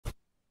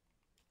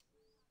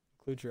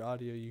Include your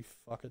audio, you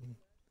fucking.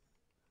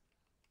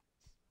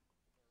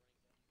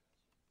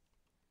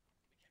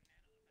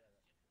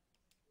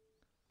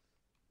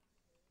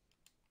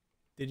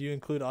 Did you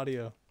include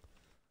audio?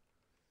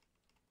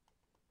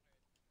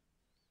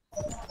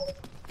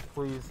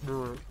 Please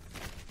do it.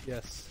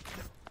 Yes.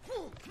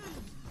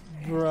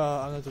 Bruh,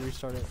 I'm gonna have to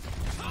restart it.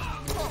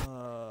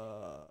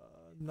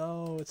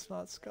 No, it's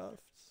not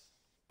scuffed.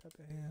 Type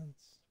of hands.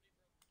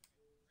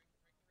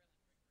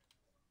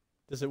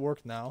 Does it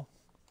work now?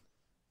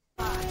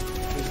 5, 4,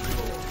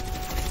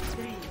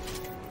 3,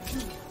 2,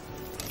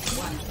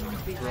 1.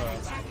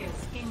 Attackers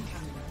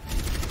incoming.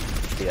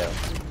 Yeah.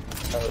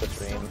 Oh, the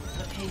stream.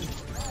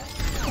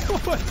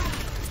 What?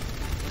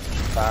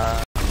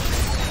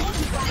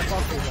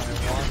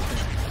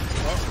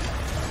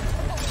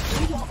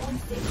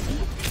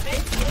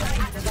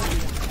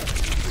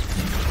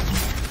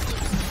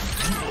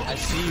 I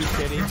see you,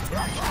 kitty.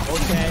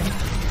 Okay.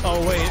 Oh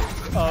wait.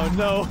 Oh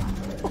no.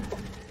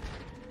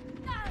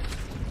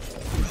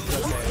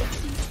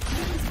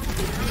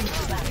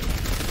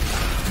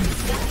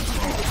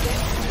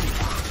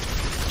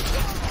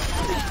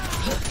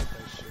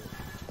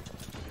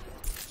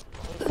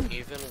 Don't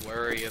even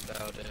worry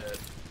about it.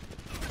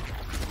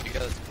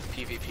 Because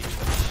PvP.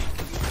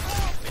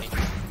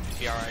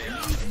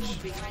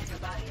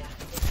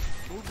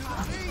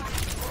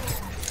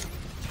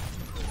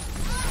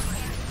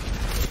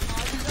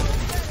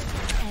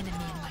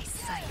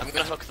 I'm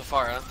gonna hook the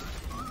Pharah.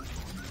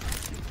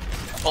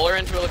 Pull her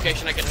into a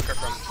location I can hook her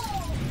from.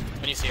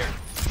 When you see her.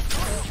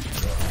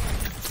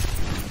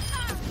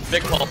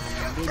 Big pull.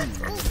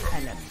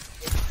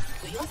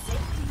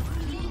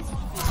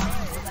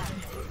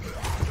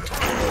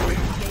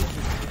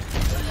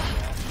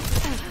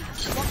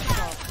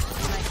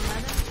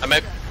 I'm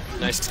out.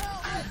 Nice.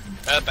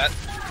 Bat.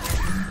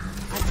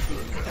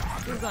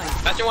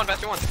 Bastion one,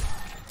 Bastion one.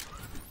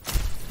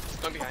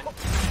 Going behind.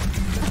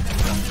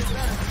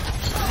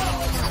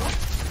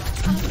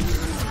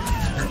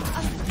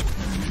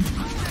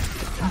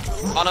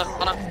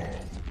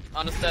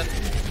 Ana's dead.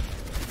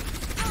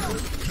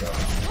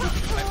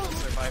 I will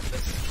survive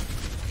this.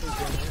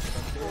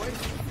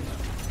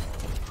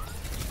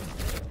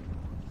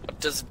 What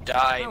does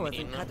die mean? I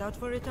wasn't cut out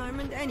for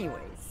retirement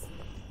anyways.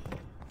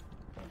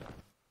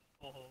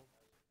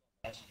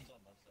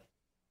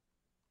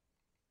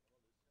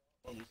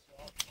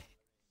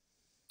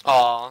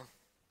 Aww.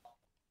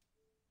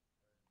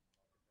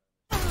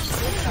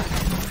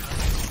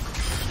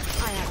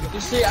 You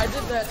see, I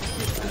did that.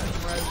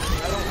 I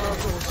don't know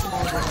if it was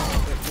small or not,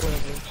 but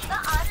whatever.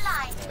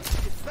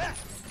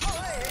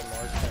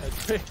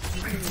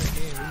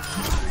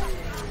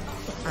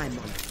 I'm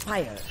on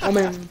fire. I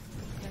mean,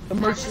 the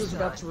mercy was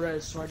about to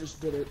res, so I just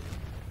did it.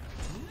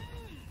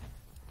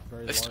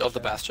 They still have the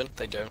Bastion?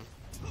 They do.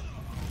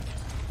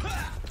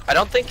 I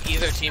don't think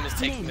either team is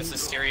taking this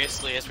as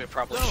seriously as we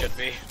probably should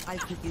be.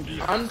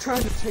 I'm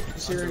trying to take it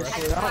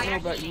seriously. I don't know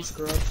about you,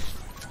 Scrub.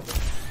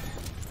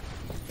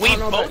 We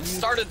both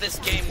started this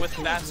game with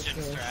Bastion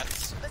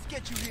strats. Let's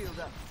get you healed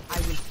up.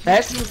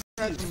 Bastion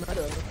strats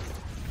meta.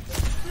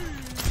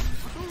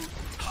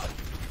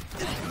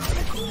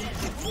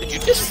 Did you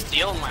just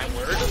steal my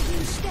word?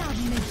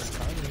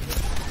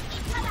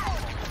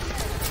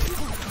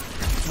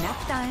 Nap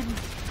time.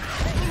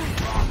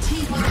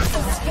 Teamwork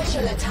for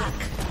special attack.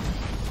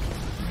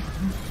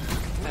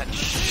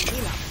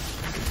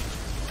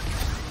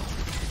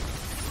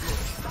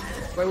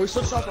 Wait, we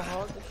switched off a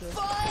hog? Okay.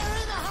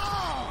 Fire in the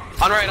hole!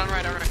 On right.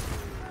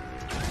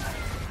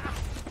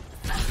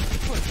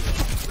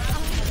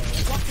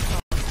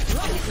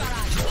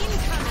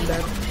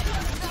 Dead.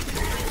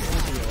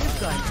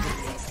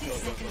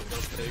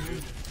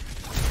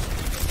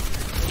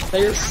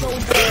 They are so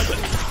bad.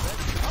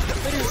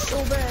 They are so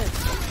bad.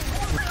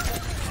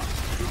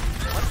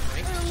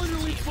 They're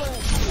literally flat.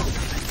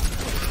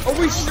 Are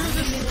we sure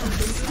this is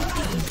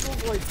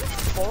like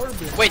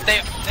garbage? Wait, they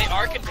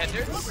are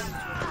contenders?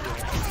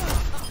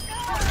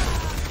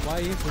 Why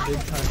are you for big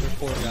time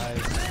for 4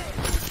 guys?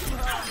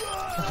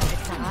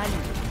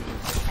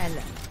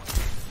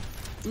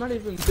 I'm not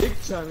even big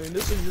timing.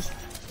 This is just.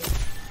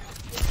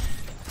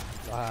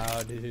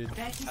 Wow, dude.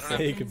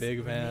 Fake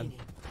big man.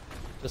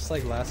 Just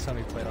like last time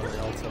we played on the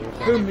Delta.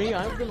 Who, me?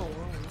 I've been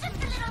alone.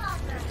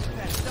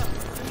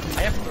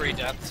 I have 3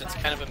 deaths. It's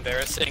kind of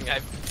embarrassing.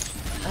 I'm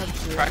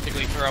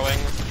practically throwing.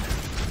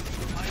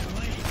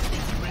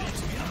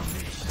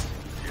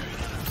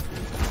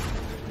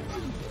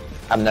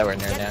 I'm nowhere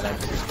near Nana, I'm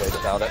just good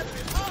without it.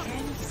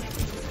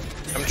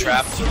 I'm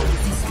trapped.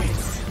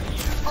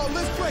 Oh,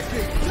 let's break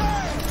it!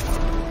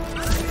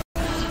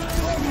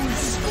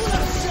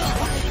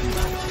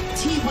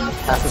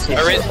 Half the team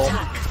Array purple.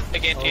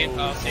 again,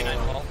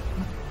 C9 wall.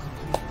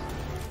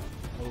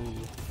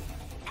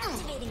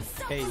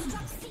 Hey,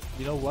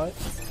 you know what?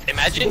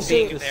 Imagine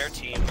being their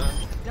team.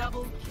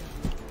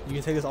 You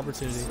can take this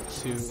opportunity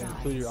to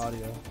include your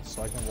audio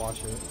so I can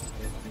watch it.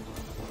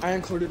 I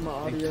included my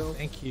audio.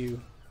 Thank you.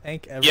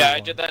 Thank everyone. Yeah,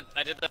 I did that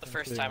the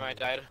first time I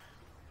died.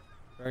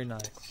 Very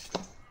nice.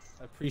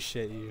 I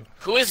appreciate you.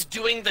 Who is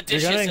doing the You're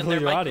dishes gonna in their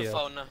include your audio.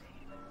 microphone?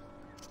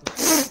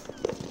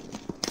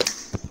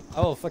 I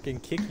will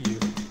fucking kick you.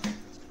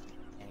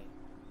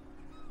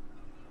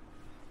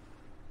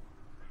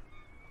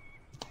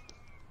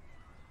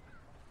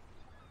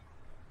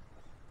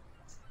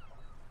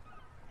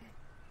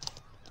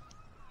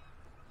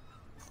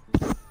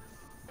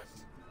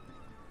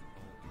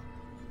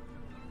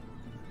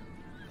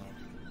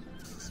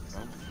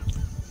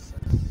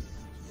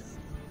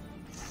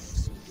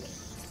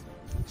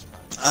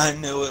 I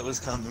knew it was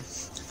coming.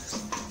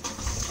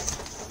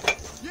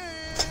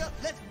 Yeah,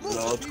 let's move.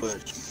 All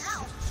Twitch.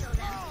 Oh,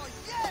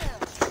 yeah.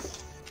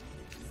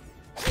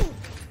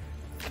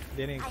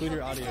 Didn't include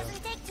your audio.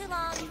 Doesn't take too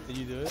long. Did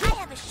you do it? I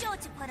have a show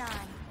to put on.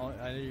 Oh,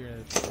 I know you're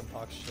gonna fucking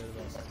talk shit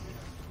about something.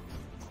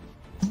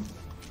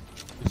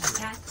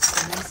 Attack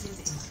commences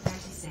in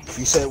 30 seconds.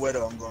 You say wait,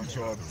 I'm going to.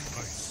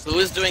 Who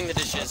is doing the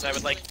dishes? I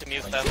would like to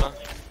mute them.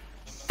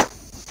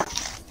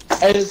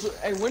 Hey,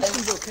 hey,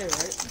 Winston's okay,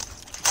 right?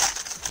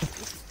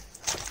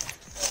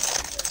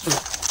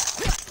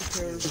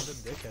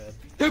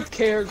 Who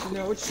cares? You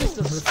know, it's just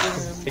a scrim.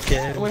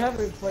 Dickhead. We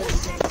haven't played it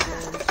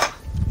before.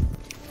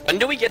 When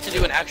do we get to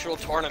do an actual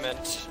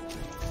tournament?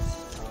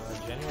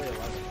 January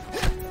 11th.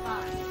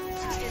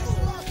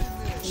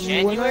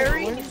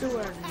 January? When do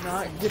I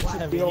not get to I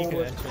mean, deal you can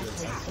with? enter the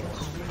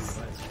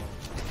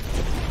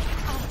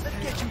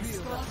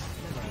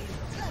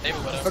Maybe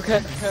whatever.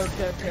 Okay.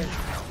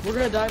 We're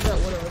gonna dive that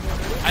whatever.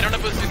 I don't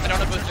have boosters. I don't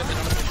have boosters. I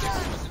don't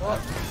have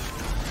boosters.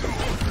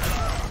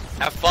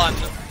 Have fun.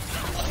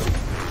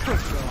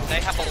 They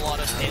have a lot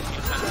of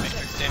anti-defense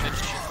matrix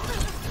damage.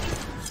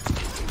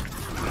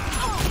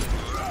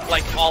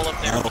 Like all of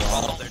their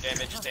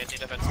damage is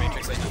anti-defense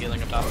matrix like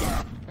healing up top. I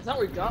thought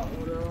we got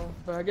Widow,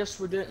 but I guess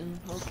we didn't.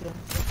 Okay.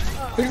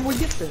 Who did we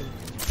get then?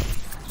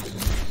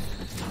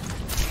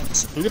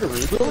 You get a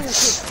Reaper?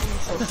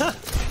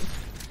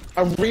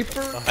 A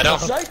Reaper? I don't.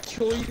 Should I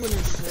kill you in your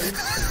sleep?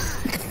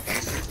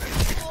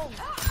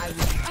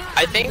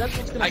 I think That's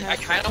what's gonna I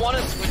happen. kind of want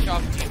to switch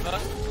off Tifa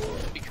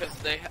because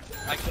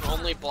I can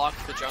only block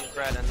the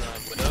Junkrat and the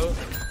Widow.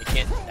 You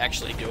can't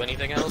actually do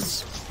anything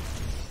else.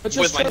 Let's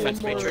With just my try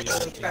defense one more, matrix.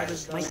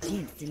 fighters My down.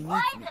 team still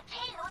Why needs me.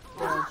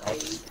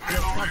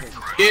 potatoes?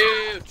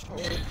 Huge.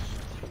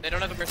 They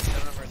don't have a mercy. They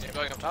don't have a mercy. They're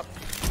going up top.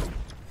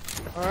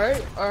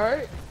 Alright.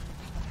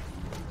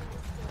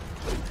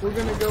 We're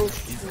gonna go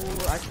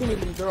for... I can't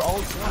even... They're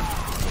all done.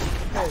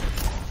 Okay.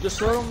 Just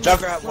throw them...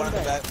 Joker had one in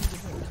the back.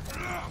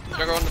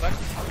 Jugger on the back.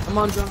 I'm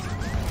on jump.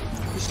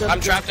 I'm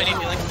trapped. I need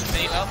healing. I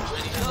need help. I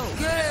need help.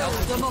 Yeah,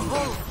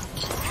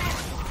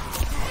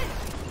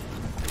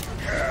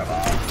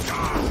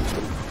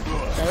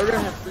 we're gonna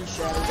have 3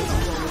 shadows.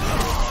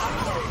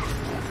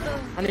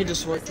 I need to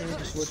switch,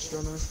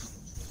 don't I?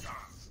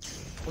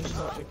 What's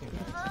that?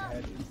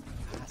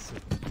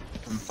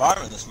 I'm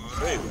firing this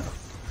movie.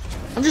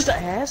 I'm just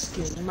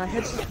asking, my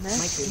head's not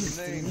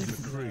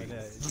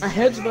massive. My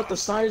head's about the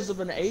size of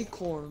an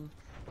acorn.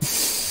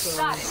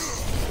 So,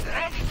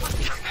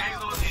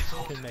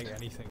 You can make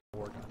anything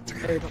work.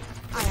 hey,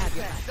 I have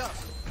your back.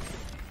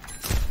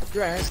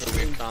 you're asking.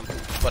 Weird comp.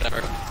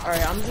 Whatever.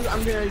 Alright, I'm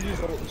gonna use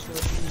ult instead.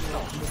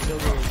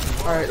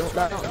 Alright, don't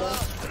die.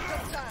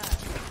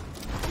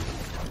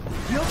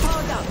 You're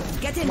powered up.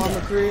 Get in Come on,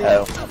 there. McCree.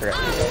 Oh, I forgot.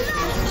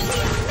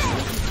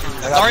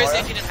 I got Sorry, Moira.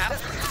 safety didn't have.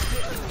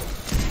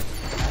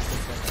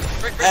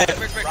 Brick. Hey,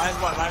 Ryan's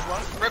one.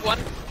 Brick one.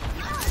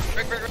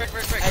 Brick.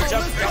 Hey,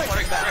 jump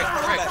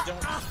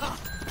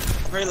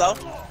Very low.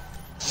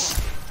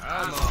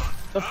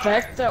 The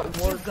fact that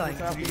worked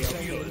without me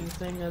saying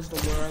anything as to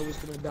where I was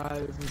gonna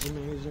die was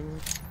amazing.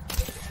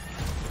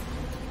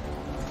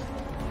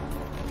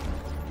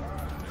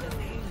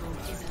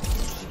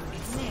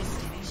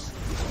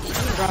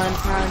 Run.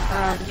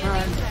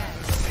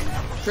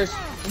 Chris,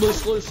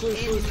 loose.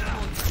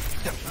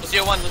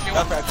 Lucio one. Okay,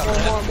 More.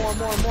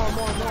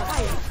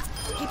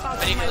 Keep out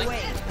I need of my healing.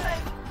 way.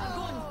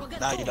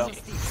 Now you don't.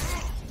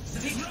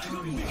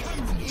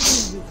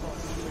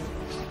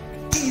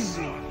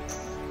 Easy.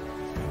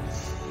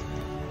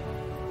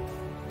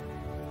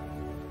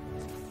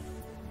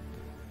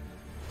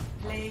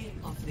 Play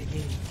of the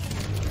game.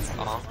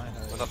 Aw, I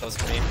thought that was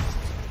me.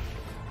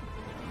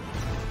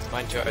 It's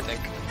mine too, I think.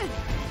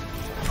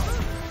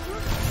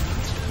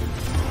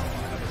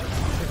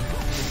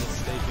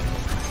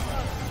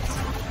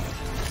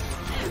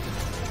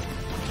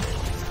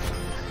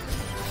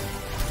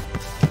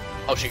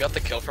 Oh, she got the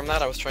kill from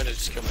that? I was trying to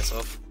just kill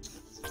myself.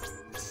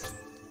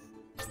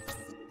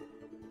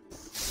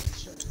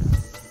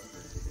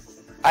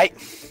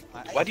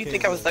 Why do you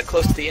think I was that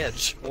close to the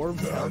edge? Orb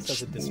counts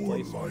as a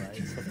displacement, right?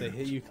 So if they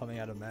hit you coming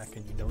out of mech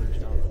and you don't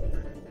jump,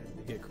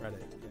 you get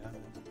credit,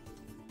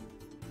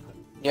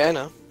 yeah? Yeah, I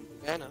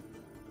know.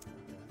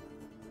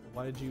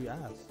 Why did you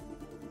ask?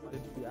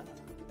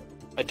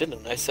 I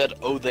didn't. I said,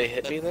 oh, they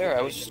hit me there?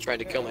 I was just trying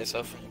to kill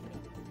myself.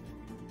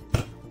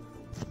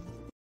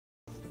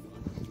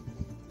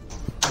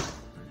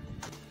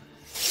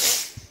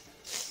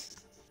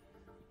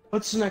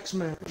 What's the next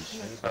match?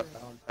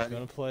 You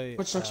wanna play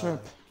What's next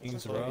map?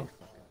 Kings Row?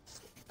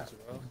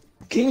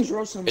 Kings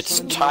Row sounds It's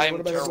fun. time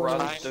What about to everyone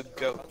run else? the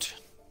goat.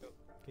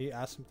 Can you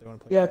ask them if they wanna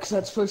play? Yeah, because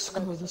that's supposed to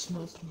cover this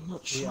month. I'm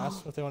not Can you sure. ask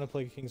them if they wanna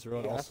play Kings Row,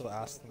 and also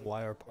ask them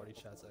why our party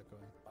chat's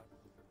echoing?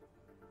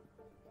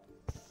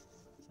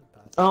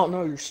 I don't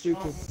know, you're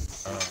stupid.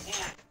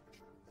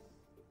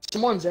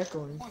 Someone's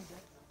echoing.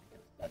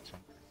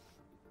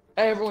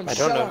 Hey, everyone, I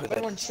shut don't know up. who that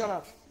Everyone, shut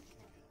up.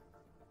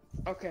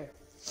 Okay.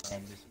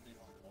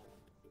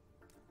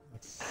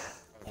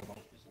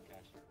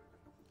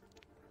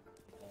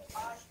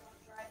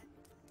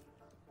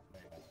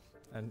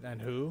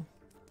 And who?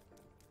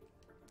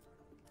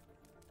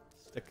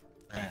 Stick.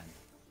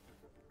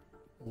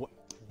 What?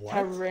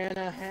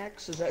 Tyrana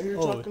Hacks, is that who you're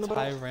Oh, talking about?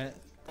 Tyrant.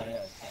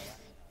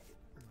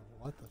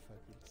 What the fuck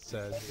you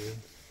said, dude?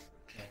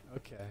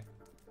 Okay.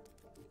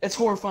 It's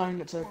horrifying,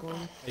 it's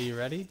echoing. Are you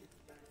ready?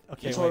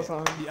 Okay, It's wait.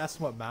 horrifying. You asked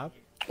them what map?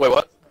 Wait,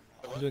 what?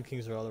 I'm doing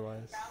Kings Row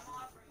otherwise.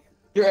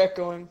 You're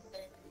echoing.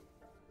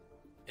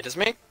 It is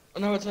me? Oh,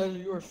 no, it's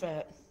you were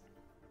fat.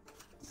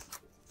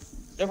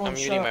 Everyone I'm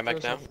shut muting up my for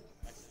mic a now. second.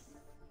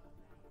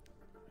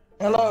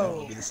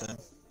 Hello. Be the same.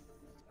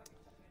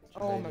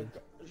 Oh my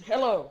god.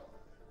 Hello.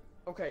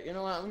 Okay, you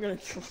know what? I'm gonna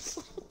kill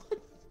someone.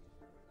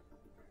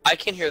 I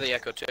can hear the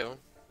echo too.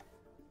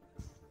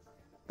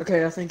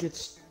 Okay, I think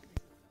it's.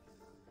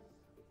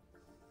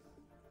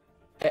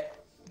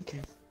 Okay.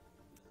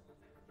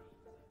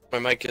 My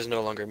mic is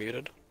no longer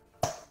muted.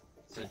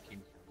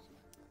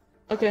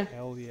 Okay.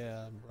 Hell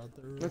yeah,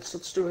 brother.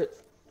 Let's do it.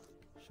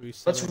 Should we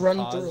set let's a run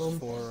pause through 'em.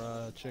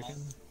 for chicken?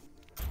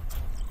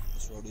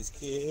 Let's roll these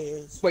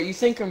kids. Wait, you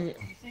think I'm?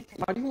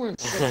 Why do you want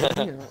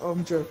to? Oh,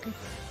 I'm joking.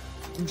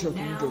 I'm joking.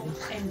 I'm Now joking.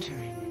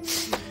 entering.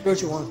 Do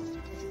what you want.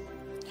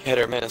 Hit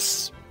or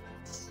miss.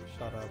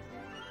 Shut up.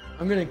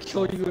 I'm gonna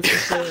kill you if you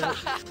say it.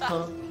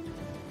 Huh?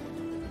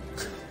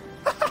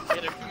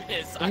 Hit or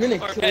miss. I'm gonna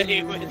kill already you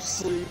in your with-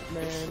 sleep,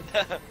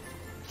 man.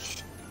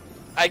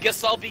 I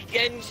guess I'll be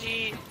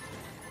Genji.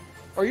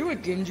 Are you a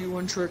Genji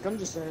one trick? I'm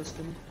just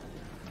asking.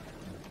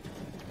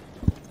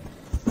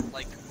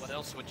 Like, what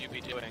else would you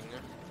be doing?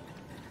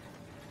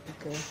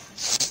 Okay.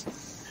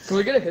 Can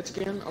we get a hit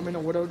scan? I mean a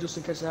Widow just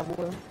in case I have a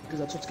Widow? Because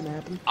that's what's gonna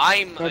happen.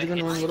 I'm Are a you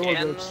gonna run hit Widow or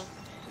scan. Goats?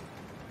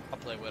 I'll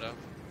play Widow.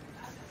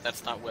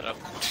 That's not Widow.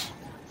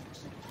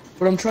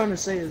 What I'm trying to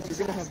say is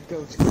you're gonna have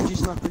goats.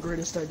 Genji's not the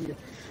greatest idea.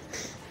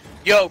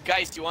 Yo,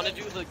 guys, do you want to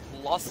do the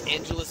Los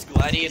Angeles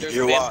Gladiators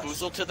You're washed.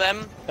 bamboozle to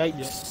them? You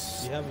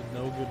have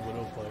no good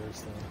Widow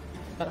players though.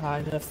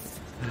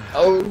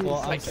 Oh, Well,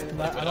 I I'm, can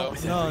not, play I don't,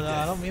 Widow. no,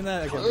 I don't mean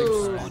that like a big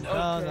Ooh, fan.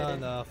 okay.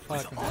 No,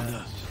 fuck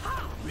man.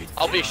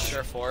 I'll be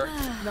sure for.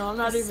 no, I'm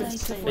not even Sight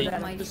saying of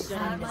that. my I'm just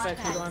saying the fact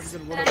you don't have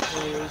good Widow That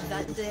players.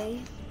 That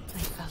day, I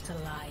felt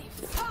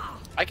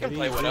alive. I can What do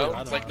play you do? Widow.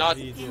 I don't Like know. not What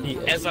do you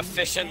do? as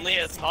efficiently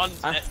as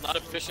Hans, not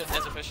as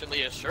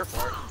efficiently as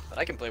Surefort, but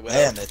I can play Widow.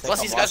 Man, they think Plus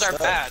I'm these guys are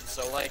washed up. bad,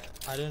 so like.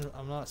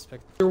 I'm not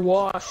expecting. You're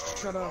washed.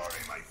 Shut up.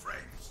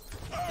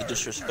 The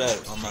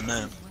disrespect on my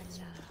name.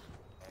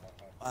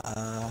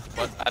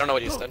 What? I don't know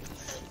what you said.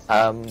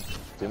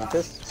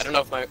 Doomfist? I don't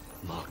know if my.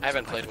 I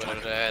haven't played Widow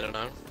today. I don't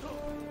know.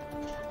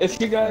 If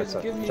you guys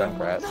That's a give me a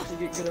Junkrat. month to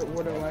get good at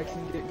Widow, I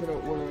can get good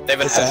at Widow. They have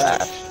an It's a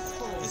Ash.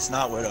 hash. It's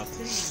not Widow.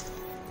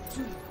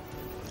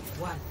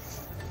 1.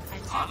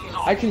 Attackers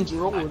I can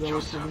drill Widow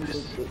if you need it.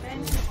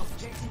 defend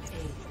objective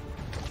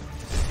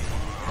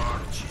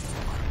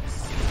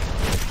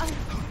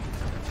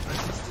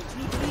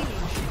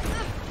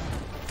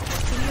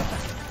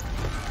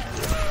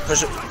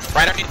Push it.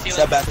 Right underneath the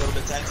Step ceiling. back a little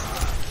bit, tanks.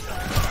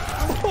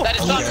 That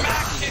is not Okay.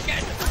 back,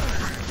 chicken!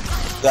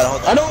 Gotta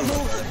hold that. I don't know.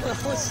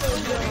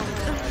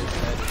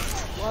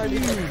 Why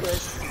did I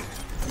quit?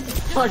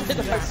 Why did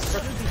I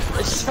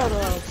quit? Shut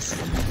up.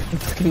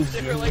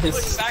 They were like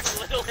pushing back a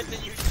little and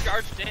then you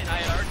charged in. I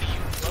had already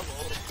used level.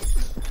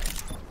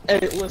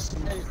 Hey,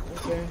 listen.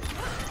 Okay.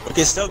 We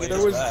can still get There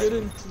this was back. good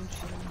intention.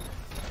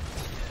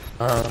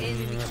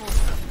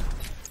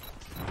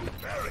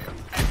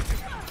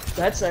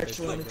 That's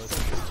actually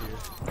unacceptable.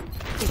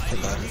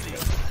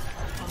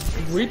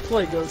 We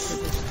play Ghost of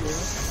this year.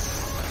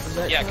 Is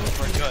that Yeah, count? because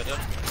we're good.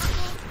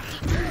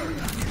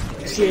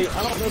 See, I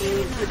don't know if we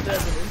picked that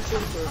as an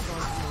insult or a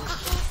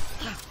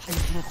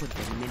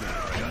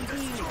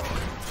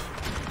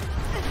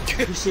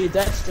compliment. You see,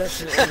 that's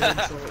definitely an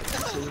insult.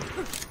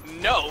 See.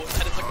 No,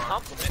 that is a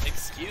compliment.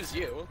 Excuse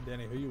you.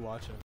 Danny, who you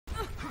watching?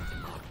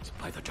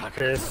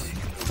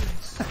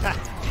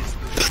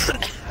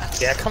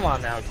 Yeah, come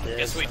on now, kid.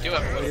 Guess we do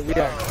have a Widow. We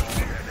are.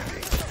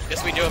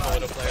 Guess we do have a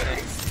Widow player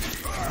then.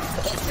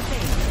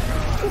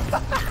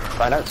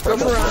 Find out Come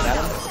Sparkle.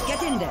 around.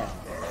 Get in there.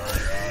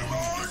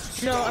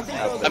 No, I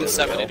think I'm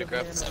 70 to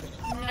grab.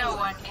 No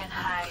one can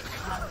hide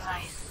from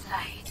my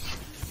sight.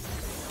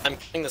 I'm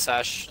killing this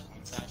Ash.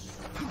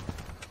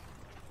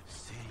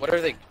 What are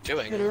they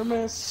doing? Hit or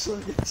miss.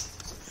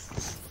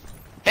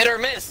 Hit or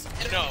miss?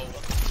 No.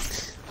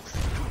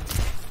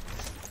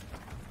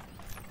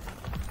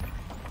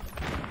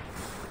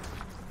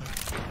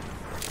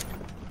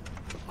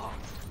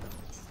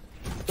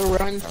 The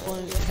Ryan's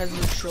playing has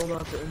his shield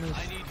out the image.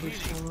 He's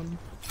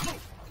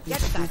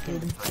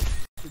stupid.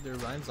 Dude, their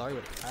Ryan Zarya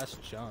would pass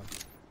jump.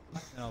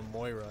 No,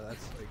 Moira,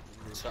 that's like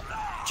weird.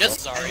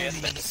 Just Zarya.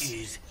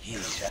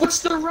 What's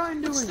the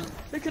Ryan doing?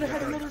 They could have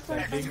had another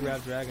That fight. big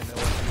grab dragon that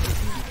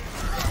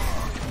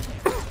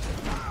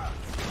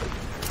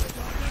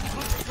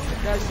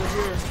Guys, they're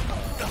here.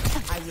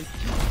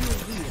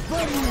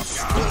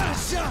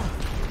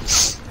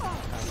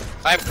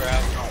 I have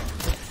grab.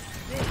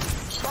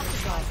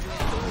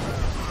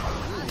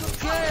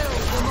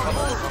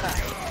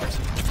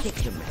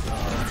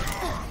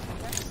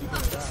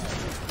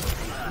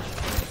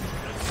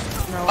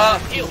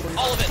 Heal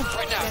all of it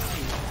right now.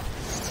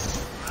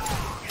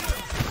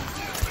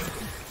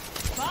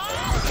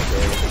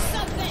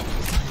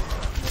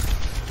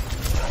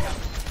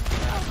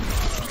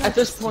 At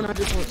this point, I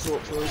just want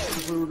sort first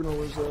because we were gonna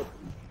lose up.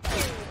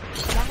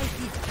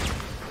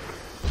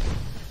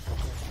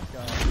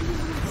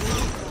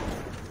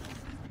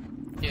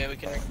 Yeah, we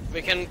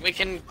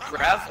can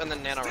grab and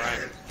then nano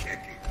Ryan.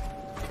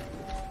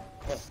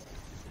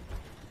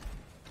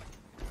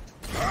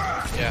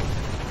 Yeah,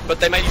 but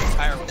they might use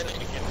tire with it.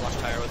 You can't block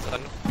tire with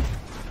them.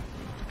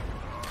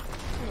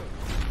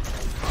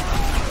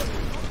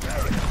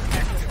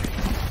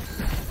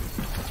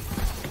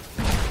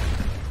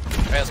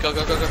 Alright, let's go.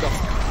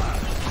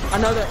 I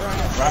know that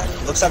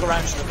Ryan. Looks like a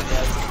Ryan should look at the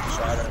edge.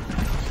 Shadow.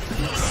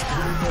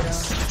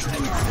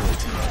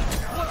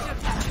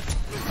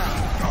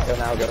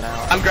 Go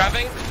now. I'm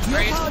grabbing.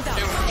 3, 2. I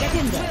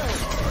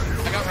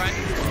got Ryan.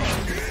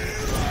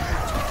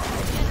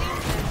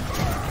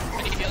 I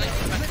need healing.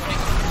 I'm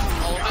putting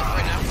all of it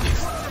right now,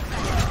 please.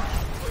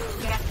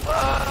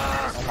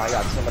 Oh my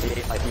god, somebody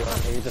ate my heal on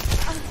me. Just...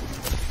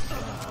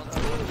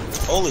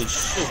 Holy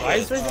shit. Why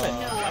is there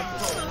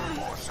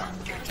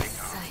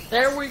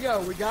There we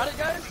go. We got it,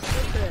 guys?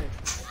 Okay.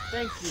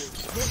 Thank you.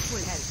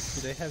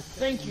 Do they have...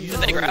 Thank you. Did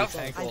they grab?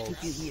 Tank ult.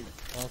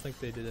 I don't think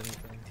they did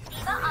anything.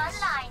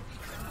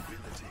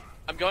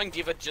 I'm going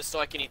D.Va just so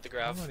I can eat the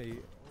grab.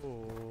 Somebody...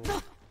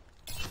 Oh...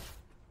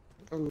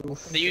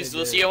 They used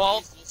Lucio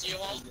ult. Did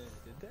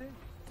they?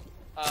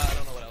 I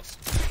don't know what else.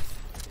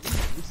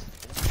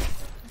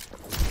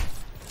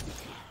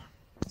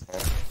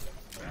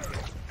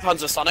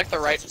 Hanzo, Sonic the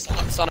right.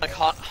 Sonic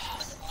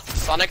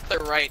the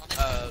right.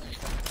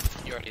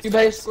 You already. You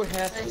basically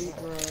have to eat,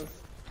 bro.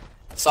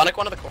 Sonic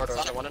one of the corridors.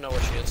 I want to know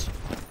where she is.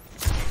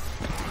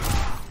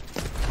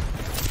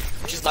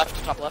 She's left,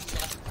 top left.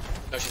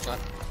 No, she's not.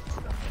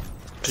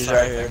 She's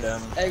right here,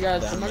 down. Hey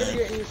guys, down am I gonna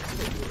there. get you?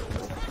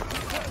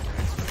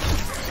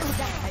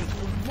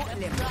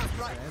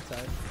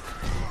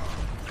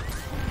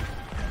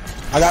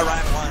 I got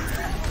Ryan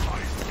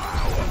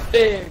 1.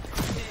 Big.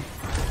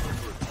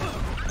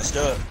 Let's do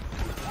it.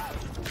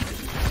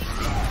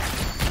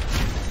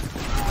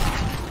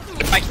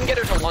 If I can get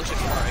her to launch it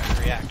before I can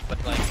react,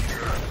 but like,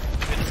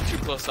 if it's too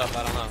close up,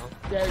 I don't know.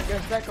 Yeah,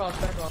 guys, back off.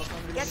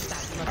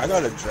 I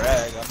got a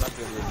drag. I'm not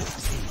good with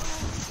it.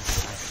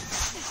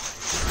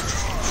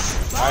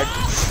 Alright,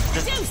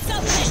 just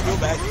go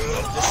back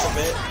just a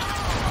bit.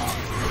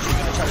 She's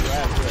gonna try to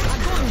grab it.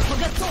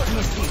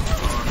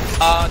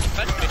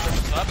 Defense matrix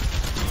up.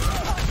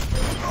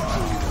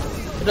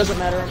 It doesn't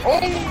matter. Oh!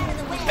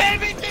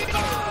 Baby!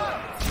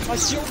 My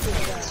shield is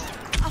down.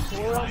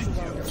 Where else is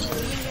on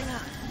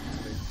there?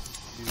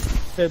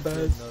 Hey,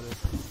 bud.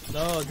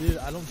 No, dude,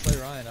 I don't play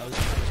Ryan. I was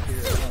just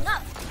curious.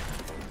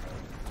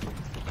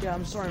 Yeah,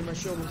 I'm sorry, my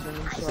shield is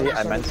down. See,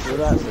 I meant to do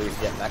that so you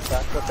can get next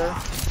back with her.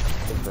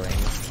 Good brain.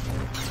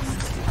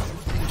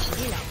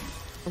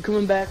 I'm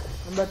coming back.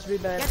 I'm about to be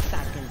back.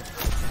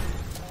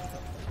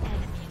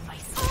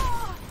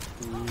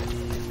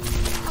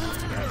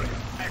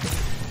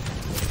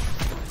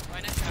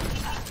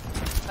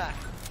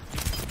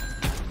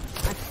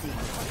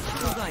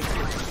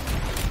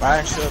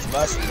 Ryan shield's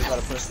busting. You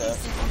gotta push that.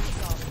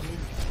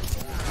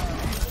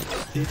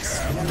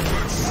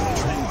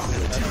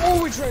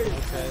 Oh, we traded.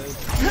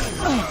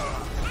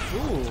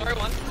 Sorry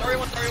one.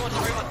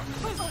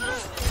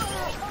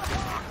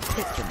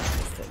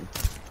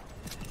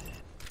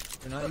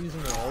 They're not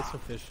using their ults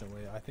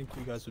efficiently. I think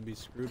you guys would be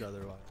screwed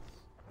otherwise.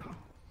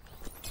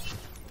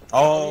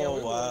 Oh,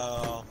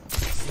 wow.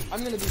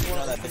 I'm gonna be You know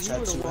one. that bitch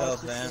had 2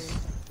 health, man.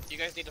 You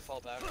guys need to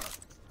fall back.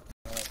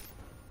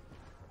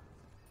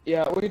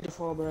 Yeah, we need to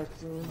fall back.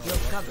 Too.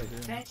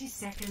 30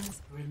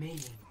 seconds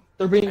remaining.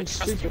 They're being I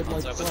trust you, stupid.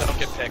 Like, Hanzo, but they don't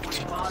get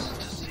picked.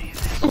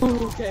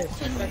 Ooh, okay.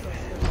 Back off.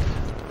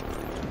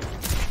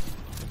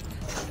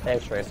 Hey,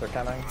 Tracer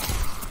coming.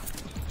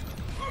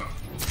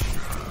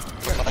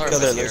 Kill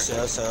their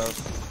Lucio, so.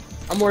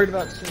 I'm worried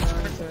about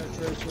tonight.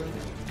 Tracer.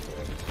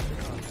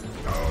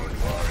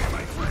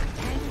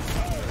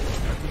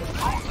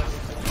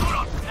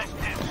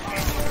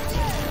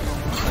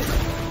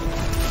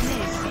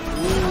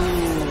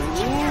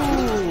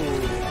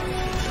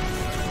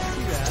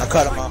 I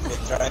cut him off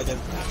with Dragon.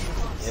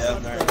 Yeah,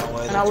 I'm very my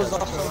way. And I was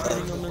also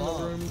getting them in the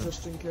room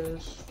just in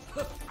case.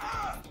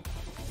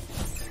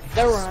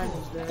 That Ryan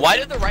was dead. Why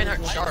did the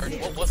Reinhardt charge?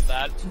 What was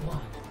that?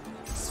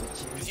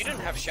 Because you didn't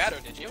have Shadow,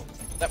 did you?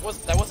 That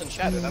wasn't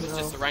Shadow. That was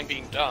just the Ryan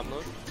being dumb.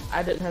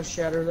 I didn't have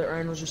Shatter. That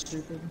Ryan was just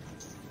stupid.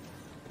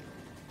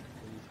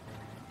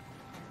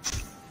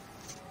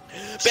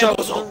 So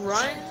the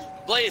Ryan,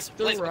 Blaze,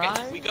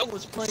 okay, we go.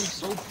 was playing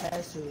so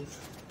passive.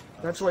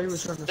 That's why he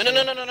was trying to.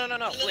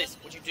 No. Blaze,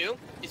 what you do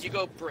is you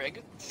go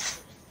Brig.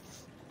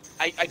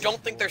 I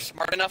don't think they're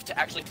smart enough to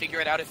actually figure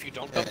it out if you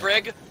don't go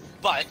Brig,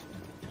 but.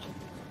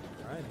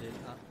 Alright, dude.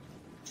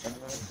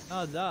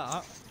 Oh,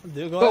 duh.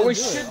 Dude, go But ahead we and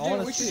do should it. I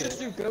wanna we see should it. just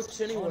do ghosts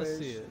I wanna anyways.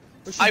 see it.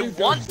 I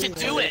want to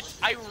do it.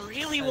 I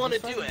really want to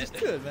do it. Just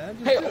do it, man.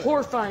 Just Hey, do it.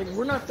 horrifying.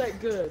 We're not that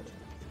good.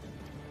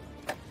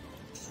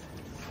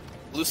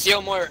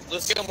 Lucio Moira,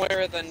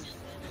 then you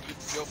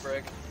go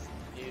Brig.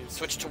 You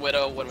switch to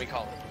Widow when we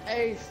call it.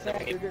 Hey,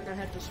 Fat, you're gonna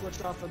have to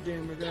switch off of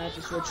Doom. You're gonna have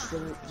to switch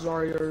to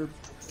Zarya or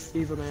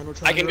Diva, man. We're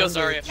trying I can to go run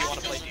Zarya this. if you want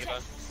to play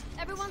Diva.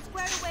 Everyone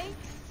squared away?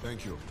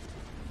 Thank you.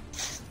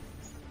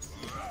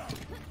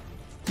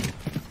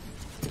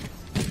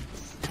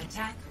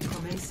 Attack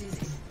commences in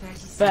 30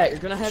 seconds. Fat, you're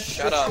gonna have to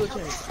Shut switch up. to a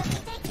tank.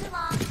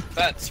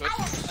 Fat,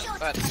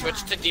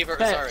 switch to Diva or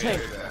Fat, Zarya.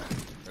 tank.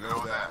 I know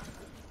that.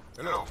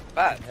 I know.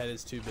 Fat. Head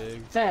is too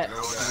big. Fat. I know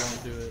You that.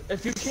 won't do it.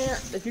 If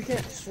you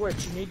can't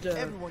switch, you need to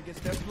Everyone gets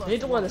their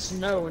blood. let us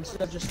know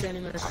instead of just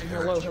standing there saying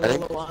hello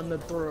on the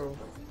throw.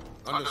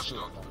 Understood.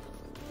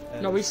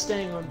 Head No, is he's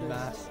staying on Doom.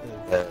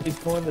 massive. He's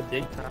pulling the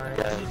big time.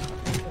 Okay,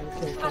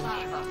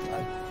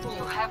 cool.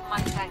 You have my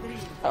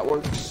thanks. That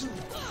works.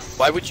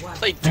 Why would you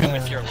play Doom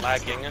if you're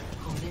lagging?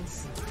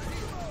 Commencing.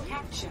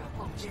 Capture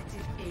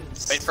objective A.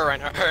 Wait for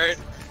Reinhardt.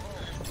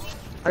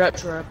 I got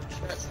trapped.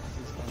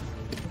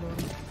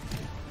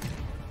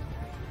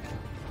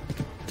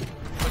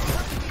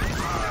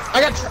 I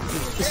got trapped.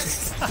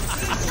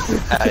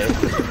 I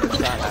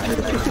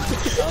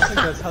don't think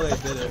that's how they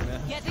did it,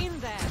 man. Get in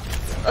there.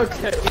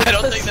 Okay. I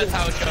don't think that's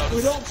how it goes.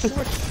 We don't switch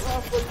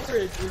off the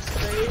bridge. We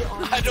stay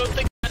on. I don't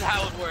think that's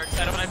how it works.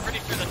 I'm pretty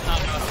sure that's not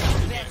how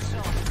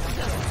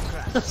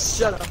it works.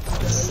 Shut up.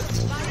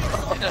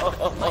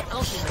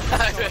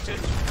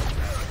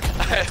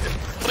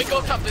 Wait,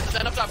 go top. This is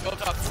end up top. Go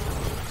top.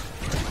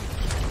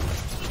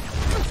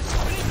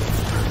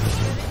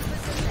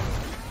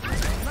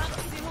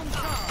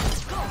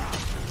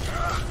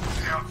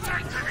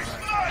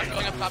 I'm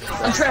going up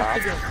top. I'm trapped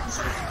again.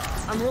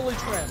 I'm really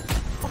trapped.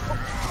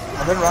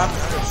 I've been rocking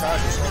under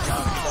charge this whole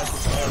time. You guys can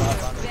stay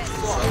locked on it.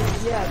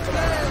 Yeah, but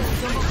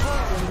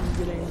I'm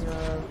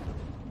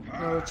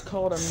getting, no, it's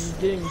called, I'm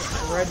getting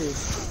shredded.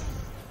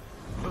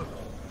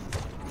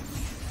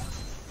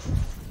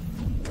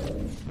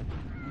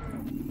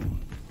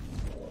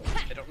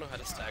 I don't know how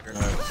to stagger.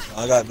 Alright,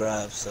 I got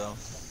grabs, so.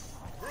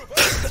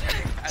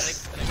 I think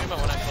we might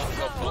want to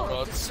go full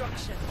modes.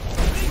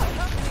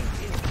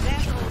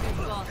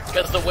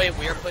 Because the way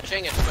we're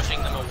pushing, it's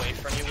pushing them away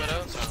from you,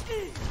 Widow, so.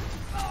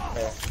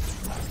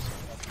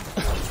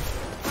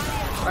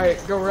 Alright,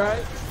 go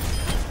right.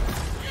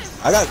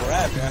 I got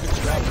grabbed, man. I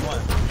can grab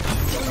one.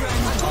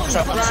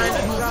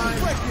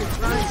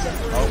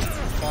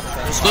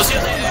 Lucio,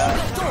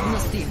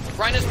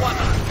 Ryan is one.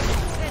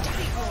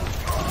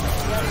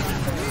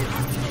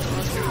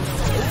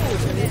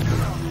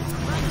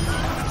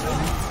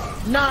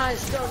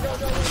 Nice! Go!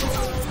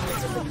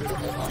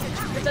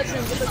 Get that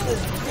thing, get that thing.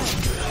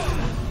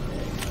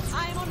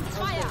 I'm on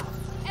fire.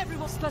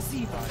 Everyone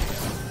spasibo.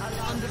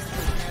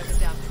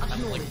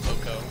 I'm like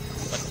Poco,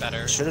 but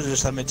better. Should have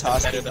just let me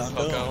toss Better it than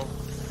down. Poco.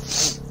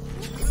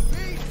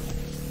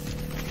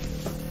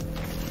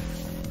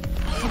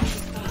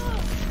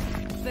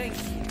 Thank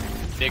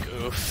you. Big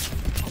oof.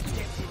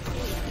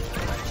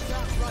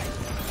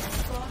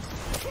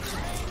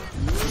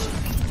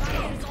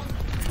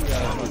 You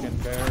got a fucking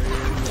barrier. You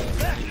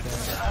got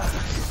anything.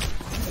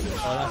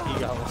 Oh, not he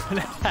got one.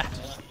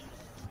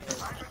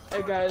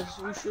 Hey guys,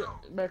 we should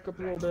back up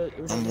a little bit.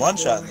 I'm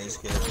one-shotting these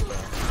kids, bro.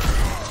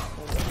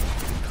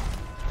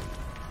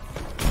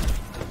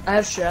 I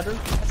have Shatter.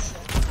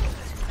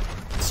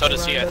 So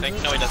does he, I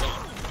think. No, he doesn't.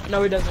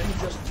 No, he doesn't. He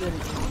just did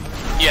it.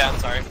 Yeah, I'm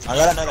sorry. I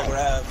got another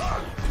grab.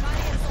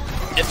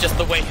 It's just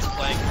the way he's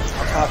playing.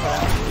 I'll pop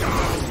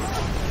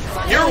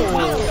out. You're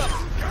welcome!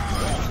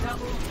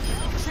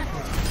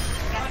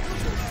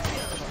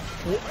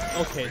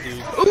 Okay,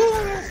 dude.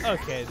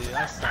 Okay, dude.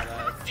 I saw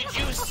that. Did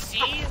you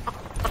see?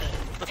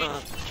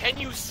 Can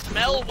you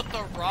smell what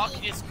the rock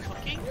is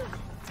cooking?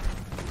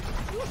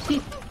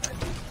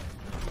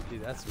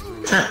 Dude, that's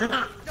rude.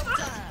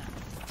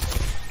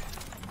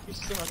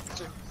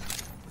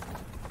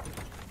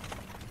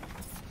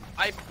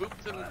 I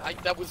booped him.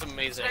 That was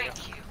amazing.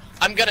 Thank you.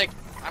 I'm gonna.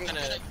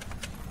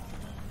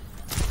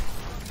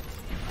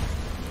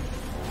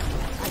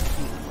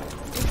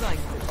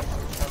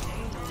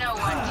 No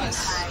one can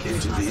hide.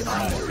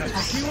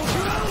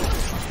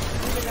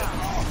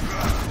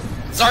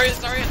 Zarya's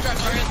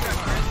trapped.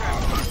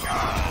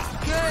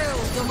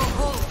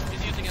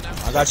 He's using it now.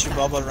 I got you,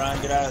 Bubba.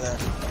 Ryan, get out of there.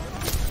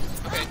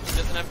 Okay, he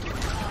doesn't have to.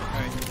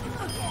 Alright.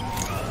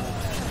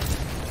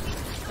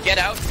 Get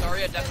out.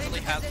 Zarya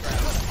definitely has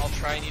grab. I'll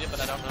try and eat it, but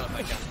I don't know if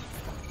I can.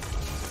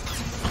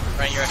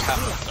 Ryan, you're at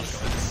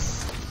half.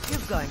 You're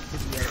going to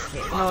be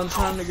okay. No, I'm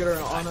trying to get her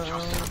on a.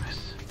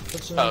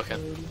 Oh, okay.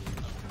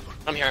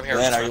 I'm here.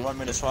 Man, are you want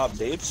me to swap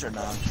deeps or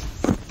not?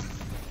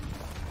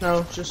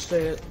 No, just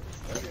stay it.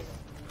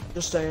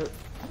 Just stay it.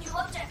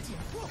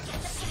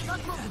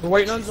 We're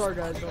waiting on Zar,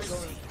 guys. Don't go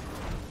in.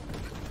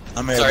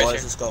 I'm here, Sorry,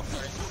 boys. sir. Let's go.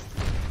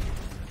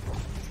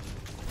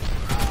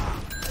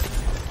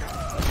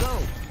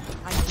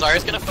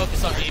 Zarya's gonna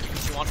focus on me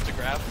because she wants to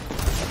grab.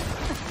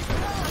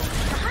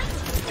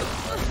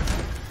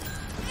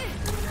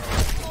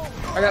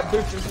 I got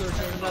boots into the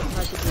team. Nothing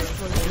I can do.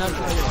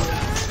 Nothing I can do.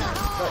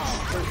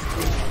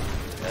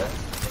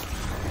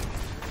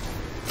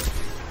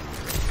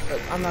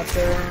 But I'm not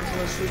there.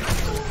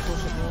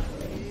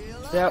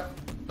 Yep,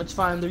 it's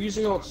fine. They're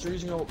using ults. They're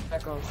using ult.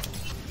 Back off.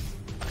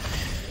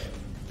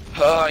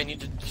 I need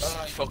to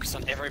just focus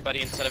on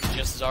everybody instead of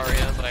just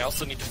Zarya, but I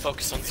also need to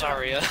focus on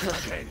Zarya.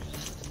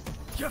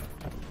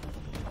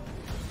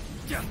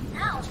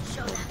 Now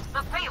show them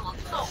the payload.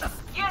 So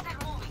get it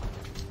moving.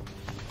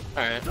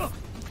 Alright.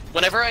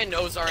 Whenever I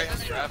know Zarya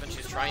has grab and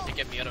she's trying to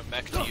get me out of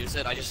mech to use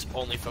it, I just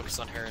only focus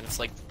on her and it's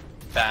like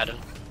bad.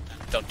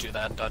 Don't do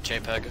that,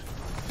 .jpg.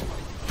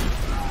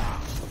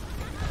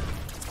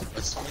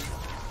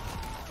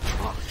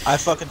 I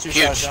fucking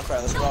two-shot jump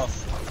right. Let's go.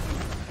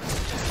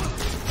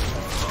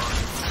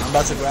 I'm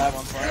about to grab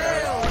one for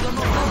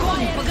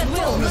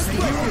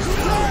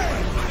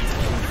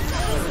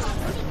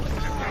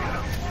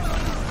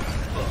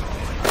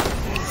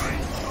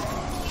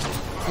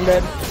I'm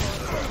dead.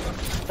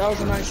 That was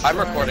a nice I'm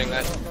try. recording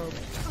that.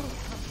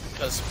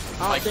 Because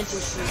I don't think we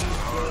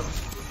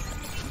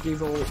should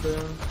give ult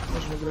there.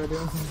 That's a good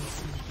idea.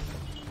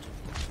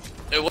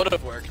 it would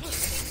have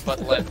worked, but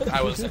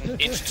I was an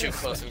inch too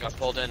close and got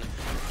pulled in.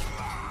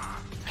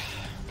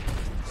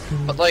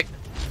 But like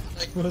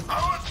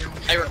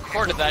I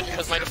recorded that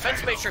because my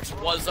defense matrix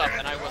was up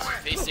and I was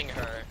facing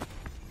her,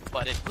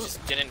 but it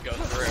just didn't go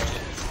through.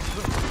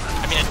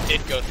 I mean, it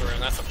did go through,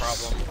 and that's a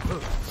problem.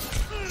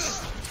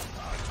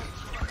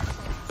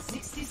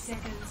 60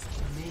 seconds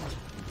remaining.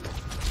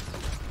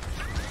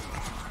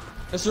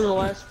 This is the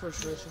last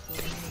frustration.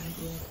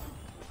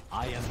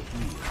 I am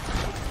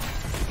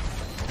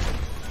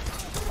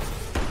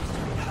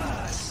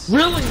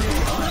Really?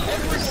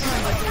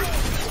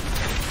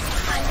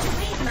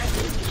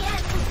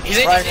 He's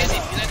in, Right. watch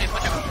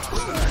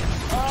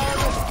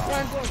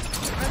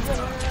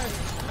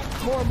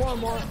out.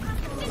 More.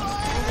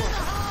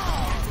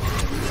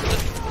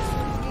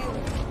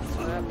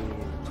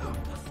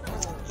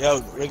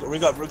 Yo,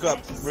 rig up.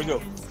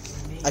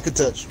 I could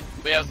touch.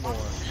 We have more.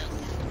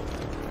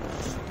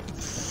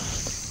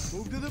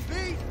 Move to the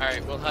beat.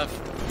 Alright, we'll have...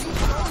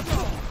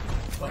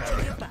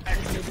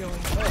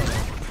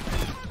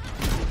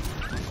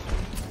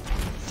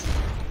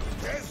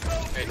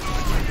 Wait.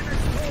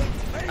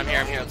 I'm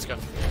here, let's go.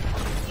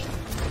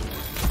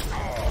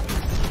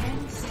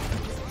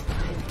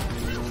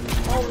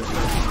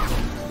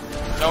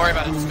 Don't worry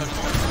about it, let's go.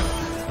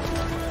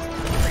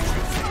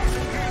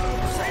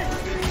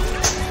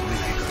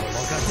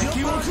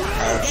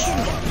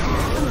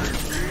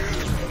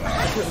 I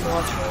couldn't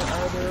watch that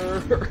either.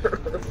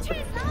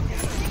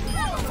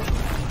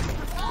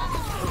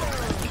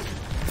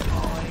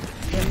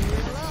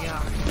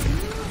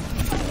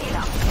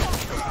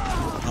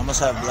 I almost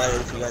have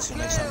blade if you guys can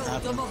make something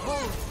happen.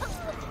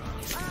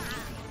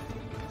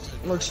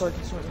 Looks like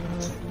it's not gonna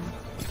happen.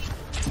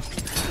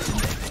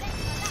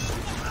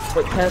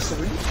 Wait, pass the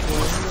reach?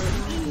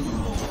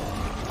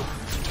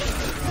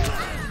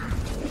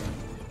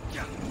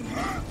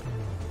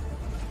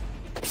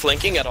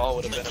 Flanking at all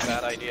would have been a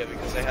bad idea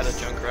because they had a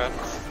Junkrat.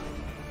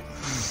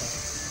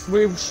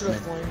 We should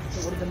have flanked.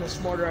 It would have been a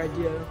smarter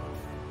idea.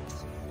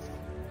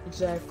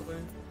 Exactly.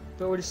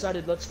 But we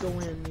decided let's go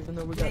in, even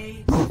though we got.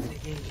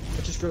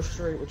 Let's just go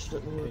straight, which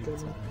didn't work.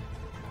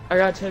 I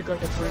gotta take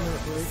like a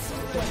 3-minute break.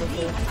 If that's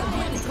okay.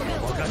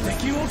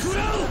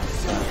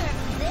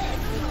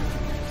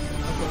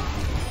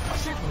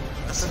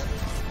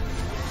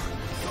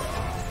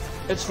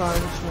 It's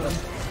fine.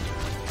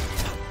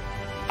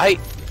 I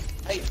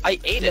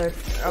ate it.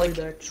 Alley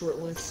deck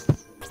shortly.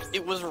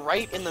 It was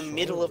right in the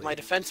middle of my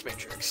defense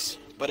matrix,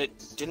 but it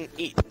didn't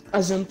eat.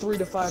 As in 3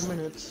 to 5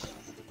 minutes.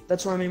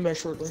 That's what I mean by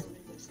shortly.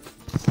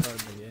 Start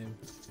the game.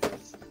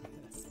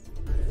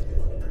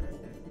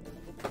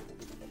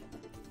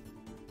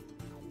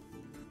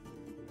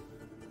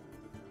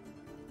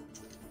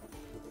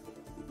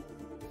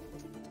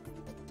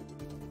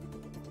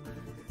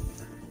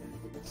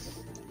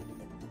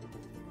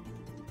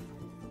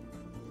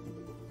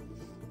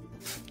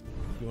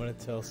 You want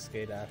to tell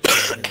Skate after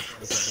we're gonna take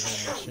a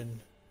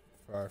mission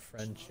for our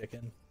friend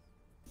Chicken?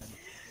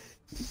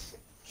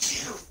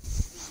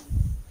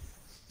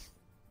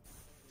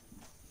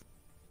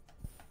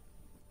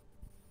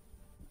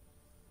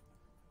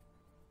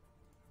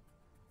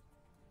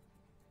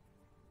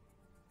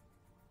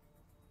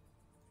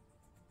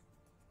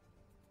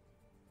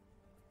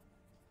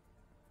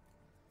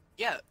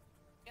 Yeah,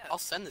 I'll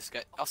send this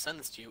guy. I'll send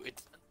this to you.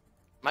 It's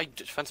my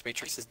defense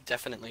matrix is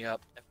definitely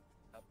up.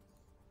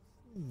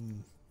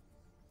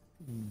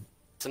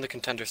 It's in the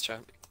contenders chat.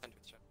 I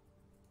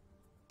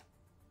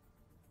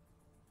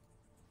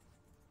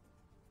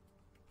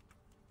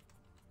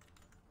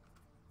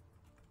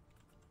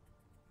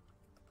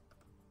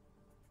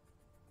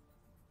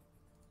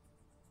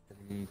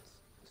need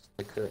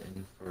sticker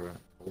in for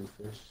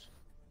goldfish.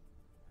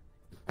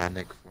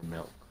 Panic for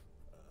milk.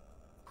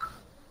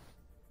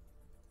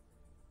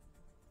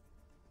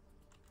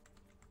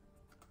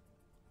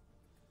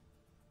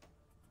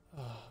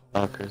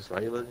 Oh, Chris, why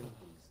are you letting me?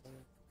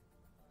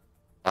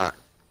 Ah,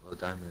 well,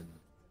 Diamond,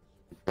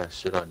 you got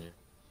shit on you.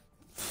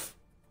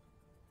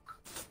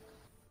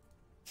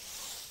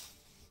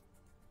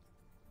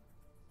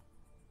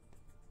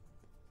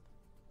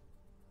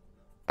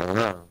 I don't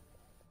know.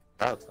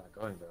 Now it's not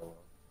going very well.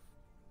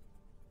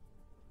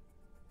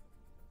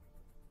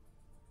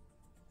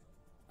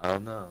 I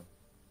don't know.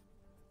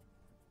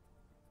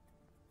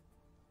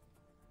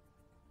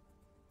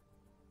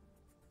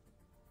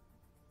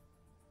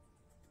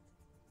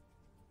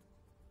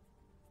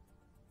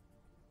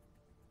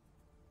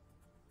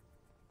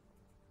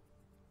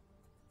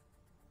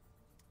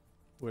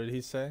 What did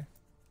he say?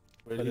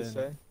 What did he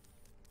say?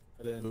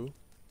 Put in who?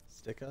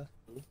 Sticka?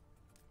 Who?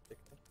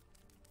 Sticka?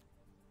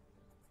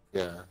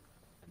 Yeah,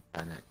 and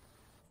panic.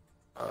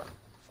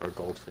 For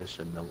goldfish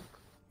and milk.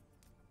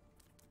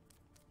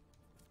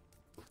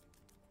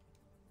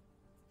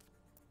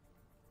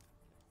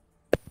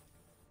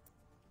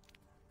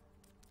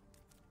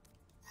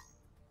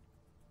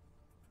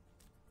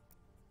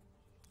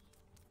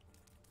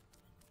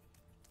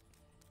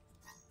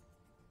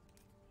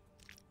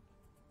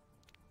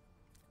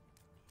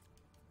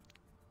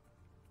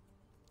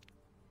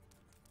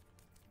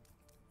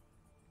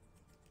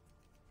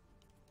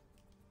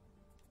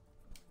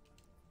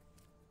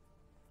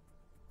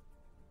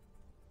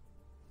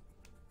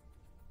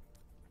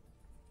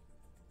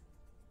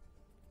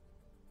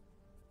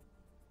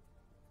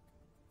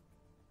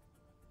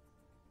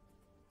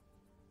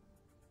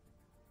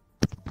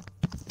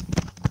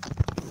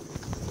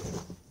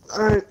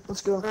 Alright,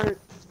 let's go.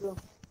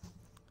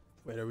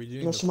 Wait, are we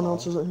doing No, someone Nepal?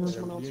 else is at him. Wait,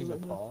 Someone are we else is doing at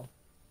him. Nepal?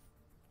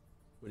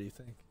 What do you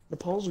think?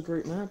 Nepal's a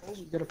great map.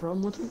 You got a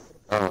problem with it?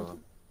 Oh.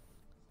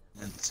 I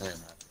didn't say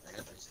that. I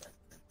got this.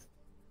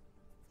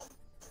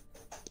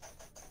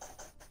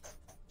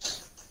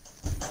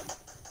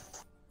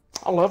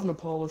 I love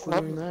Nepal if we're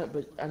doing that,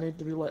 but I need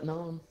to be let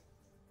on.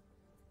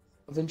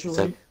 Eventually.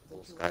 Said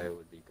full sky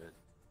would be good.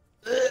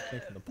 I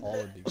think Nepal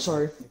would be good.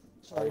 Sorry.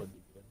 Nepal would be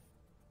good.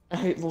 I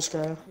hate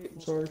Volskaya.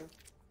 I'm sorry.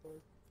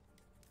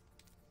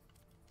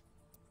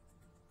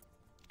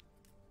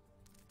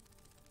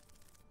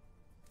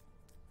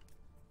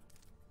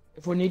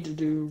 If we need to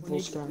do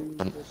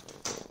Volskaya.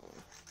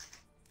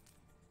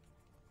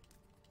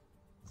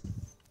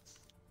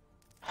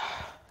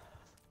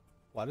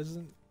 Why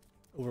doesn't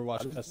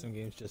Overwatch custom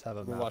games just have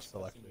a map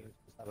selector?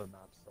 Just have a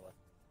map selector.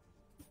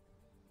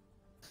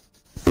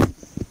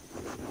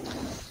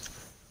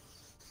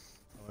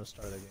 I want to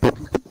start a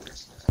game.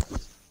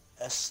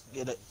 Yes,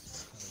 get it.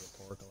 Kind of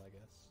rhetorical, I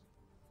guess.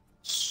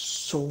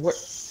 So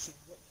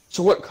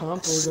what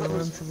comp are we gonna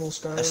run for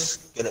Volskaya?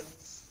 Yes, get it.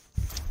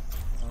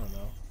 I don't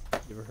know.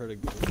 You ever heard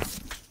of Goats?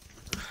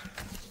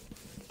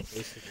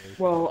 Basically.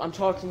 Well, I'm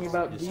talking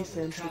about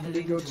defense. We can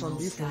do goats on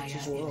defense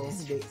as well.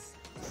 Of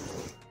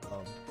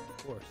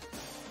course.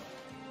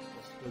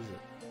 What is it?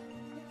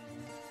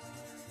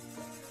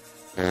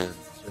 And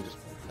should just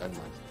put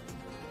headlines.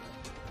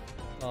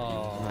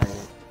 Oh.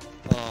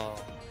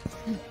 Oh.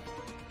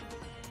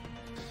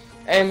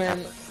 Hey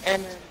man,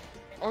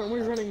 aren't we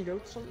running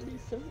goats on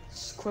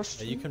defense?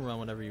 Question. Yeah, you can run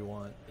whatever you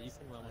want.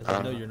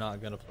 I know you're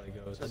not gonna play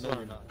Ghost. I know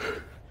you're not.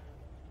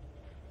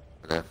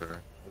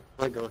 Whatever.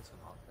 Play goats and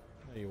all that.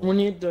 No, you We won't.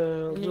 need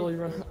to really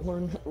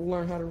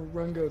learn how to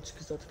run goats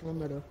because that's kind of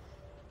meta.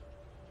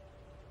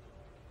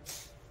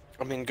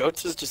 I mean,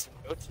 Goats is just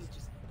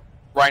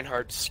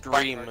Reinhardt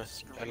scream,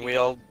 and we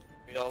all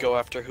go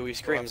after who he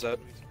screams at.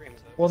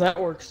 Well, that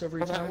works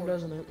every time,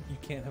 doesn't it? You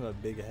can't have a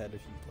big head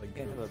if you play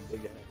Ghost.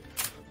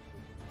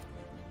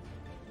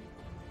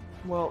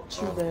 Well,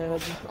 too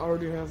bad. I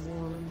already have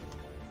one.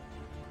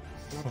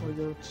 I play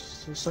goats,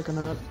 so sucking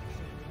up.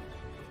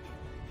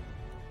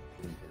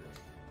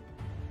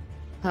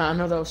 Huh, I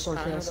know that was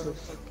sarcastic.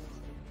 It's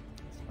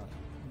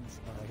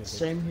not like a big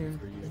Same here.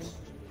 for you.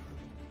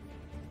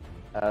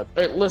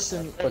 Hey,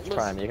 listen. Twitch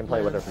Prime, you can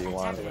play whatever you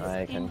want, and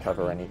I can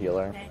cover any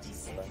healer. 30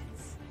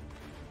 seconds.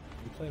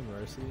 You play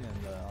Mercy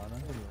and Ana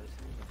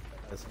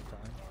at the same time.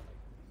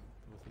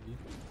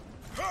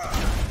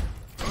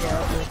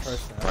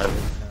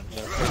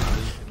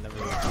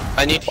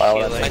 I need Wow,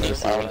 healing. that's I need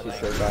Mercy when she's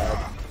so bad.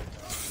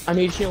 I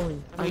need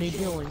healing. I need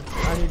healing.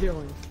 I need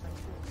healing.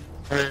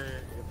 Hey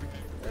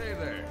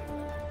there.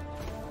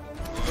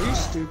 Are you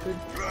stupid?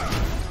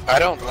 I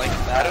don't like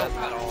that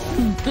at all.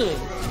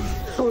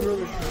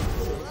 Literally.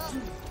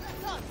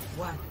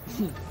 One.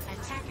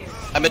 Attacker.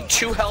 I'm at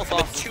 2 health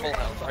off 2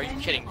 health. Are you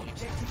kidding me?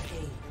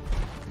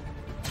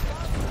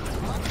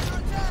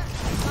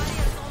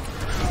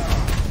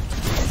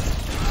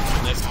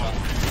 Nice spot.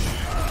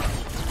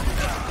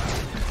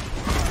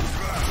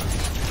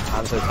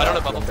 I'm I don't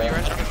have bubble for you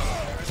right now.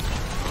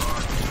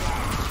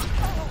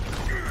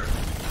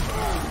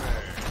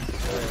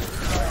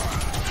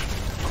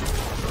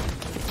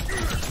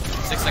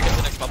 6 seconds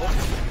to next bubble.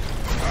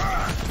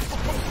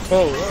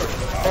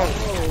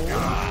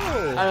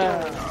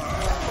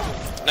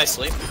 Nice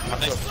sleep.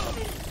 Nice.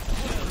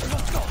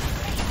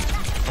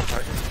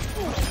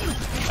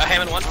 A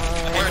ham and one. A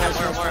ham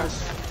and one.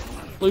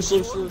 Loose.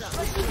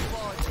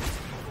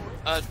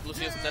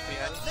 Lucius dead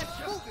behind.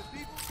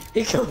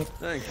 He killed.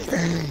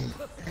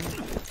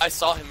 I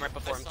saw him right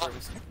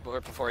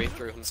before he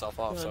threw himself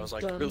off, so I was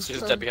like,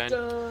 Lucius dead behind.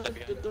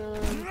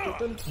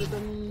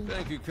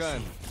 Thank you,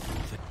 kind.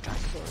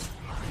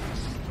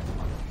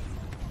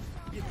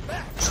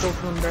 Still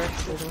coming back.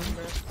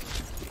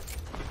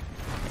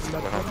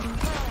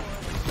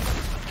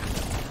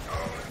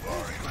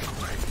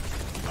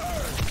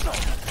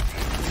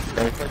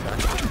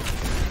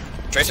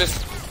 Tracers?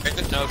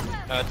 No.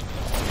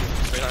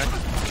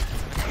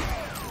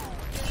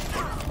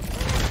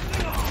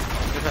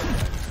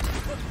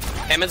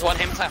 Hammond's one,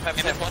 Hammond's half,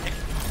 Hammond's one.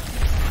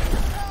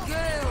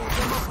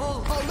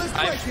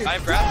 I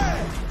have grab.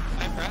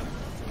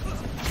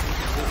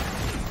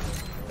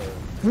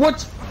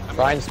 What?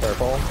 Ryan's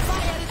purple.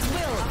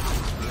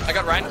 I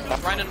got Ryan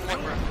and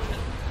one more.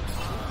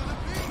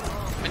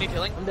 I need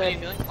healing.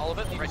 All of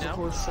it right now. Of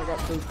course, I got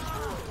pooped.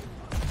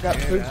 Got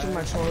pooped in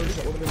my charge.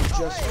 That would have been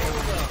just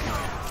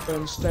fine. But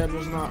instead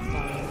was not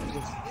fine.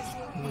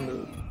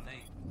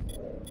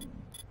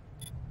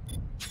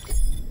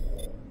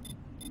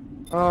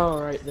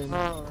 Alright then.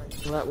 Well,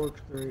 that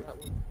worked great.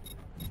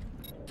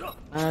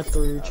 I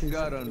threw two. I've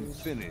got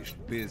unfinished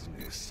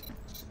business.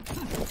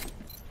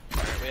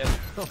 We have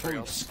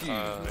materials.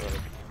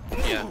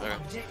 Yeah, okay.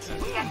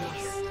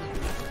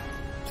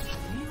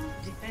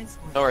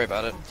 Don't worry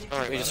about it.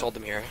 We just hold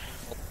them here.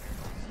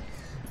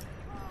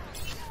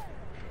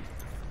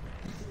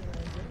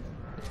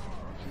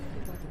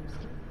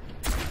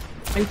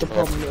 Ain't the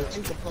problem.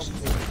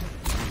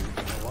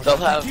 They'll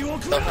have.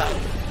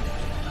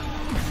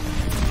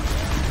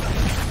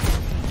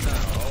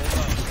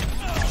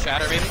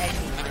 Shatter beam.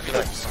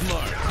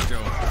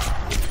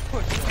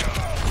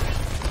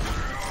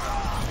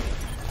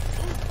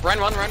 Run.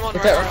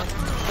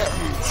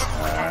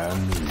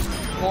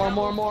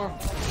 More.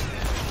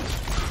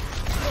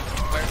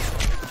 Where?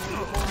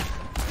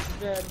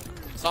 Dead.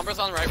 Sombra's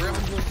on the right room.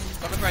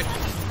 Sombra's right.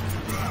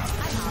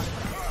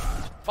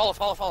 Follow.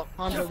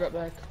 Hondo got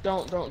back.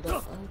 Don't.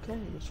 Okay.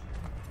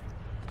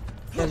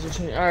 Guys are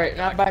changing. Alright,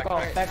 now back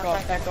off.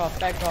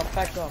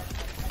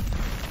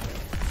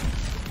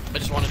 I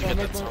just wanted to get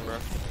that Sombra.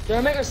 Did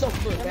I make myself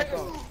free? Back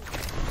off.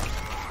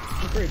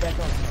 I'm free, back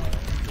off.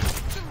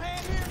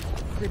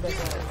 We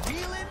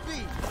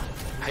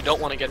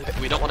don't want to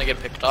get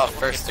picked off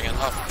first again.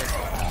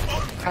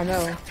 I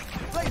know.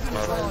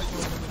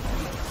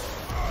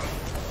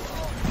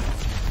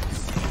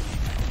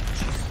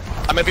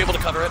 I might be able to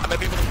cover it.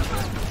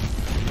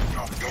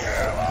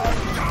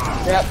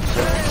 Yep.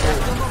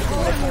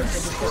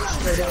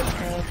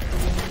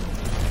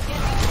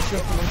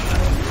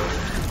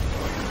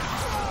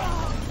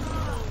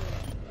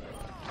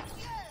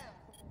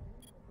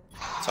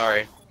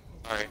 Sorry.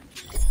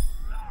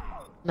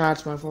 Nah,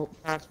 it's my fault.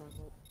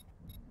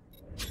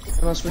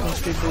 Unless we can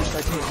speed boost,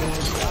 I can't do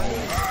it.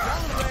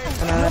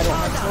 And I don't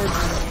have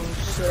charges,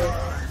 so...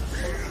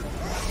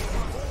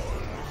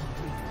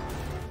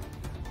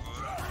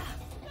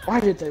 Why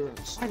did they run?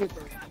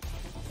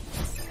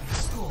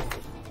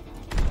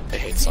 I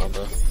hate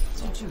Sombra.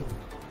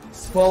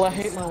 Well, I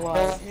hate my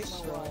life.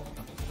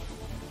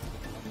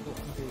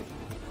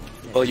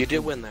 Well, you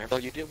did win there.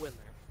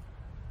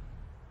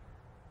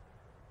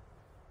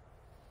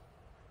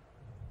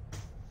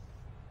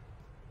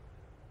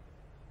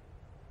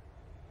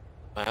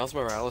 Miles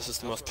Morales is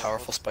the most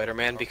powerful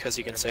Spider-Man because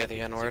he can say the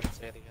N-word.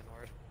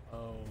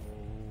 Oh.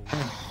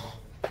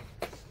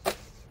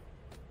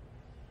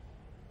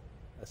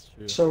 That's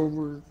true. So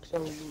rude.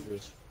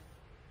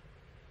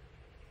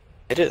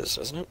 It is,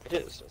 isn't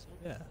it?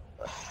 Yeah.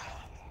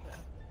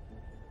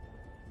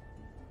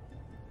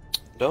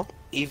 Don't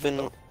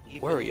even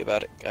worry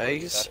about it,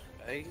 guys.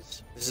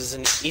 This is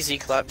an easy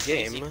clap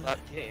game.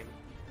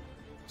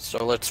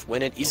 So let's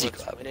win it easy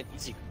clap.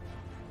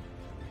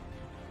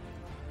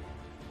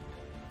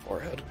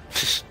 Forehead.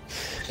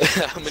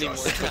 How many more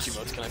Twitch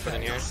emotes can I put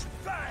in here?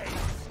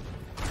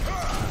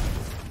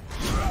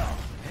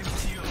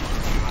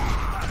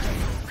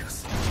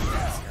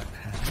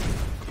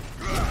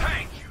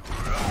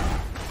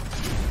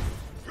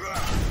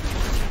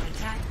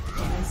 Attack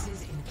commences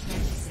in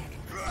 30 seconds.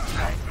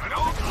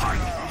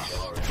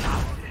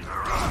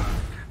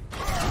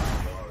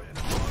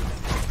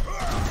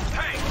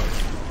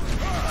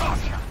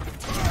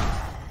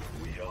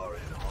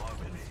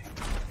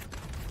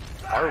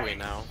 Are we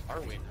now?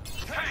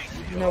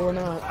 No, we're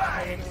not.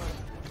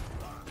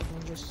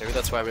 Maybe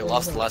that's why we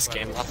lost the last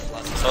game.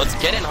 So let's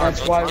get in hard.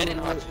 Come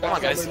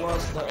on, guys.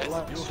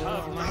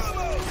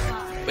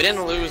 We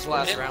didn't lose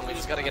last round. We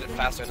just gotta get it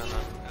faster than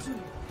that.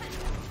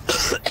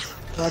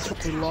 That's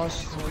what we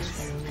lost.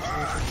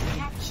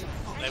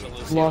 They will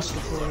lose. Lost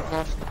the point.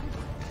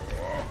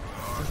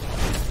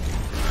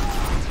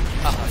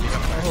 Haha, you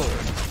got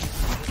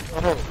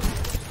fired.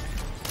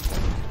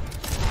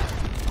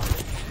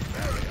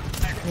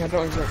 Yeah,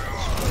 don't exactly.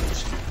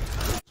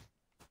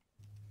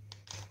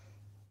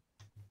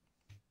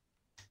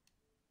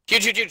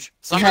 Huge. I'm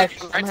Somber,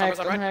 hacked, right, I'm hacked,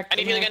 somber, I'm right. hacked, I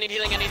need I'm healing, I hacked. need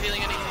healing, I need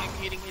healing, I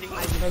need healing.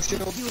 No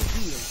shield.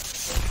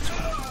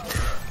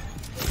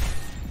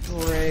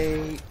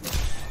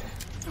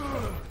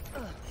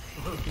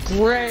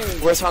 Great.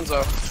 Where's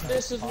Hanzo?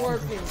 This is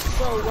working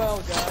so well,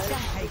 guys.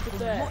 Look at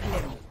that.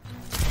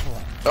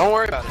 Don't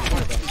worry about it.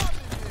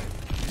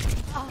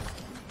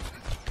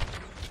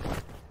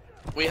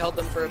 We held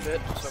them for a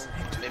bit, so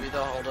maybe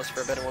they'll hold us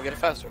for a bit and we'll get it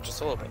faster,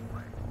 just a little bit.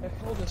 We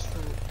held them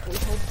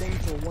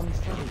for one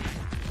fight.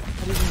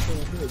 Not even for a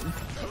bit.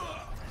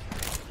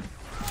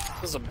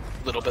 This is a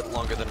little bit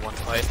longer than one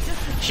fight.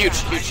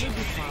 Huge.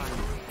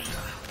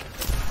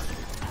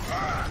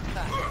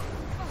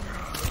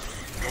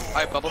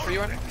 Alright, bubble for you,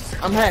 Ryan?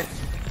 I'm hacked.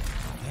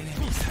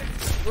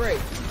 Great.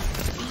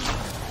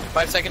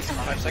 5 seconds,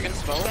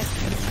 follow.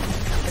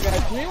 Okay,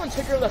 can anyone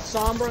take her the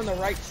Sombra on the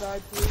right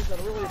side, please? I'd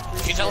really appreciate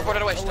it. She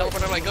teleported away,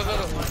 go.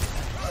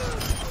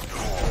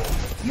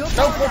 Your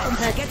No, power I'm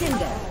hacked. Get in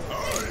there.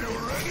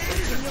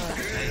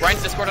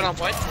 Ryan's discorded on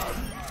point.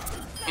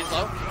 He's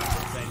low.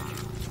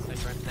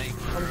 Nice, Ryan.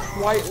 I'm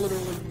quite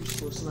literally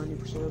useless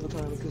 90% of the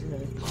time because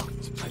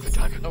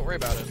hey. Don't worry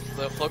about it.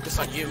 They'll focus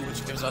on you,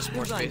 which gives us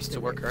more space to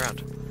work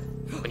around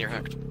when you're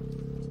hacked.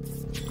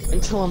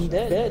 Until I'm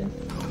dead.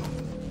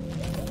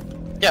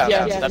 Yeah,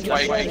 Yeah, that's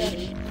why.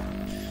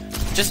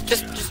 Just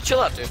chill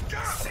out, dude.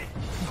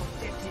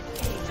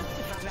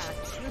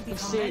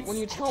 See, when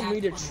you tell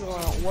me to chill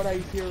out, what I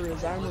hear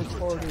is I'm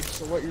retarded,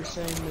 so what you're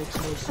saying makes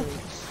no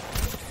sense.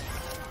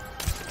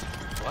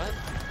 What?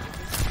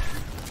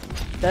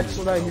 That's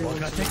what I hear.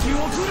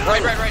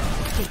 Right.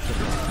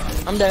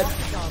 I'm dead.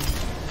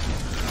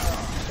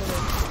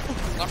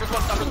 Number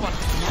one.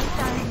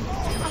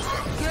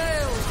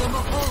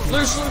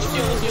 Lucio.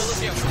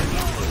 Lucio,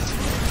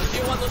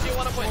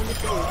 one point.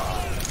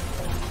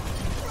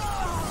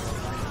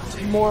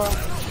 More.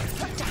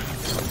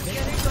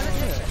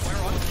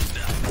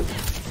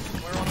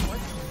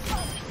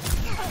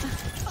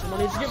 Someone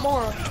needs to get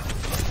more.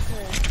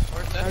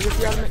 Okay. I just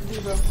got to make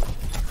Diva.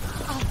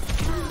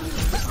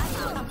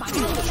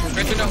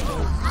 Great to know.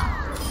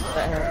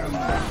 That happened.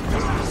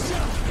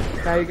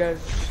 Now you guys.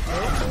 Oh,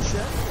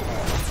 shit.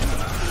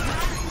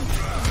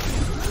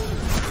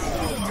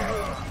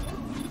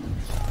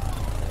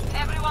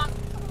 Everyone,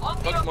 on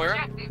the Look, Moira.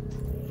 objective.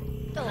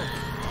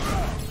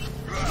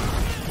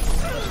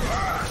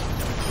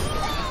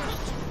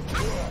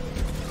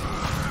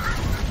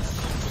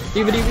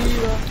 Diva.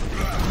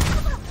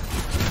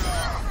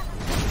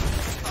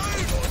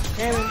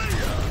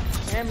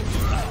 Hammond.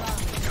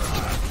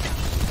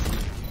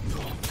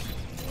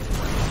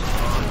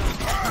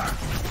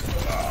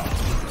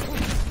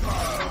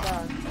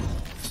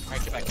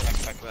 Alright, get back.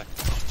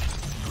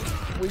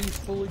 We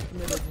fully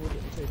committed, we're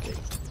gonna take it.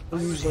 We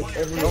use like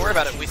every. Don't worry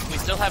about it. We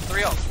still have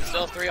 3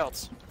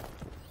 ults.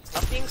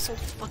 Stop being so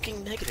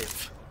fucking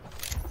negative.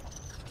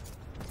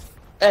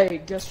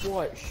 Hey, guess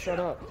what? Shut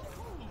up.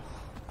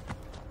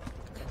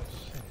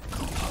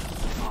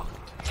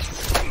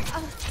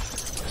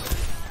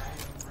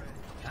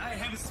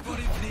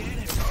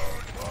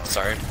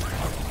 Sorry.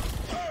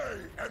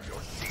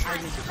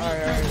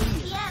 Alright.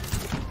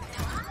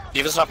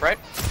 Diva's top right.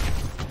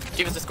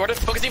 Diva's discorded.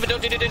 Focus Diva.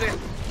 Don't do.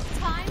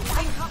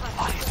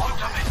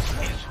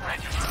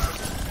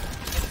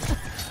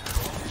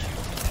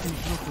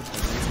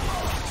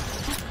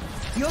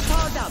 You're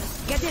powered up.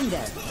 Get in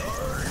there.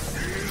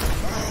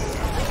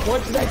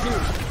 What did I do?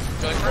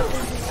 Going for it.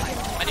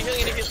 I need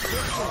healing.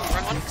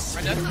 Run one.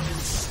 Run dead.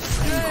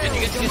 Did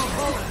you get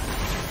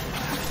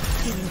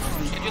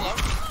Did you low?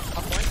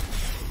 Off point.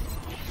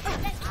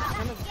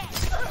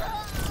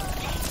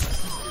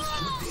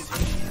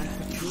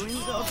 Securing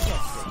the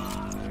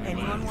objective.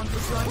 Anyone want to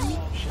join me?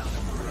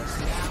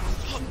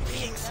 Stop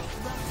being so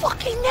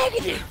fucking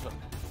negative.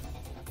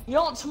 You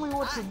don't tell me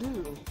what to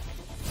do.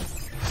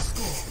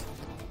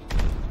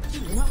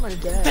 You're not my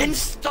dad. Then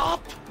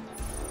stop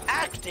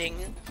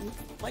acting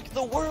like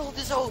the world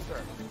is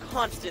over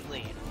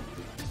constantly.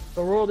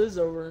 The world is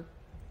over.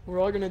 We're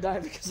all gonna die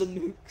because of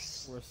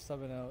nukes. We're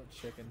subbing out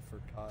chicken for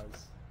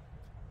cause.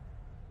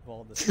 Of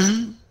all this.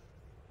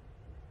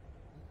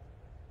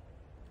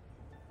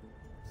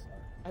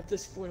 At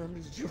this point, I'm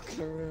just joking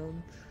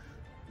around.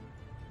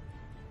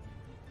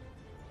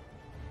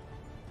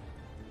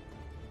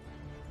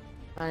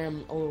 I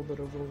am a little bit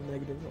over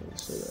negative, I will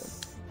say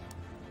that.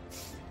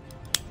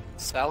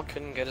 Sal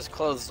couldn't get his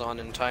clothes on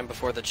in time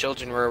before the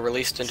children were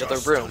released into the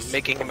room,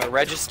 making him a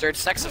registered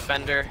sex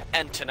offender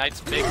and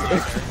tonight's big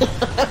loser.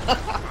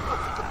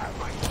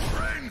 My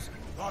friends,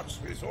 God's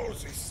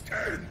resources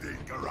standing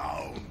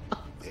around.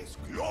 There's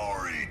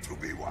glory to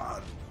be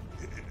won.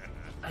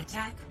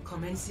 Attack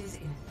commences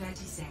in 30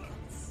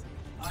 seconds.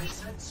 I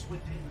sense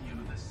within you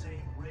the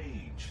same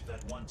rage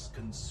that once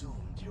consumed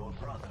your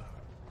brother.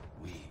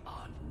 We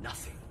are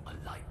nothing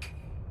alike.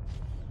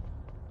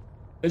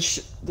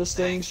 This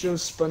thing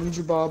shows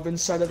SpongeBob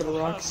inside of the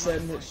rock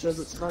set, and it shows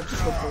it's not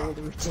just a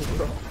boulder, it's a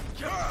rock.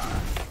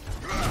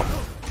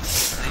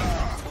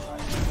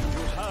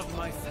 You have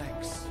my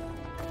thanks.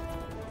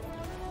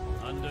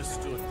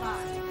 Understood.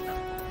 5,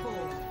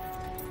 4,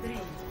 3,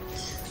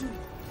 2,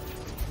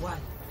 1.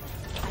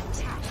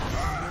 Attack.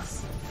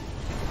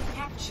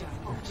 Capture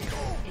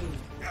objective A.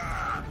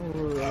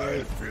 I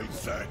feel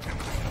certain.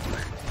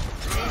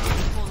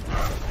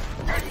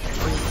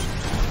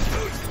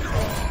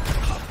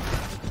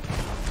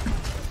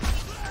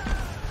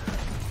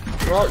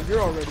 Well,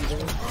 you're already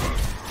there.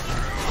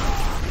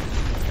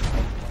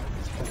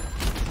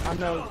 I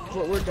know,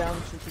 but we're down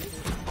 2 people.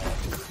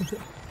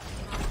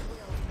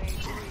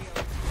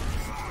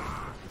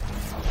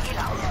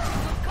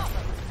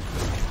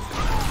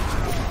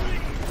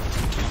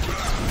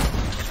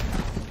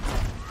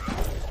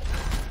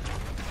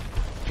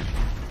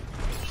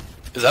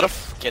 Is that a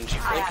Genji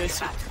flank I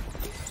see?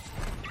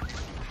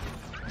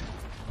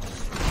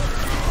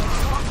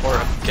 Or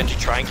a Genji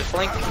trying to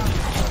flank?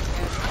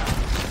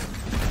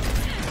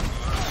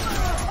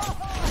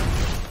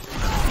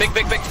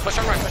 Big, push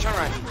on right.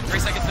 3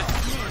 seconds in.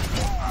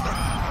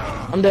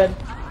 I'm dead.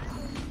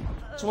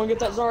 Someone get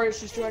that Zarya,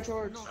 she's 2 high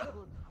charge.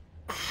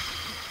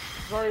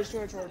 Zarya's 2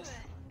 high charge.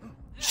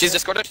 She's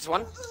discorded, she's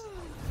 1.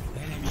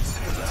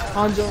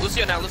 Hanzo.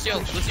 Lucio now, Lucio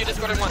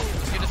discorded 1.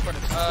 Lucio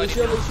discorded.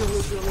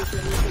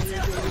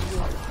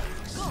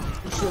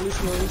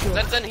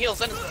 Lucio. Zen heal,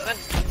 Zen.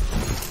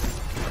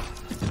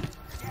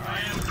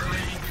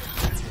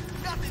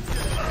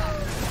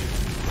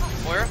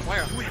 Moira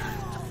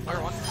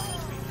 1.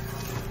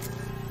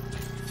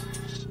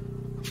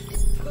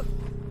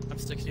 I'm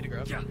 60 to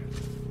grab. We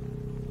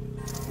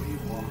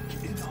walk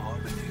in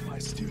harmony, my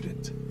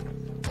student.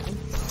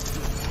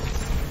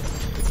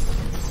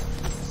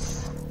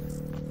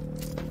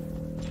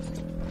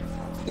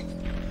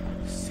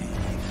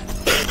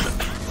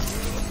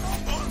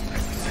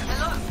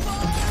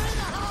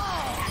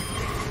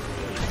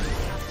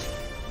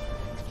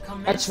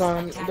 That's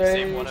fine.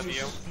 Same one of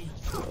you.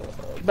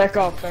 Back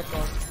off.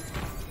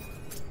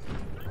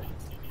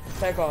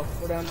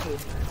 We're down 2.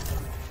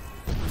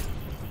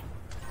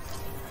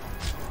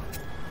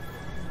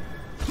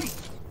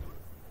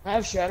 I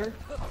have Shatter.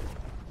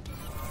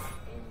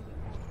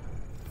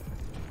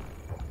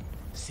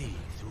 See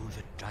through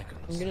the dragons.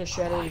 I'm gonna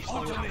Shatter this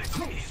Ultimate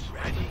is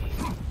ready.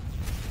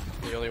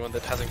 The only one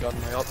that hasn't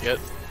gotten my ult yet.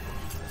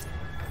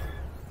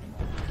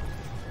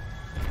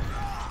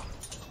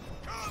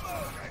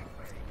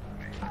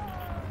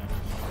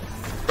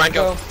 Ryan,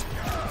 go.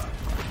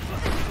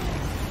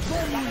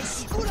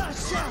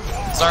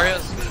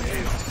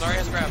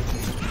 Zarya's grab.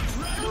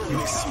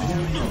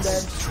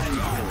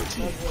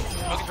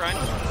 Focus Ryan.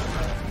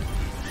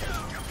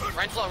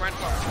 Ryan's low.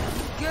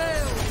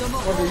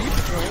 What are you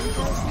doing?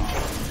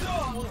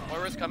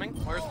 Moira's coming.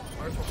 Moira's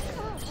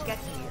Get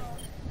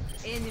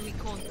here. Enemy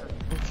contact.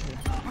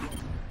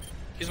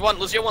 He's 1.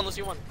 Lucio 1.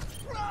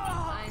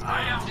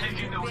 I am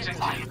taking those in.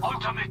 My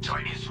ultimate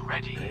is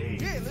ready.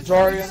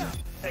 Zarya.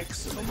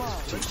 Excellent.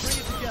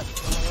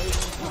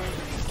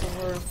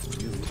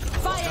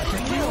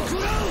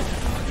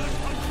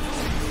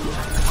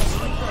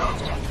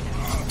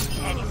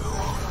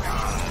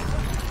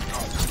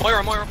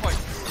 Moira point.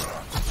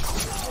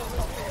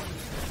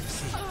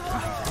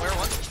 Moira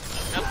 1.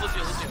 Now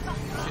Lucio.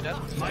 She dead?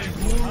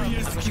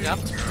 I'm pushing up.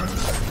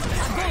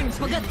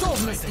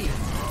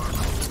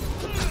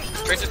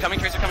 Tracer's coming,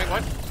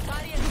 point.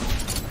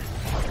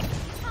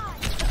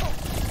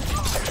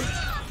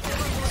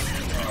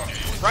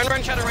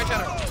 Run, Shadow.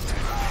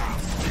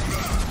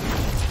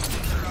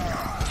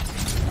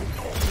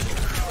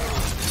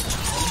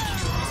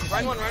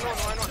 Ryan 1. Right now.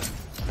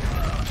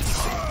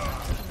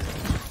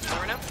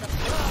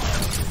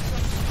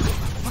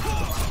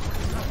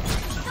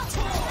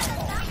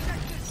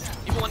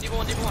 D.Va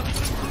 1.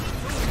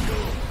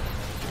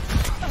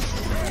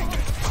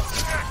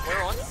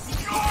 Where on?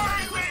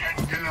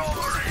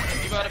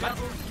 D.Va out of map.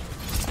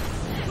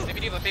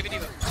 Baby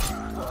D.Va.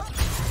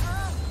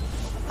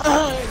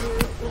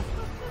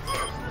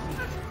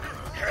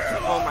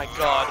 Oh my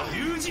god.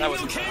 That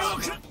was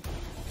intense.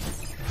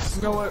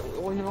 You know what?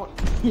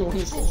 You want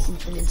to say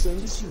something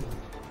intense?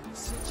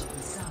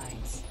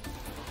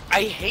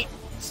 I hate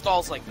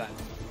stalls like that.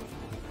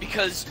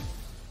 Because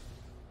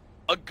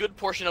a good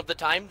portion of the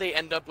time, they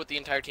end up with the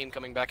entire team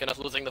coming back and us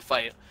losing the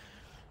fight.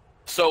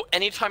 So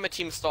anytime a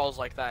team stalls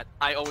like that,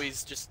 I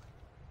always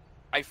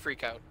I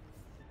freak out.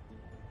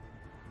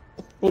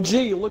 Well,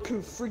 gee, look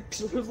who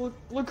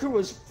look who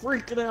was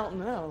freaking out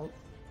now.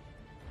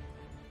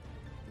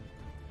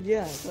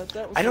 Yeah, that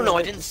was. I don't know.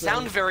 I didn't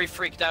sound very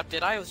freaked out,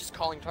 did I? I was just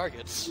calling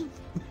targets.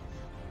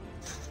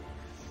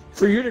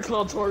 For you to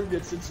call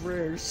targets, it's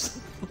rare.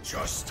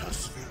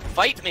 Justice.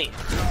 Fight me.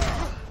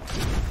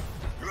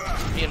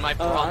 Me and my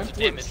bronze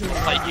damage will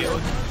fight you.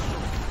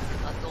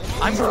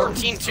 I'm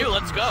 14 too.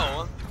 Let's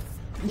go.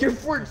 You're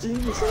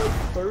 14. You're like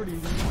 30.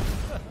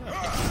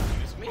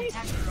 Excuse me.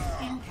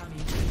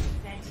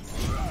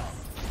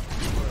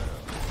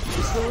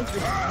 You still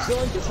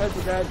like the type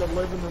of guy that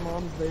live in their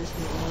mom's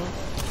basement, you know?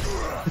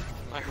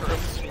 My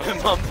room's my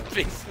mom's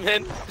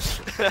basement.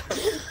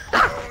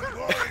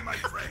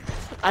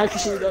 I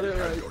actually got it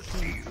right.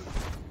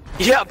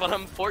 Yeah, but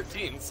I'm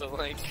 14, so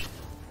like...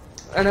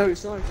 I know, you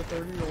sound like the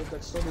 30-year-old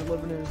that started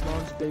living in his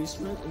mom's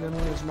basement, and then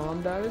when his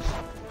mom dies,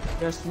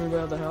 he has to move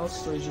out of the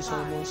house, so he's just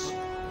homeless.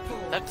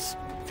 That's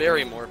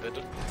very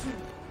morbid.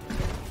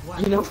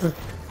 You know,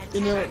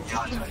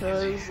 just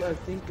because I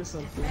think of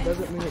something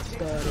doesn't mean it's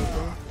bad,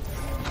 okay?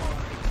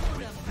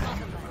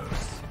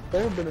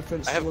 There have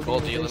benefits I to have living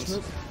gold in a dealings.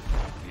 basement.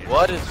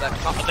 What is that?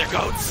 Oh, they're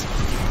goats!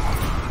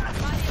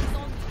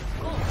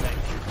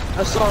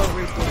 I saw a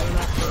Reaper, they're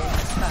not good.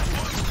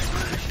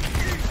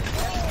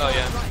 Oh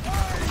yeah.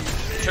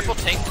 Triple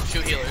tank,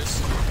 2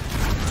 healers.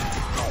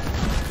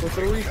 With a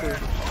Reaper.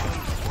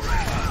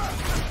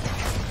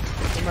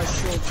 And my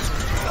shield.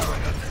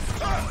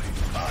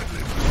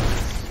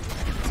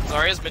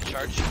 Zarya's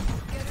mid-charge.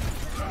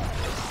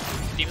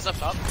 D.Va's up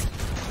top.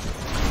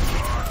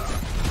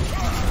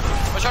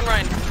 Push on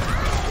Ryan.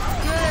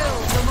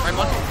 Ryan,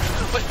 one.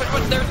 Push.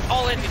 They're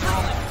all in. They're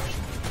all in.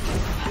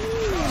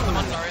 Come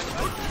on, Zarya.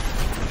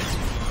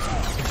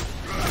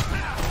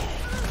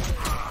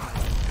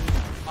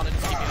 On it,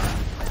 keep it.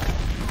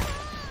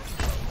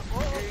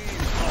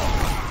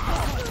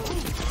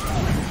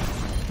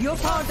 You're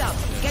powered up.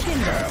 Get in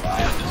there.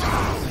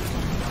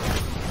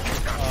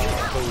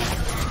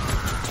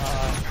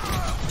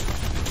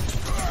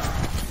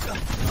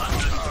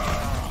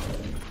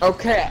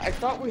 Okay, I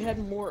thought we had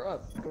more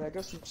up, but I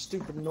guess I'm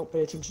stupid and don't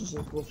pay attention to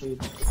the cool feed.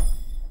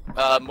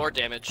 More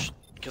damage,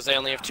 because they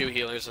only have 2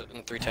 healers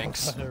and 3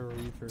 tanks.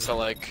 So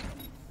like...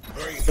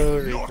 Go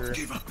Reaper.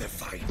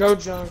 Go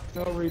Junk,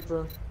 no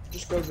Reaper.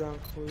 Just go Junk,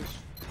 please.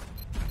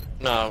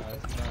 No.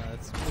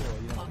 That's cool,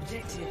 yeah.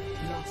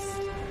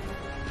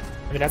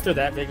 I mean, after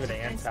that big of an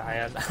anti,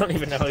 I don't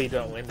even know how you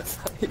don't win the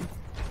fight.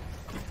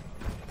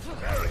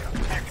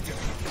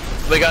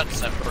 We got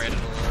separated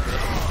a little bit.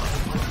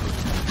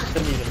 It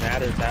doesn't even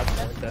matter at that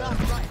point, though.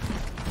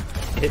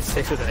 Hit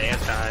 6 with an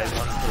anti,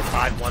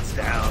 5 ones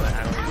down,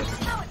 and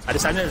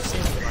I've never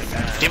seen something like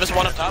that. D.Va's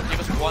 1 up top,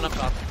 D.Va's 1 up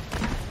top.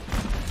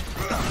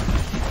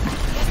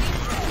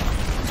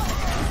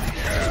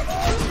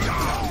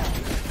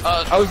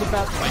 I was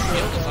about to my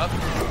shield is up.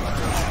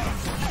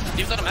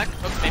 D.Va's on a mech,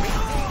 hook maybe.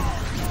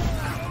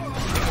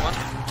 D.Va 1.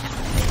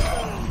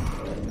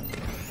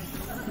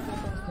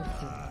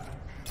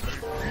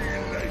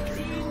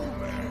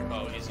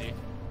 Oh, easy.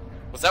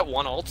 Was that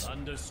 1 ult?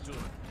 Understood.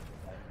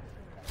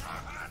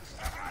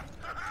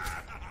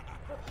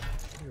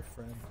 Your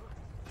friend.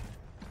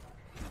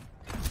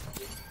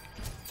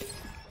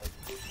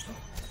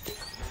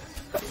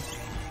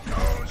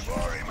 Don't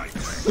worry, my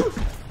friend.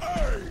 I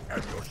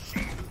am your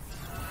shield.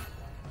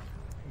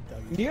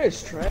 You guys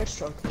trash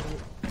talking.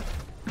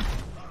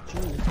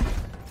 Jeez.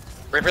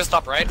 Reaper's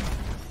top right.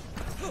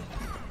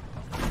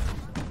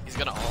 He's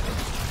gonna ult.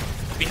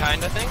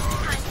 Behind, I think?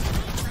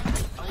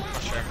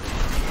 Not sure.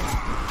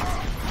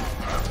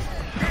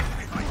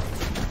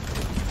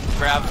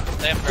 Grab.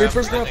 They have grab.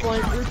 Reaper's gonna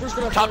flank, Reaper's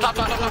gonna Top flank.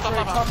 left.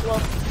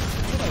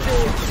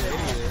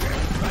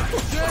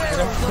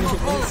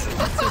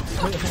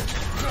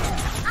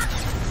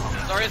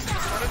 Zarya's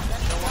distorted.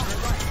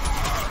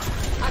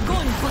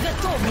 Огонь по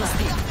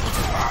готовности.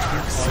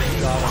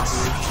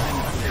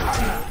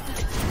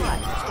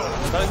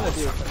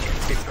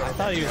 I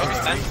thought you Focus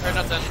 10. Or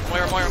not 10.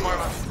 More.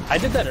 I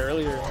did that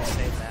earlier in the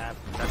same map.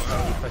 That's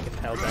how you fucking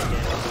held that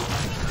game.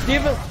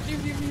 D.Va!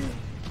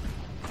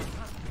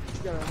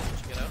 Get out.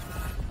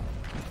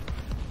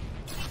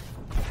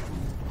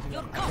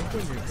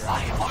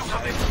 My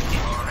ultimate is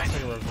ready.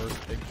 reverse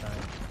big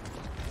time.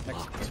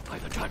 By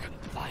the dragon.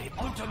 My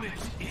ultimate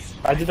is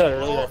I did that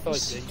earlier. I felt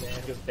like big man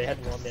because they had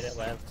 1 minute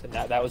left, and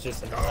that was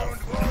just enough.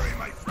 Don't worry,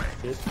 my friend.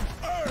 Dude.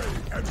 I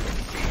am your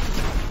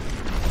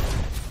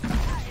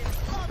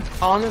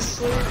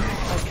Honestly, I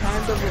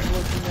kind of was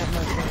looking at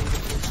my phone and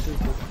was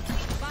stupid.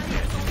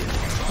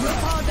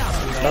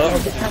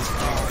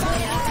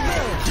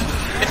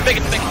 It's big.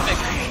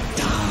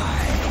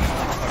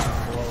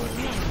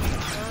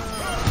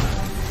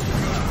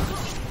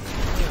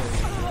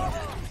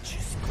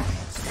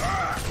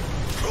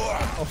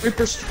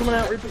 Reaper's coming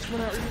out.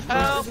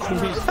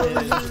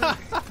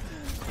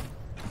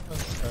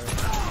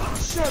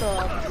 Shut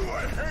up.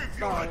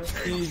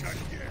 Please,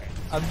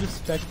 I'm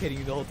just spectating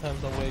you the whole time,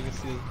 so I'm waiting to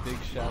see this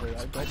big shatter.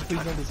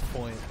 Please don't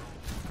disappoint.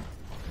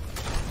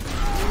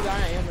 Dude,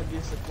 I am a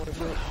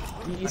disappointment.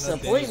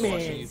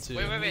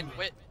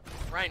 Wait.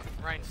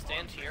 Ryan,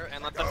 stand here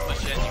and let them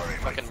push in. You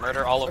fucking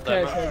murder all of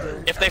them.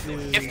 Okay. If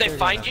they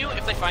find you,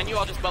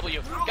 I'll just bubble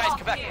you. Guys,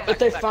 come back. If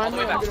they find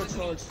me, I'm gonna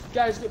charge.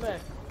 Guys, get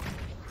back.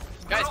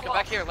 Guys, come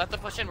back here. Let them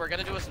push in. We're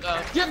gonna do a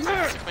Get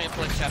back! 6-man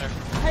flip shatter.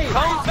 Hey,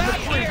 Come back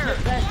here!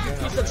 Get back, you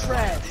piece of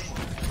trash.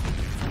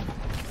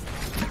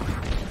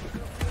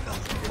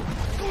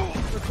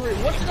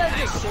 What did I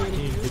just say to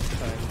you?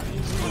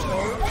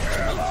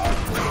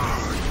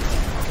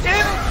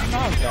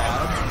 Not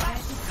bad.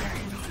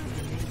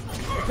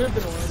 It could have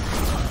been one.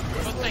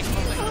 Both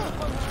coming.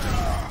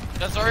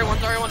 That's Zarya 1,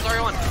 Zarya 1,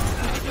 Zarya 1.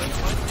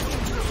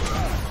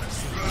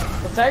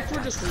 The fact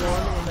we're just one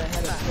when they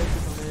had a pick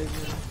is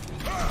amazing.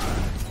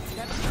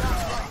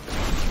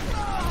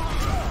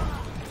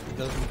 It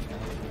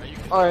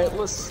doesn't Alright,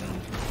 let's...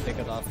 take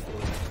it off.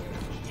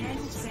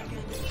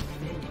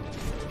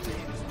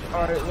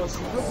 Alright,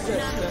 listen. Let's get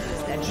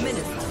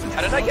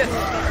How did I get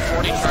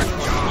 40 charge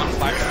points on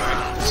fire?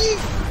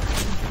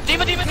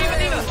 Diva, Diva, Diva,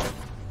 Diva!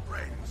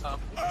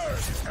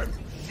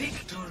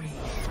 Victory.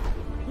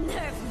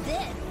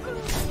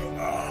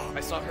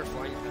 I saw her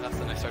flying past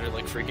and I started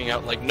like freaking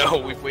out like, no,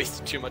 we've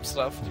wasted too much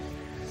stuff.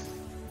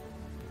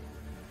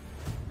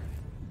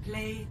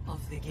 Play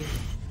of the game.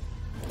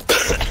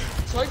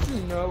 It's like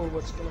you know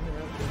what's gonna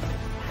happen.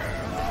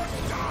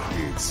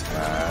 It's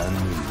time.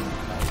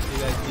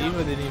 Dude, that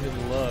Diva didn't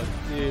even look.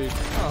 Dude,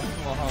 come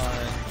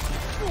on.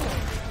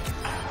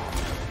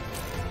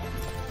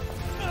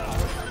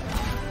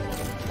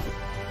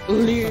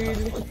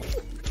 Lil.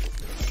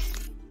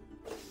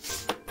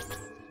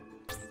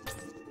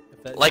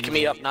 Like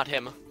me up, not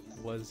him.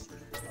 Was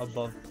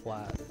above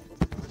plat.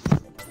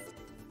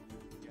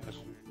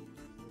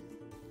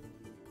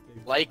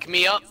 Like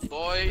me up,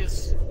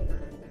 boys.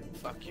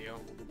 Fuck you.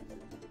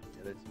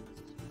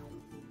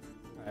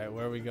 Alright,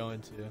 where are we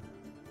going to?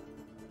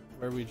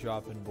 Where are we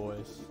dropping,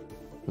 boys?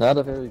 Not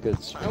a very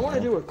good stream. I want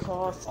to do a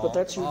cough, but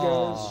that's you guys.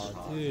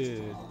 Oh, dude.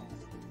 Did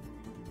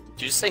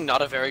you just say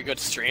not a very good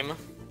stream?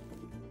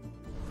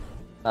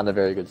 Not a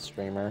very good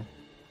streamer.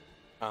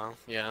 Oh,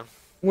 yeah.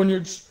 When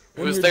you're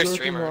Who's their jerking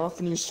streamer? off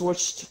and you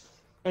switch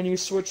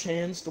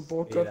hands to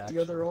bulk up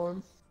the other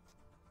arm.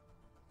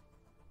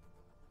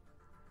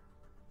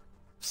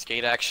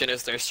 Skate Action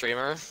is their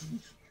streamer.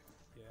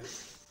 Yeah.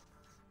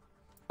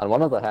 On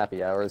one of the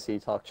happy hours, he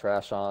talked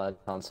trash on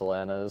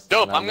Solanas.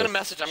 Dope, I'm gonna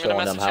message him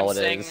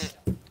saying...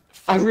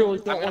 I really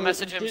don't I'm gonna want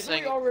message him Didn't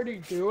saying... we already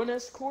do an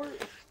escort?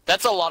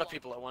 That's a lot of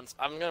people at once.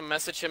 I'm gonna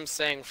message him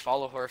saying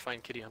follow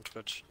Horrifying Kitty on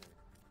Twitch.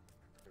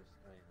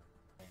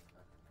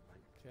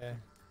 Okay.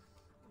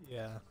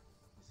 Yeah.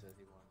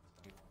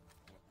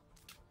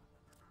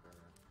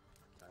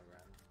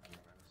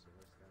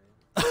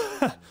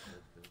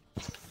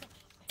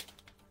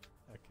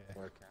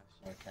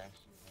 Okay.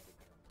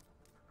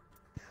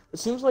 It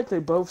seems like they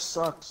both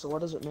suck, so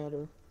what does it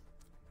matter?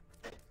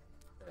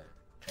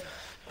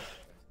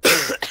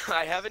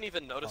 I haven't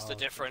even noticed a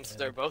difference.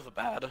 They're both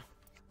bad.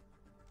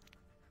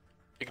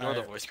 Ignore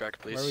the voice crack,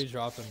 please. Where are we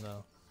dropping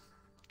though?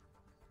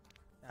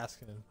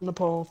 Asking him.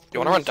 Nepal. You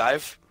wanna run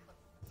dive?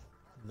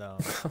 No.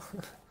 Can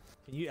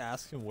you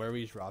ask him where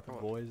he's dropping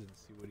boys and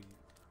see what if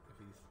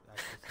he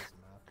actually says the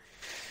map?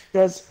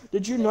 Guys,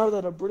 did you know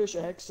that a British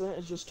accent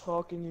is just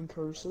talking in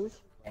cursive?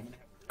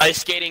 Ice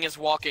skating is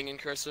walking in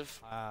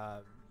cursive. Yeah,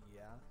 I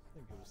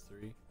think it was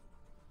 3.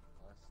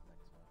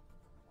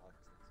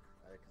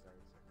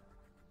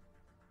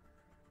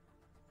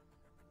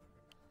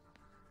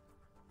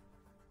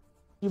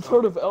 You've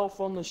heard of Elf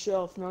on the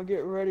Shelf, now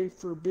get ready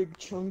for Big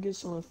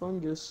Chungus on a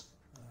Fungus.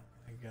 Oh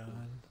my god.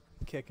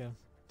 Kick him.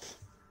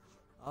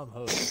 I'm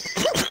host.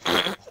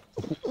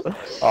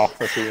 Off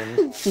the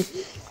team.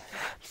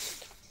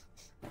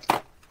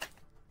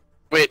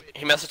 Wait,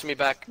 he messaged me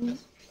back.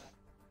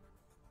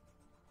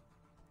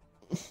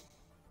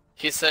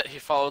 He said he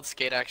followed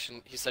Skate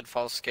Action. He said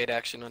follow Skate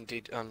Action on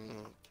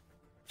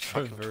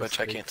fucking Twitch.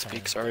 I can't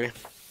speak. Sorry.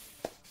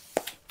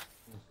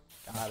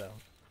 Got him.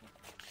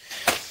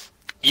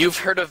 You've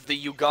heard of the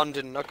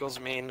Ugandan Knuckles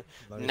meme.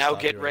 Now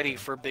stop get you ready right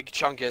for Big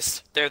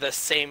Chungus. They're the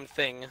same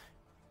thing.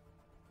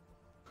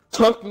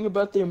 Talking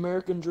about the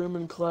American Dream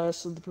in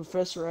class, and the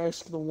professor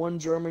asked the one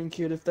German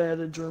kid if they had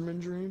a German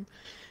dream.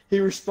 He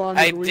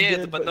responded, I "We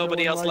did, but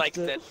nobody no one else liked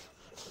it.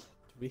 Do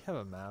we have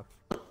a map?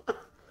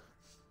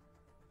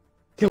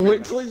 Can we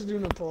please do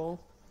Nepal?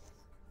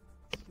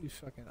 You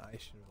fucking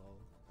ice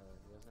involved.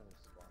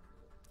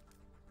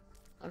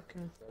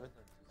 Okay.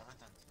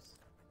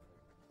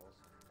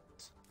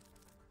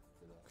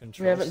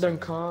 Control We haven't done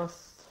center.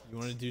 Koth. You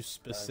want to do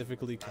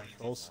specifically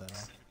Control Center?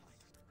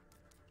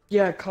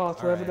 Yeah,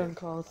 Koth. We haven't Alright. done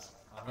Koth.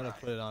 I'm gonna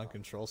put it on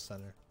Control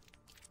Center.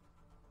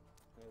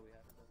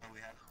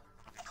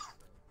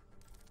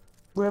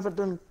 We haven't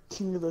done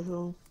King of the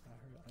Hill.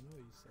 I know what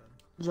you said.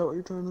 Is that what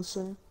you're trying to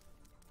say?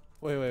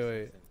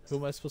 Wait. Who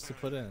am I supposed to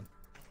put in?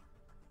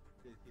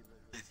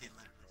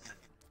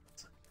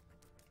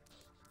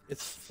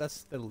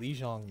 That's the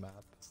Lijiang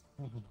map.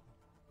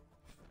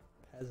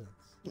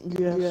 Peasants.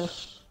 Yeah.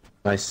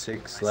 My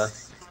 6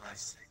 left.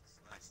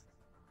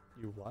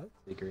 You what?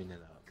 Figuring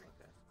it out.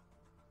 Okay.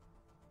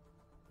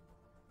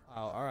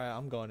 Oh, alright,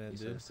 I'm going in, You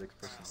dude. said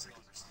 6%.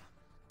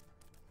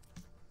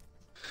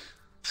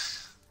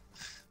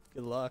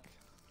 Good luck.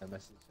 I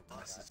messaged him.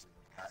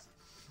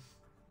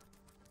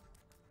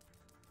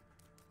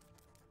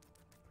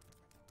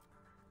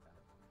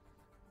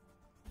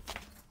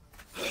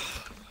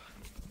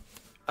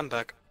 I'm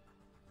back.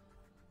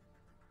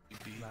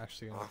 I'm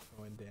actually gonna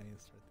go in Danny and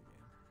start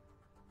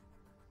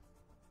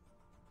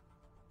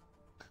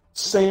the game.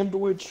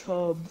 Sandwich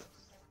Hub.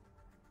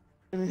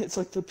 and it's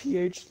like the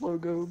PH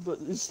logo, but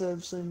instead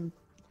of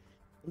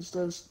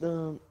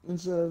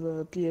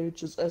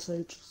PH, it's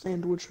SH,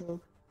 Sandwich Hub.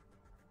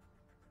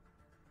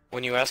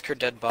 When you ask her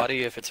dead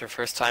body if it's her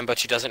first time but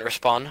she doesn't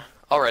respond,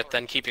 alright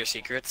then, keep your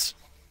secrets.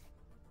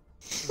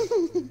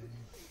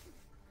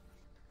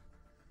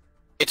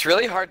 It's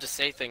really hard to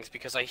say things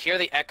because I hear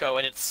the echo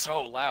and it's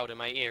so loud in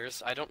my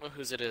ears. I don't know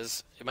whose it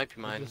is. It might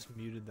be mine. I just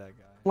muted that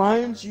guy.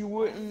 Lines you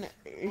wouldn't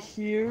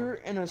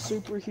hear in a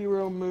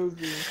superhero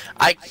movie.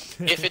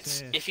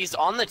 If he's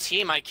on the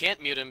team, I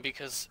can't mute him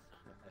because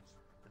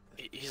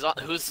he's on.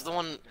 Who's the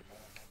one?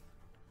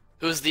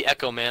 Who's the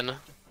echo man?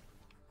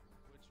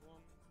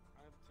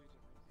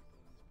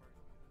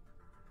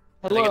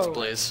 I think it's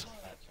Blaze.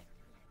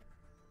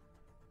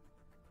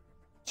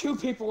 2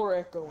 people are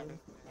echoing.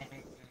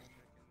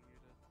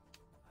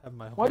 Have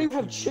my Why do you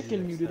have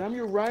chicken muted? I'm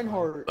your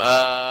Reinhardt.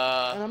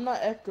 And I'm not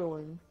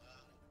echoing.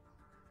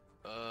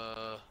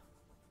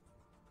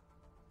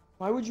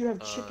 Why would you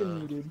have chicken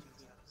muted?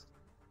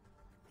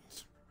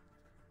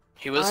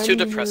 He was too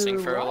depressing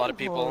for a lot of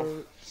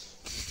people.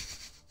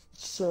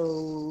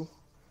 So,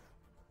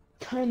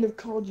 kind of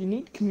called you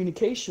need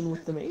communication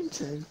with the main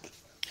tank.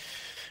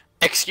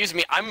 Excuse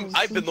me,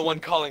 I've been the one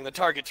calling the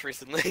targets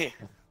recently.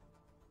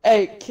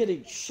 Hey,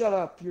 Kitty, shut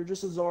up. You're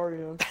just a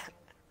Zarya.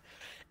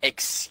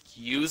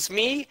 Excuse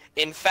me?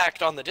 In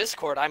fact, on the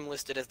Discord, I'm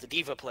listed as the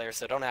Diva player,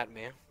 so don't at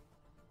me.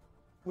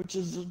 Which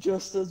is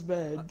just as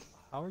bad.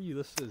 How are you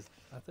listed as...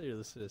 I thought you were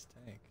listed as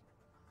tank.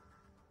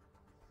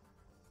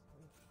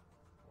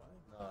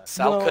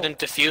 Sal couldn't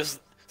defuse...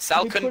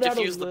 Sal couldn't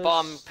defuse the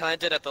bomb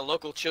planted at the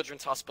local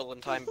children's hospital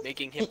in time,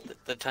 making him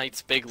the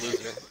night's big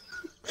loser.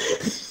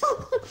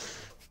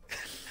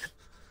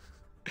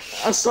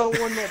 I saw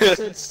one that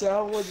said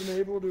Sal wasn't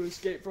able to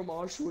escape from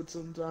Auschwitz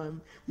in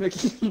time,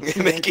 making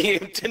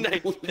him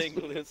tonight's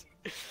big loser.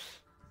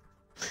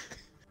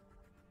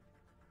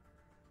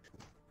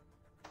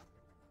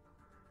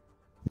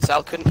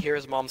 Sal couldn't hear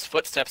his mom's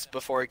footsteps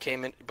before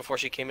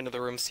she came into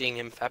the room, seeing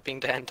him fapping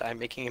to hentai,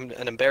 making him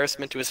an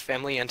embarrassment to his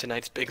family and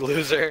tonight's big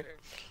loser.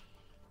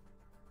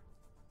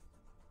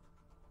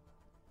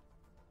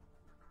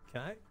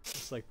 Can I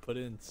just like put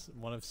in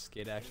one of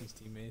Skate Action's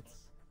teammates?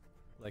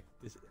 Like,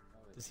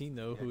 does he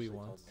know who he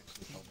wants?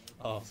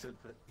 Oh.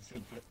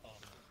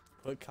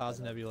 Put Kaz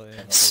Nebula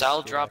in.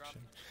 Sal dropped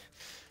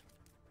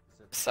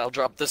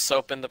the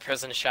soap in the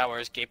prison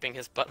showers, gaping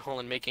his butthole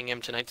and making him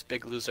tonight's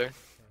big loser.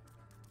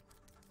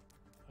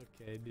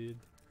 Okay, dude.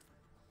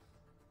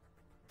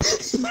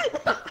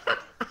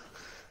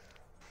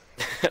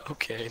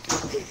 Okay,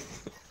 dude.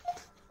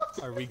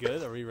 Are we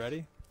good? Are we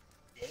ready?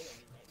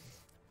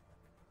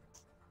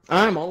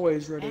 I'm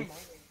always ready.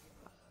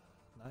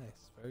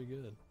 Nice, very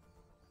good.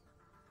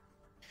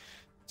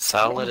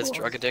 Sal let his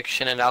drug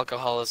addiction and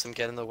alcoholism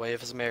get in the way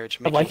of his marriage,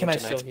 making him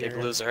tonight's big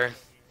loser.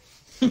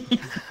 You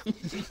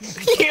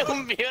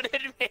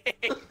muted me!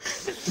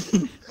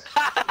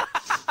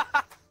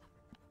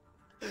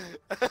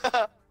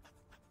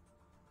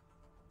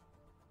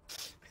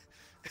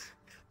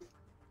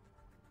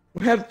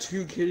 We have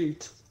 2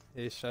 kitties.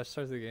 Hey, should I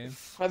start the game?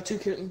 I have 2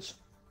 kittens.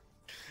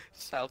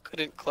 Sal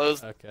couldn't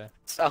close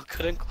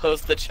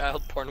the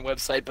child porn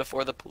website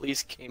before the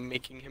police came,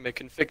 making him a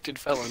convicted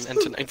felon and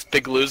tonight's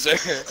big loser.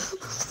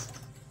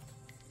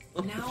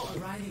 Now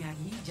arriving at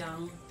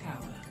Yijang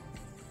Tower.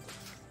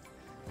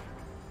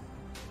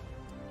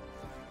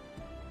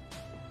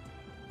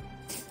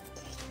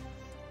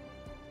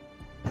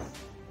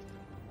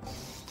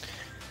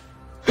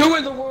 Who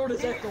in the world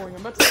is echoing?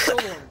 I'm about to kill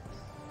one.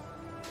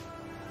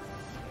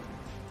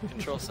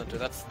 Control center,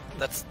 that's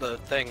the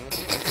thing.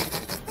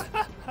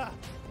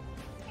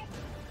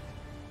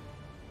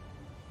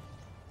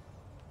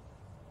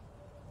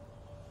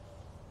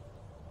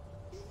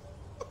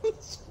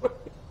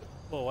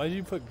 Well, why did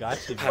you put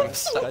Gachi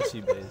base?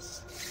 Gachi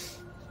base.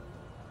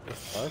 The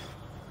fuck?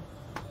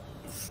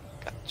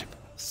 Gachi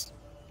bass.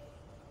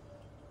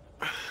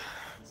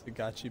 It's a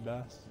Gachi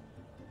bass.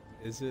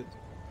 Is it?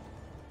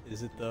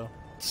 Is it though?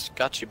 It's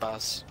Gachi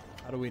bass.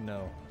 How do we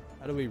know?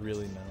 How do we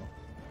really know?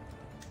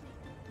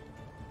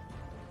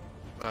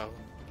 Wow,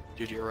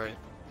 dude, you're right.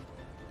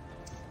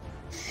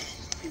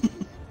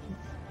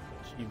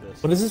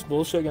 When is this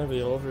bullshit gonna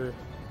be over?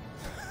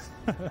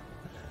 I don't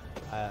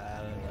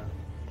know.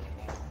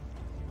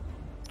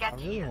 I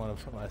really want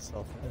to put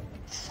myself in.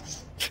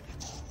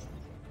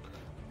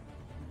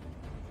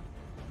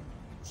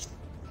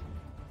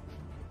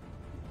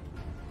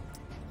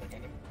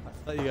 I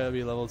thought you gotta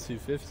be level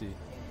 250.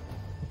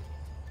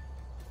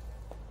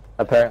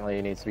 Apparently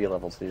he needs to be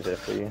level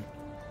 250.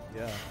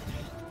 Yeah.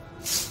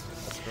 That's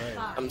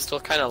right. I'm still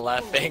kind of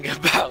laughing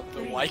about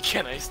the why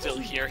can't I still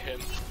hear him?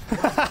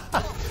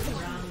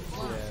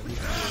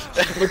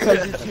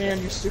 Because you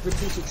can, you stupid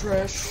piece of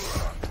trash.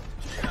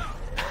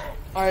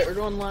 Alright, we're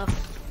going left.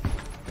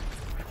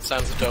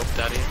 Sounds dope,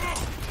 daddy.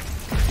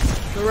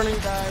 They're running,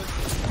 guys.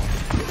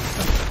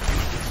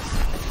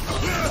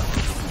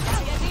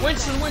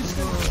 Winston!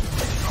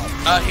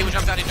 He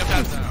jumped out, Up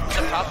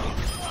top.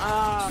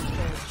 Ah,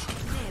 okay.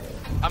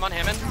 I'm on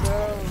Hammond.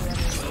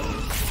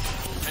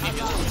 need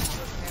heals.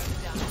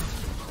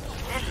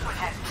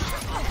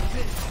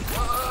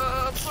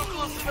 I'm so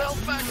close to my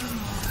health back.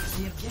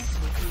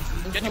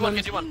 Get you one,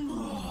 get you one.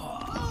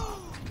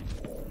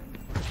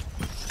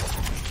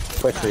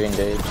 Quick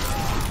re-engage.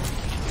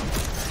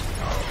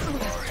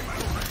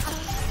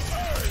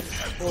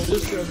 Well,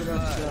 this guy's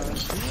about to die.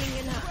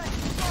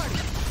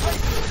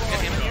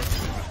 Get him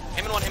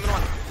in one, him in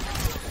one.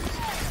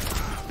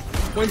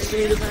 Winston,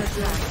 he doesn't have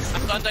to.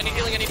 I'm stunned, I need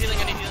healing, I need healing,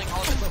 I need healing.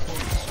 All of it.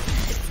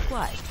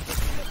 What?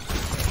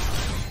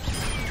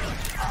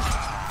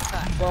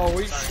 Oh,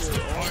 we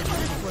should.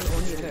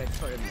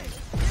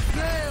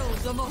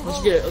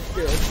 Let's get it, let's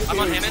get it. I'm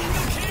on Hammond.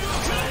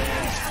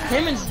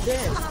 Hammond's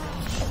dead.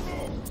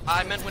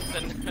 I meant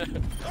Winston.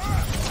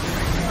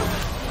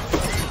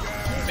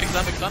 Big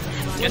stun, big stun.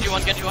 Get you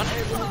one, get you one.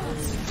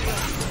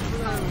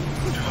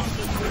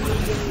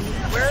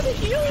 Where are the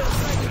heals?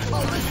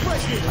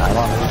 I'm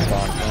on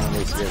respawn, I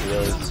need to get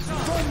heals.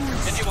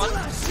 Get you one.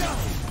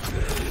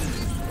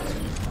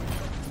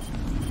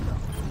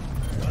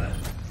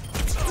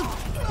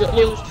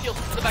 Heal, heal. In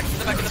the back, in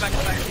the back, in the back, in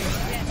the back.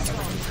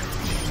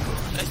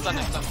 Next stun,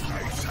 next stun.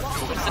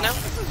 Winston now?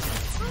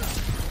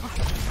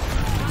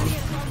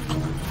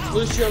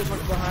 Lucio's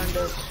like behind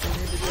us. We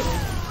need to get him.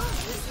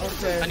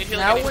 Okay. I need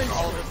healing, now I need Winston.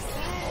 all of it.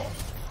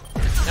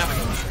 Now we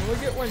go. We'll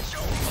get Winston.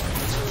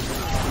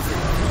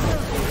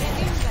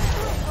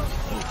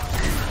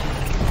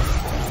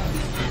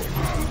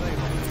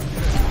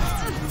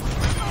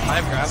 I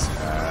have grab.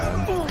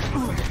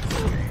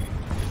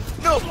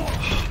 No!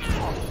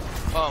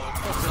 Oh.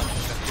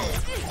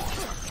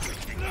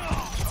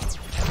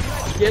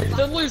 Get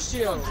the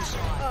Lucios.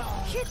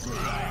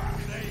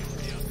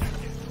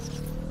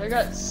 I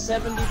got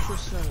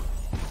 70%.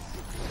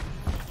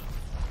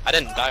 I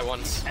didn't die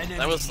once.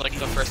 That was like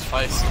the first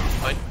fight.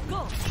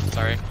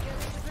 Sorry.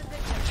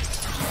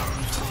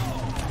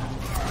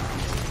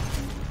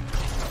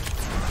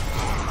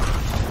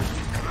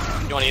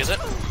 You wanna use it?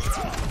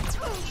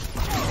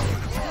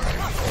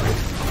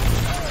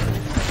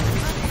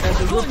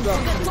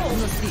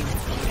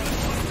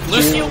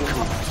 Lucio!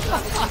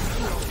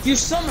 You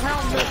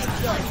somehow missed the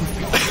jump.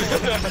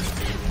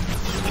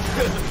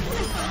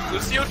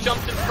 Lucio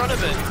jumped in front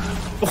of it.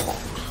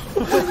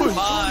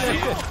 Bye.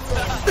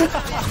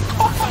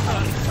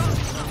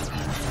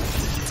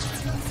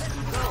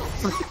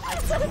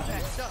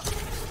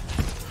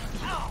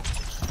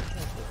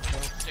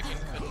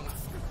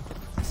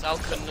 Sal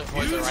couldn't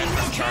avoid the right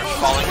front charge,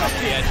 falling off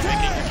the edge,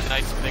 making a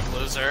nice big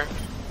loser.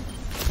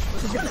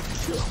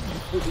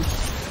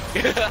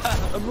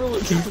 I'm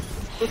really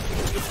Big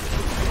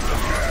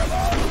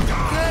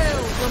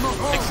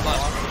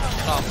slap.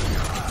 Stop.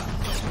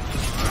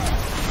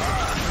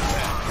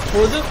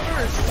 for the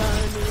first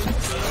time.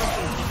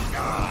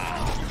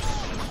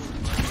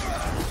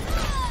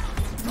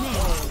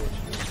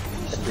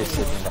 Should be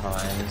sitting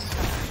behind.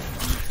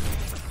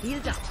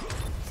 Healed up.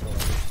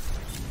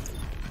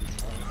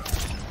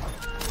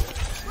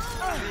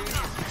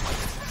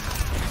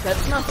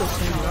 That's not the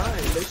same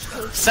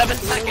line. 7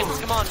 seconds,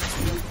 come on.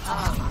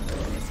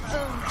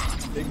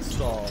 Big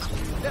stall.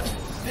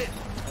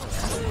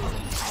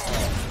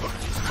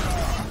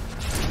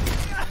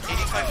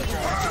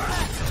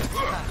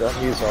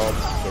 Don't use all the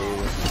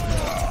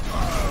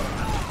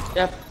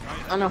Yep,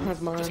 I don't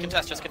have mine. Just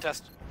contest, just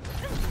contest.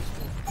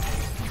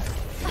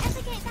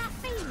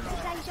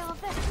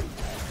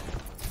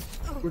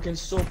 We can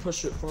still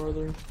push it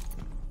farther.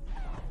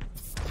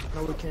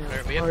 No, we can't.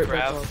 Alright, we have Alright,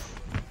 grab. back off.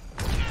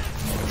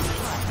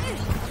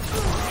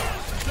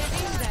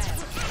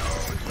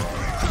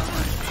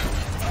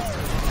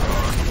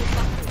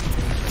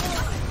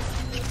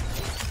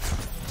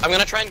 I'm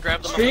gonna try and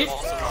grab them on the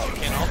wall so you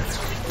can't help.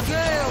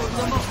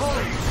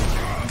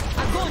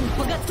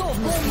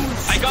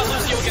 I got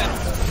Lucio again!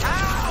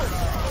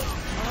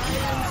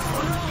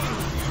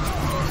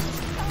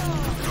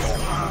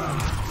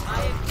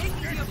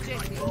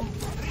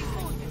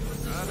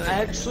 I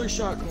actually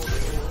shot Cole.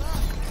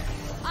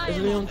 Is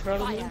he on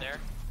crowd There.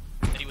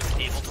 That he was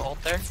able to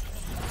ult there.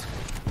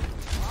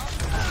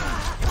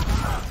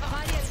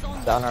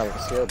 Down our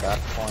Lucio back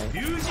point.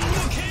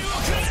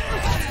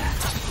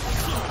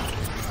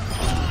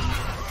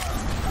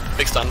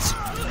 Big stuns.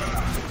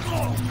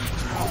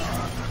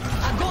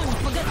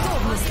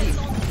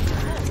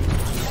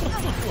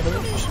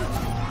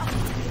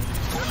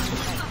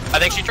 I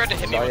think she tried to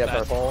hit me with that.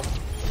 Purple.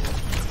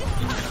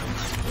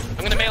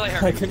 I'm gonna melee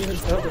her. I couldn't even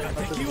tell her. I'm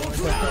 50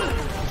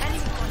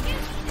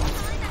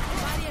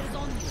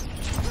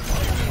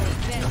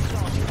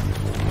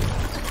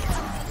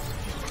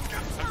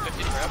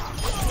 to grab.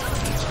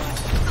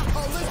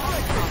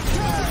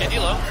 Candy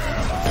low.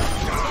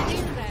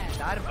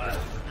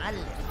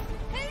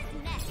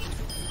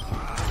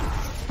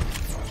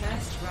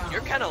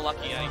 You're kinda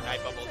lucky I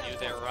bubbled you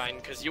there, Ryan,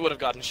 because you would have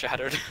gotten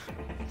shattered.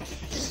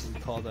 We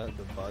call that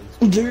the buzz.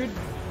 Dude,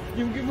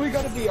 we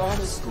gotta be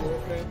honest here,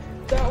 okay?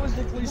 That was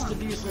at least a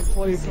decent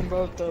play from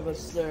both of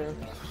us there.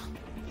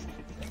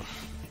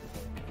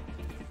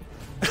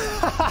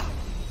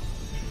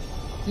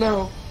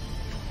 No.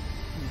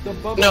 The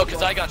bubble. No,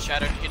 because I got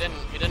shattered. He didn't.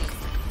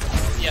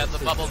 Yeah, the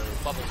bubble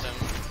bubbled him.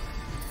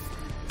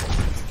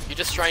 You're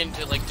just trying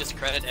to like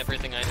discredit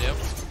everything I do.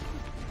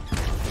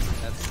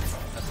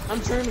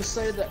 I'm trying to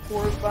say that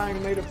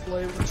Horrifying made a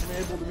play which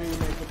enabled me to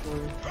make a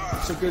play.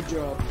 So good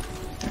job.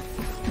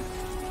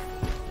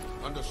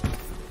 Understood.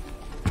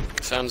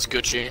 Sounds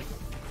Gucci.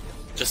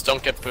 Just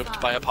don't get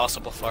booped by a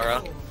possible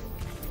Pharah.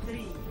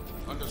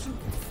 Understood.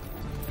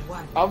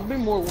 I'll be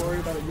more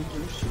worried about a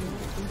Gucci.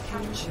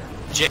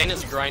 Jane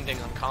is grinding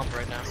on comp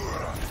right now.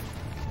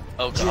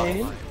 Oh god.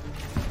 Jane?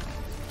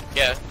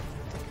 Yeah.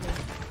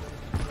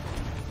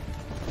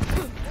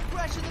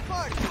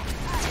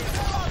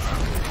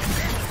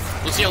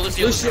 Lucio.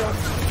 He's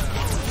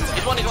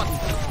one.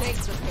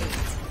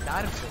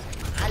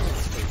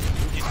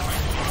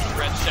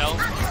 Red shell.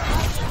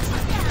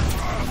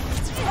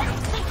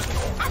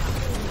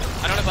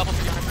 I don't have bubbles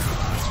for you.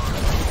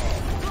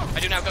 I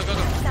do now. Go.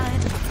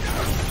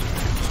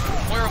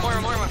 Moira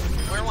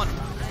one.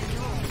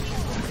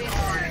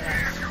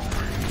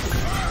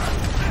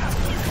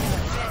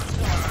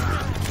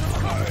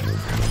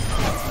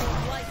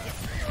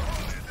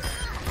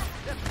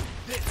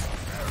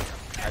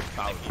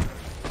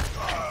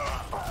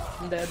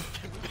 I'm dead.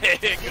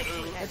 Big.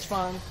 That's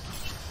fine.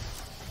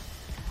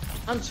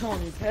 I'm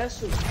telling you,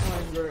 Pastor's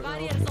playing great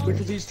now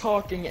because he's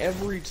talking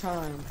every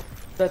time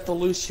that the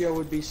Lucio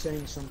would be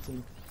saying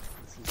something.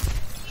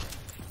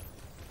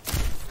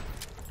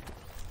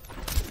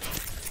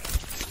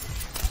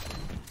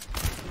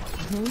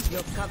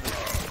 You're covered.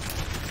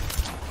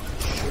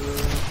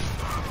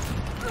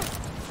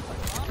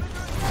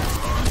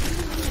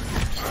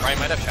 Ryan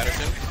might have shattered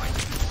him.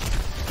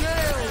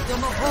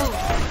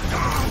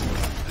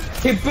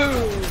 Hey, boo!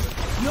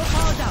 You're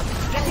powered up.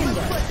 Get in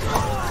there.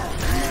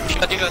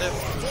 You got him.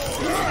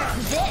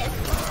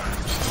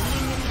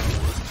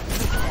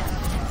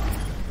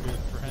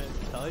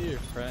 Tell your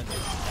friend.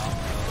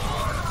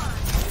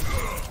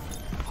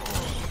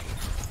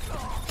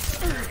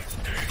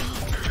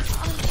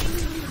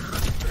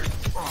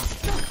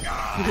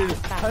 Dude,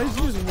 how is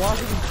he just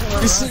walking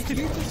around? Can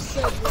you just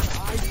say what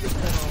I did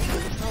now?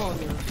 I'm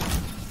telling you.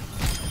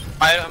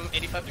 I'm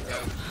 85 to go.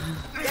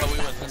 But we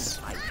win this.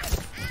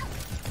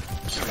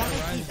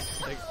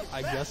 Like,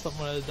 I guess I'm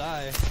gonna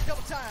die.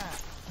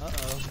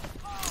 Uh-oh.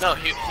 No,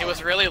 he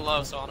was really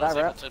low, so I was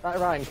able to That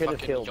Ryan could have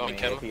fucking killed me yoink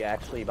him. if he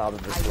actually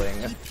bothered to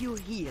swing. Keep you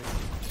healed.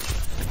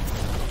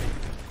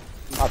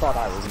 I thought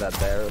I was dead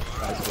there.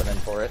 I just went in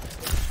for it.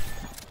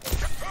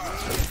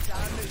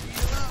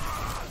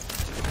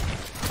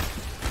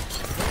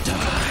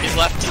 He's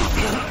left.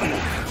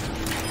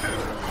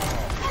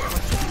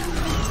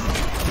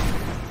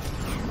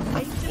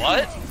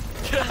 What?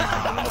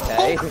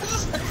 Okay.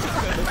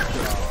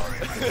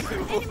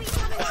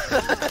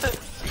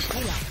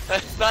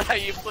 That's not how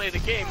you play the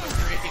game,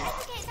 Green.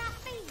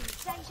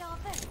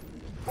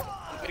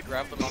 Way to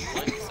grab them off the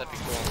links, that'd be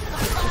cool.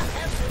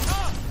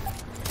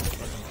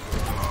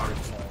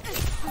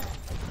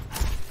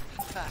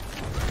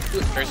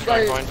 There's your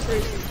guard point.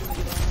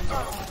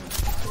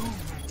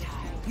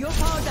 You're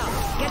powered up.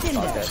 Get in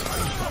there.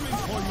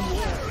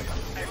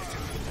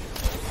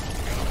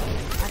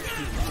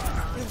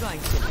 You're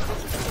going to.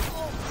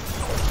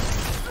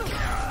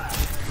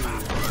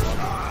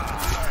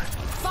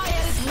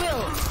 Fire at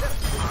will.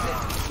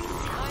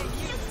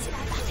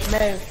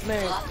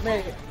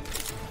 May.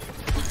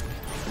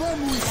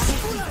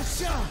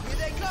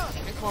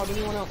 I called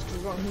anyone else to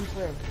run who's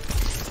there.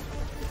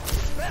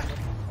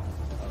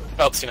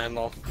 Oh, C9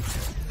 lol.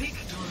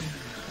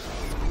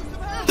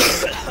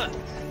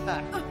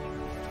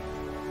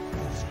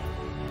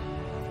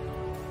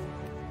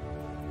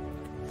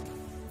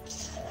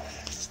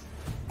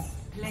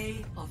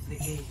 Play of the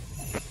game.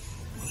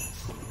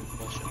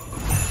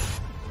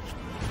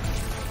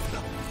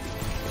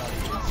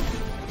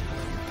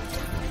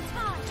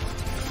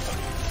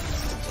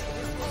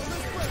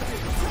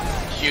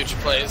 Huge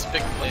plays,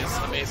 big plays,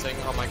 amazing,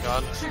 oh my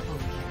god.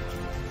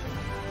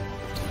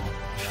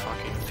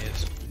 Fucking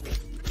amazing.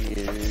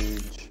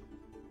 Huge.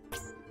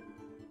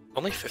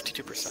 Only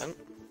 52%?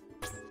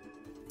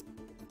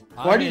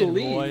 Why do you Iron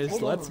leave? Boys,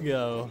 Hold let's on.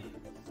 go.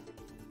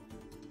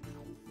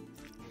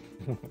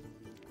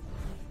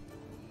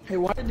 Hey,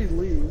 why did he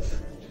leave?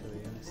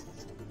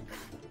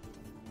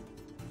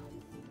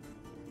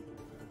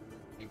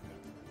 You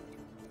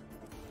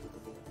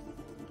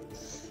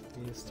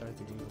need to start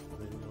the game before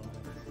they realize.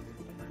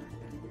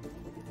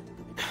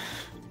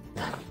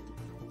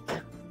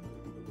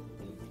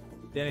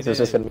 Danny, This is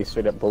just gonna be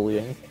straight up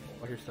bullying.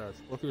 Look your stats.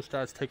 Look your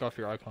stats. Take off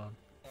your icon.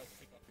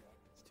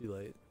 It's too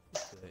late.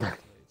 It's too late.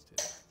 It's too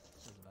late.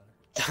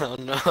 Doesn't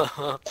matter.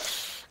 Oh no.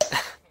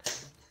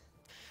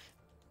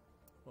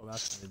 What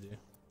match can we do?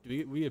 Do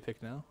we get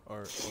picked now, or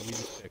we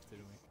just picked?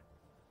 Didn't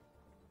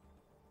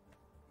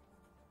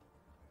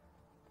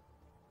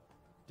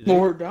we?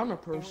 Well, we're down a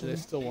Do person. they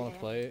still want to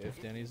play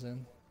if Danny's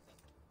in?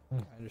 I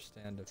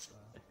understand if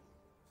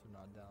I'm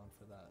not down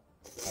for that.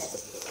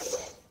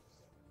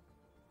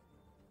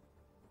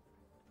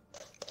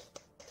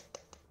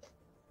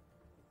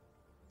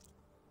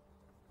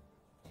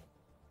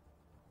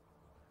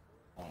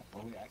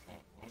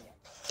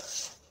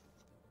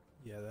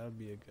 Yeah, that would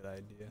be a good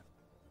idea.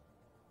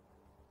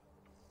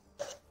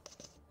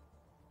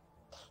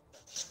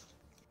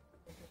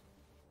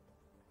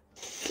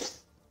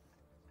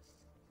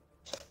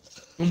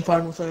 I'm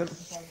fine with that.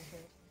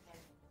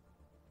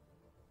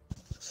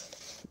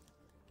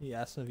 He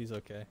asked him if he's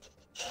okay.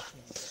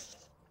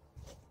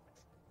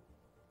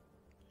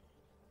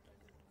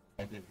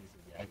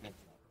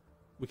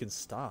 We can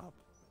stop.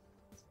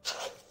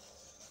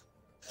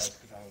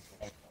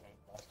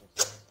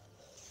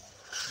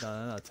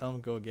 No, tell him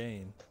to go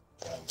again.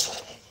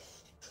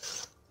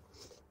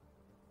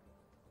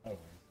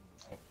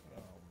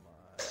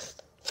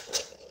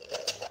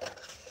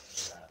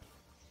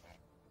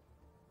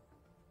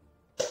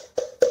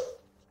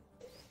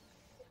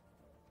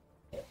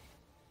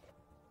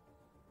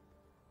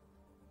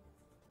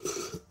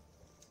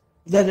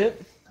 Is that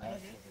it?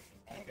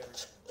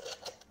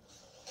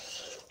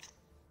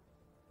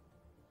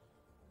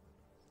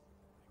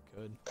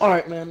 Good.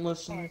 Alright, man,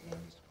 listen.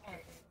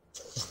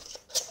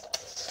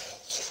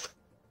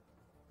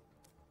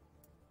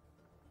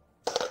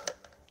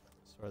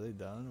 So are they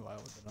done? Why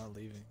was they not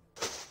leaving?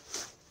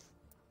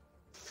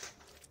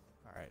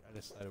 Alright, I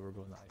decided we're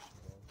going to Ice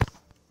World.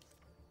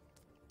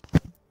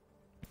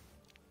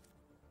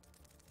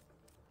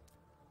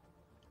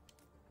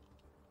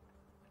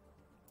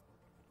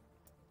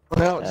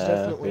 Well, it's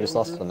definitely we just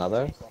lost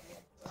another.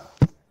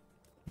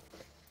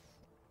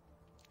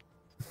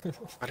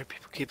 Why do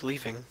people keep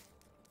leaving?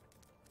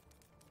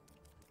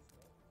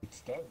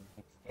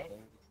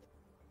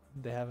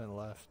 They haven't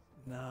left.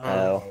 No.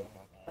 Oh.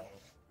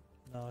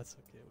 No, it's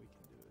okay. We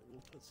can do it.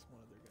 We'll put some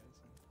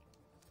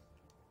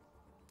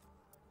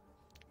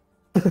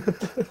other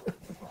guys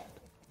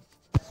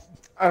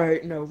in.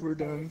 Alright, no, we're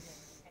done.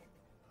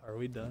 Are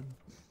we done?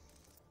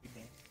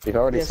 We've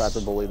already Yes. tried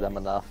to bully them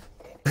enough.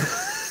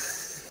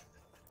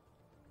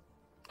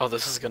 Oh,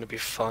 this is gonna be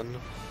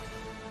fun.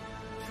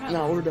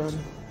 No, we're done.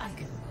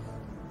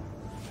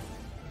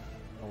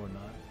 No, we're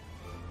not.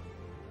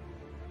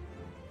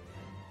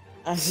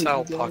 I hate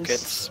Cell you guys.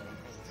 pockets.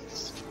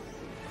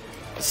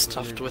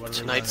 Stuffed What with are we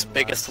tonight's running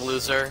biggest last?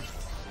 loser.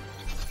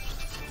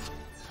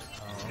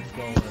 Oh, I'm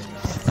going.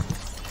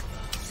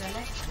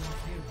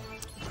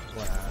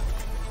 What happened?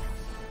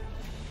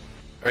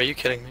 Are you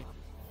kidding me?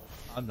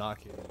 I'm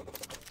not kidding.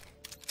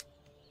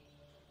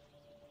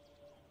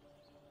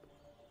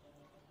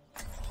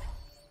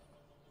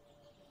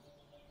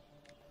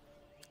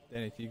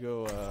 Then if you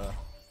go,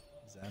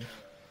 Zen.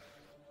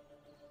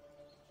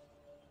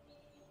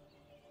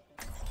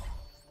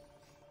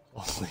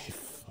 Holy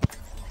fuck.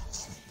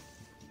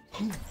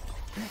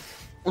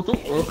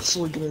 We're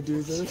actually gonna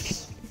do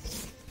this.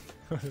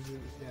 Yeah,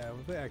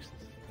 what they actually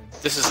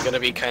This is gonna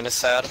be kinda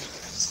sad.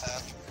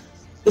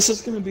 This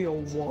is gonna be a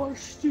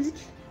wash, dude.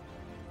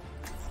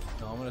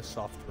 No, I'm gonna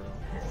soft throw.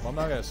 Well, I'm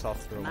not gonna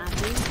soft throw. My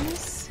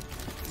business,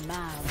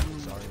 my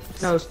rules. Sorry.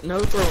 No,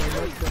 no throwing,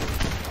 no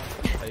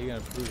throwing. How you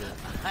gonna prove it?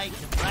 I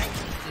can break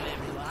it to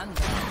everyone.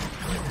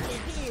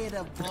 Here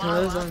to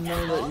Because I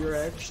know that you're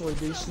actually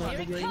decent at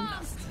the game.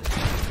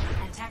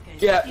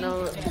 Yeah,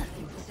 no.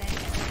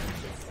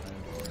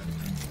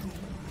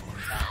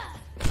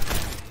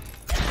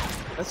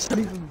 That's not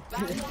even.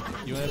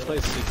 You wanna play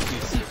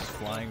 66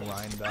 flying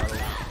Rhine battle?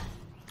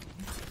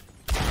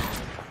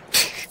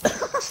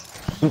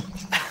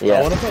 Yeah.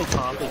 I wanna play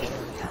comp again.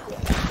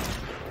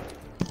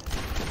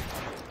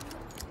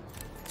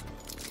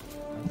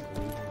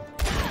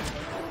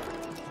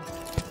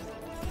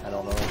 I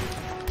don't know.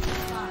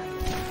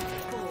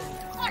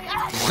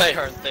 Why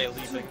aren't they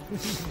leaving?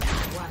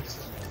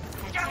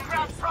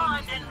 Junkrat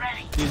primed and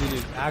ready.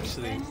 Dude,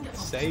 actually,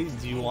 say,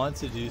 do you want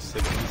to do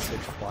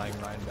 66 flying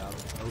Rhine battle?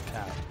 No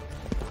cap.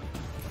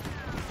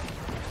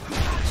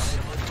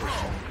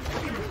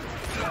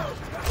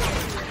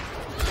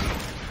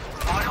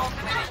 My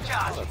ultimate is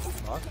charged. What the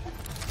fuck?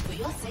 For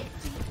your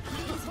safety,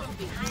 please hold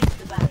behind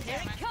the back.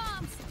 Here it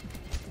comes.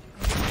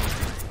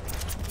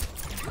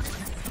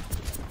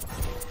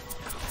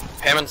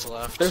 Hammond's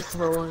left. They're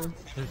throwing.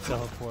 They're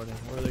teleporting.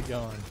 Where are they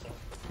going?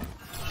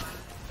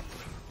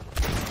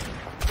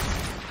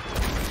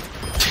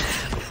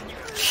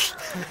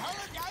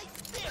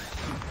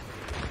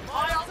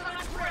 My ultimate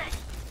is ready.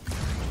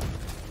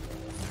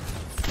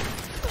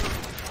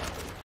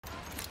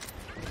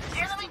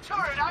 Enemy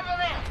turret over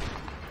there.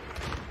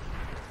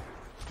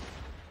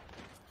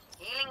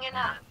 Healing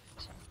enough.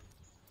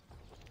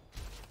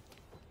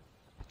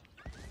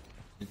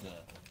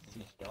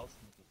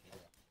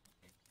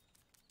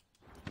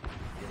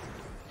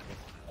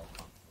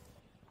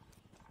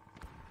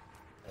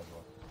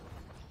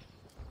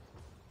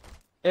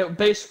 It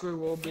basically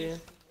will be.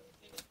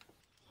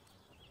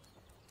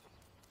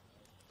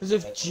 Because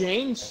if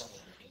Jane's.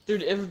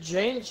 Dude, if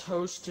Jane's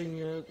hosting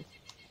it.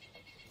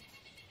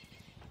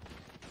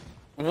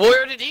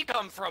 Where did he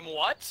come from?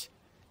 What?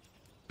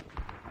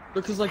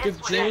 Because, like,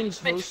 if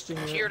Jane's Mitch hosting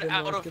it, appeared then,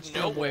 out like, of it's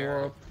gonna blow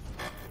nowhere. up.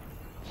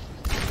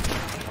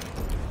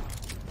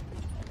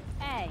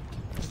 Hey.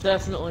 It's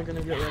definitely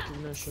gonna get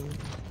recognition.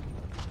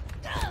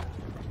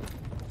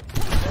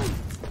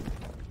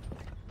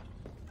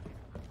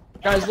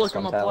 Guys, look,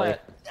 I'm a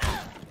plat.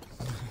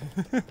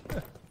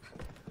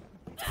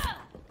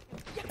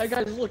 Hey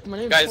guys, look, my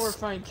name's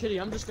Horrifying Kitty.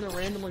 I'm just gonna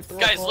randomly throw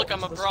Guys, a look,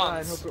 I'm a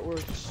bronze. I hope it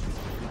works.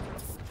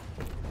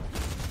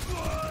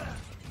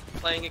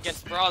 Playing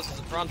against bronzes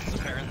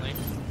apparently.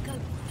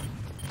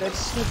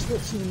 That's what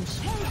seems.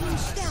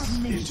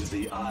 Into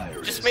the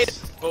iris. Just made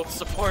it both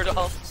support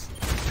ults.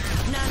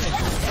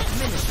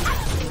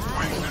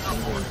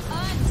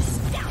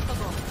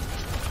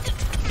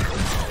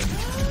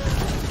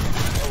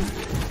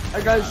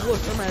 Hey guys, look,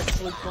 I'm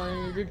actually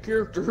playing a good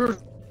character.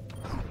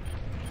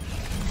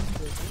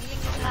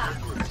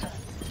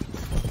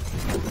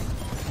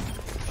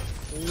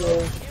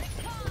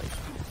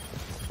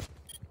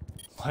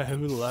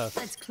 Who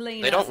left?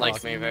 They don't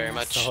like me very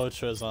much.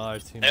 Sahotra's on our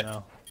team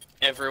now.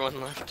 Everyone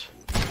left.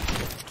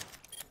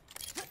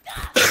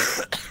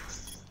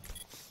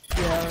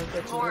 Yeah,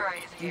 that's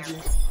easy.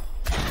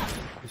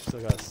 We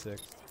still got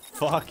 6.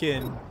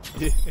 Fucking.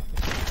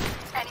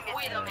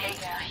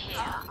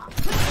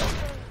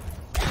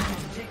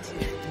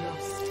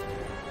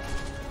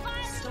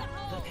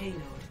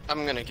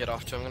 I'm gonna get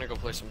off too. I'm gonna go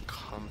play some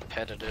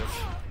competitive.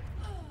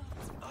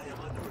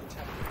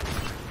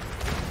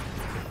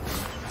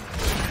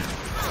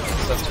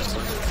 That's just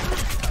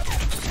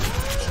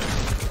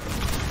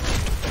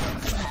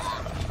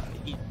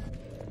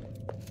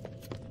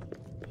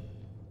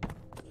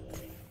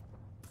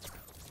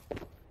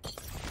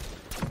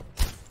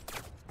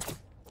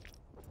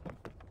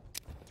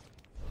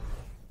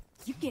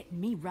You getting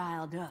me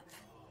riled up.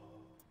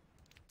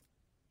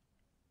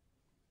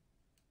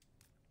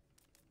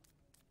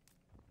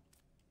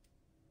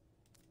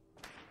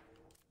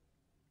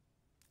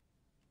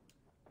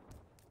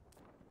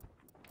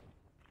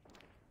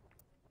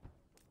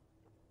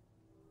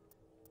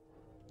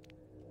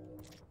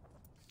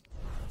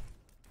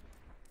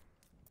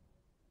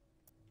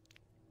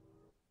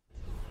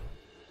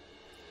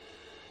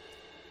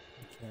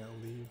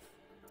 You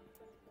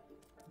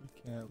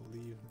can't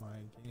leave my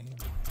game.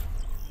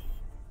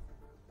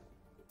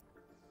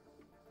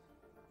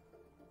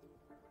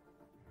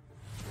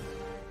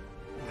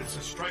 This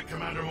is Strike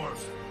Commander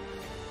Morrison.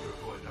 You're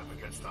going up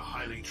against a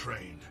highly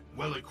trained,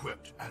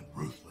 well-equipped, and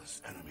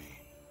ruthless enemy.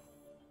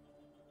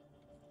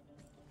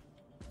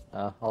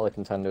 All the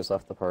contenders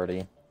left the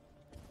party.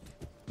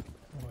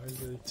 Why is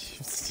the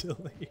team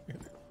still here?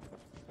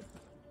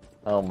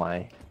 Oh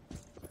my.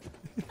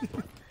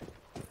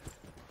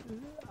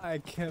 I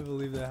can't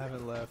believe they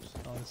haven't left,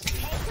 honestly.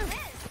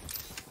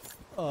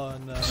 Oh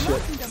no.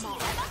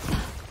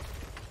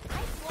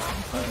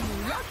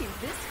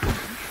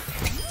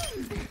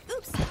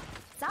 Oops.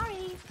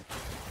 Sorry.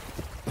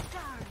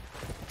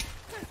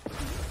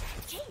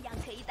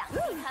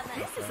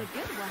 This is a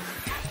good one.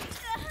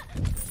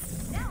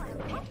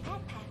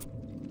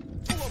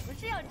 我不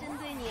是要针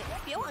对你，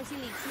别往心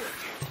里去。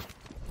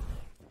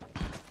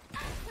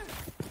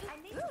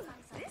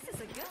This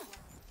is a good one.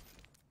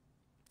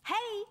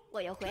 Hey,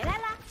 我又回来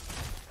啦。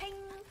Ping.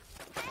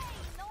 Hey,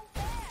 no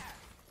fair.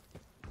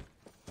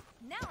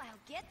 Now I'll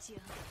get you.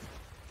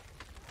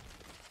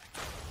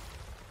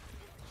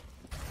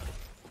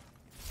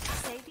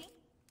 Saving.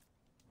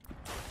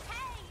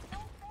 Hey, no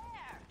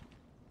fair.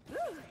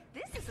 Ooh,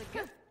 this is a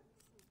good.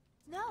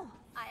 No,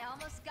 I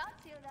almost got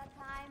you that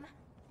time.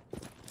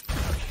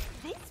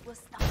 This will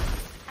stop.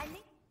 I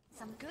need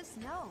some good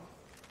snow.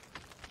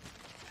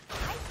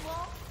 Ice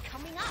wall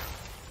coming up.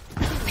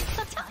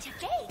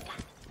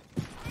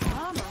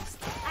 Almost.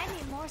 I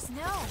need more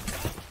snow.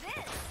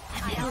 This.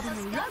 I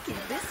almost got you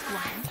this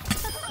one.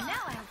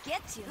 Now I'll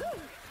get you.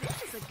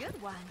 This is a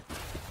good one.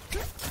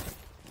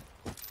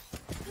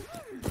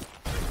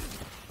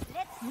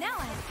 Now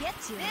I'll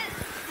get you.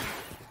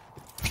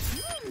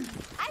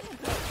 I can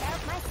take care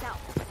of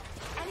myself.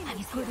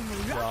 I'm putting a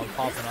Bro, I'm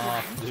popping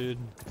off, dude.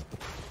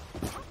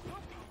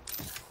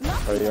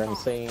 Oh, you're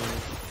insane.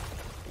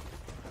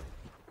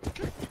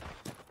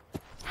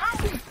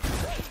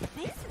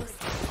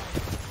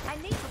 I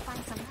need to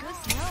find some good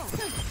snow.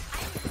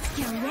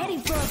 Get ready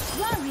for a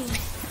flurry.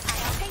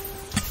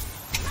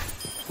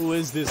 Who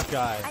is this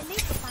guy? I need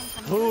to find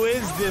some Who good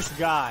is snow. this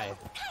guy?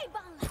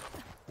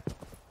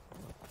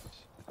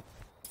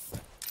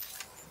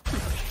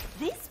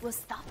 This will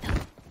stop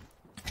them.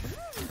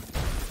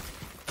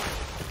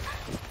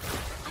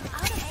 I'm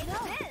out of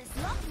snow.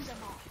 Blocking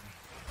them all.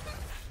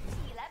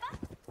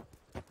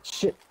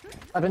 Shit,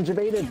 I've been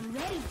debated.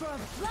 Get ready for a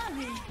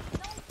flurry.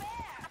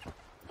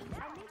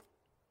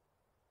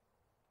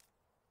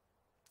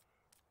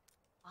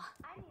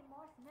 I need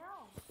more snow.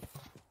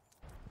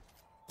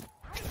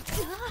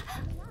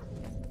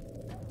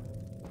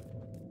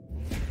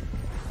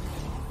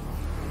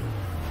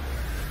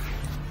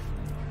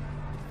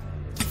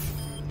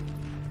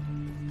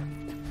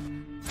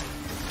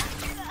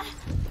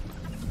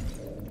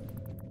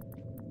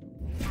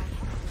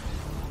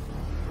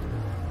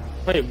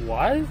 Wait,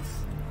 what? I'm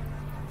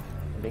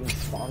being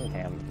spawn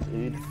camped,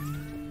 dude.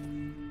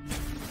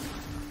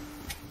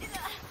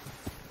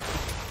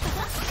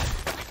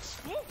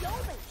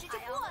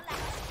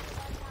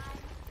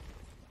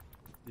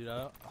 Dude, I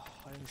don't...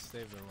 I didn't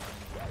save the line.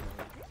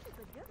 This is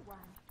a good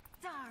one.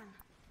 Darn.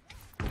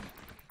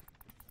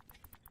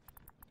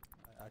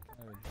 I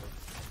kind of.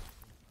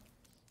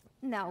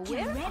 Now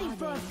we're ready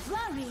for a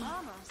flurry.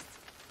 Almost.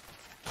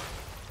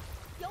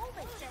 有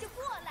本事就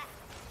过来。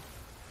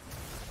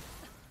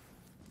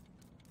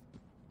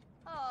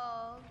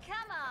Oh,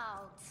 come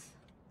out.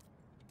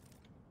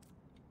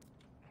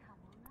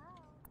 Come on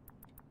out.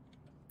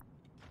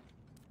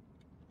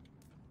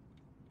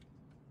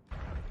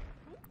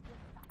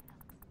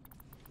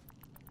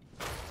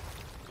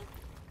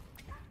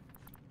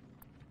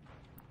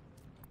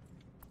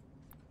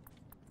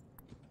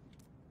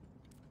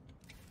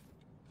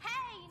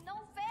 Hey, no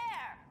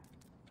fair.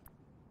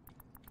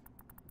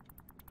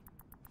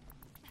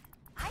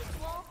 Ice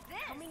wall this.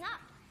 Coming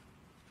up.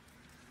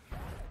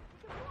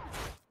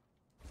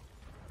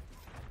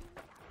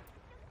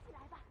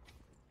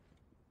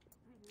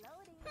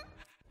 Reloading.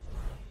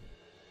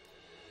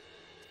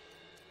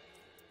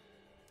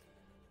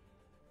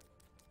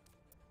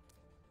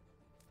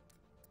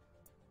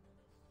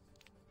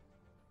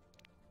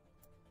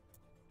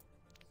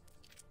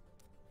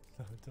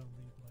 No, don't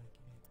leave my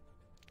game.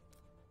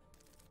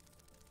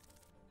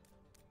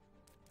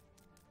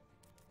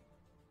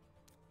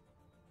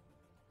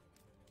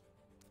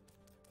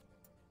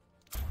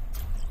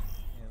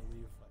 Can't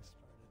leave if I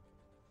started.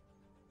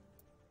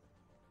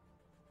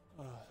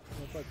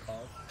 What's that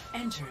called?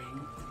 Entering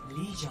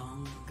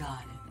Lijiang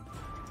Garden.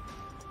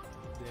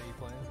 Yeah, you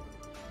playing?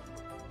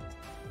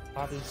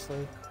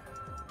 Obviously.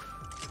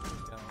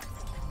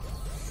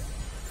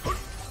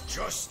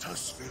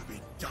 Justice will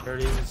be done.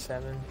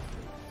 37.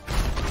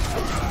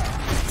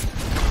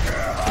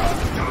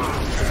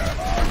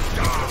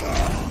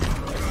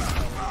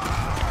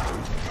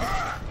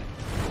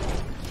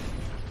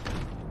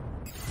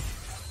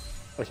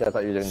 Wish I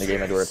thought you were doing the game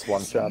where it's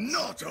one shot.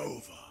 Not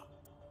over.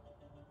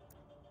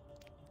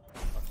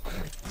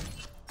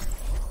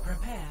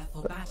 Prepare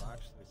for battle.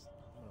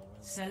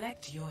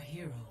 Select your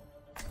hero.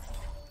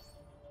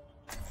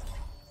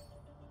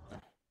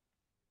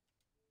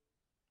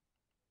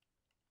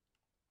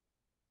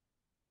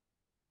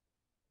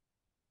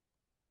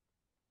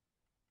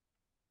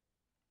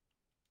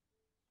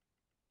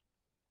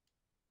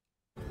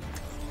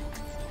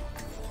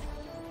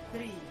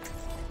 Three,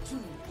 two,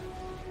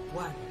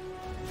 one,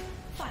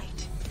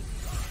 fight.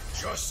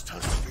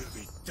 Justice will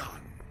be done.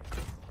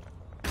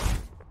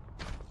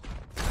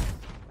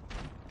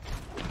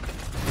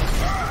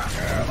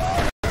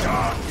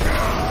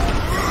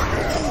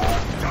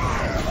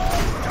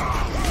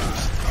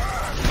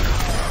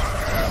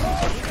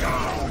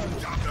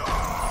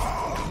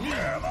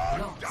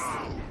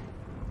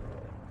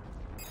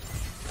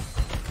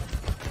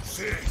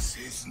 This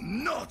is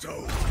not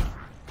over.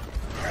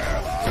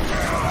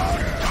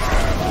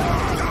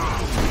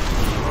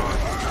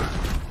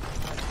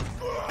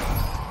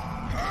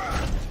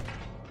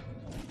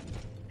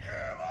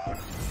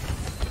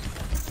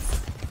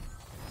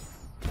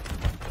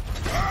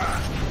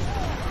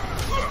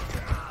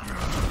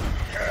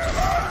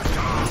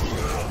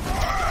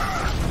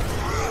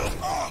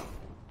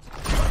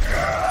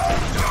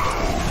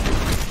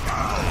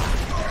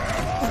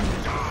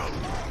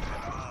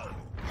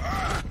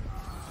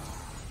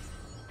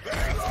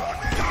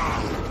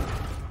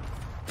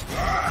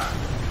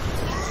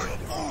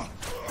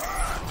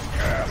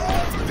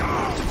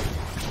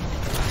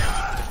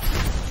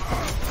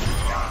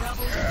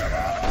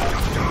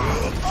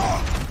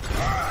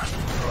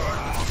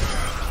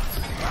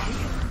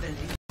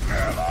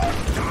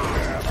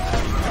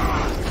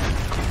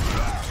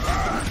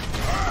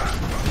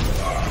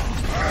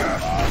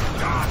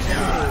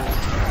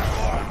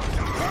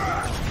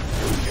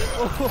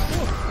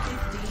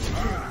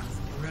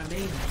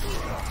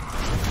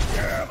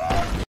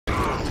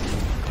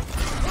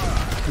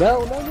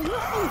 No, no, no,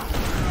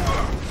 no!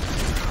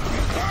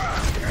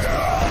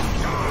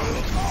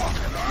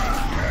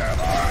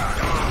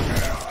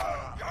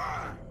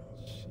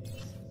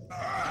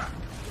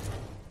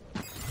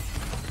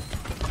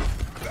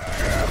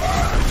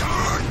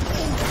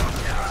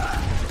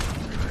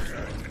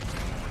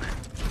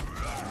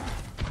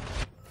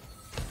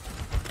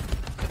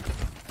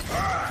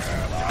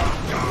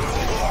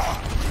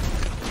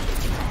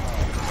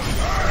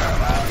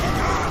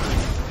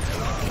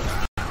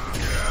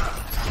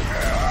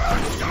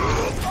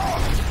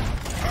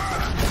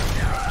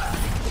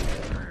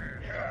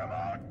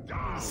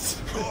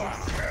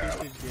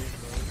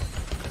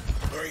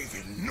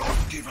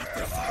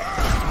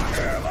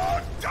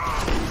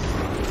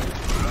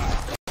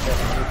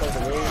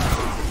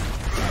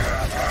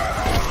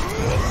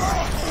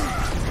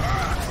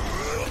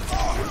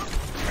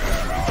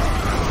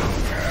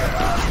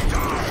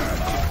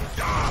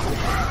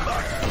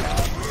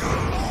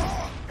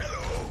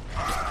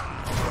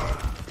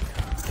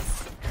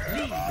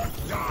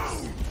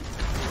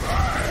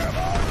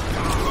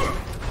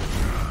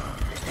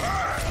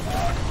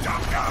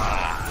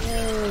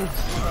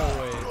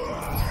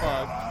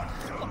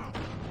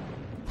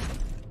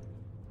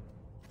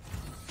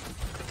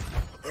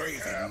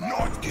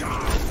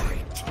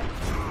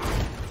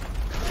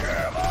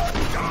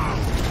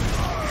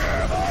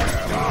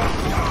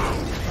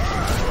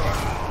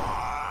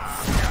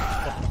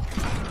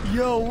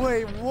 Yo,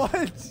 wait,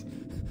 what?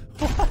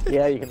 What?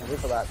 Yeah, you can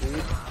live for that,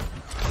 dude.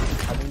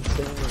 I'm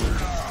insane.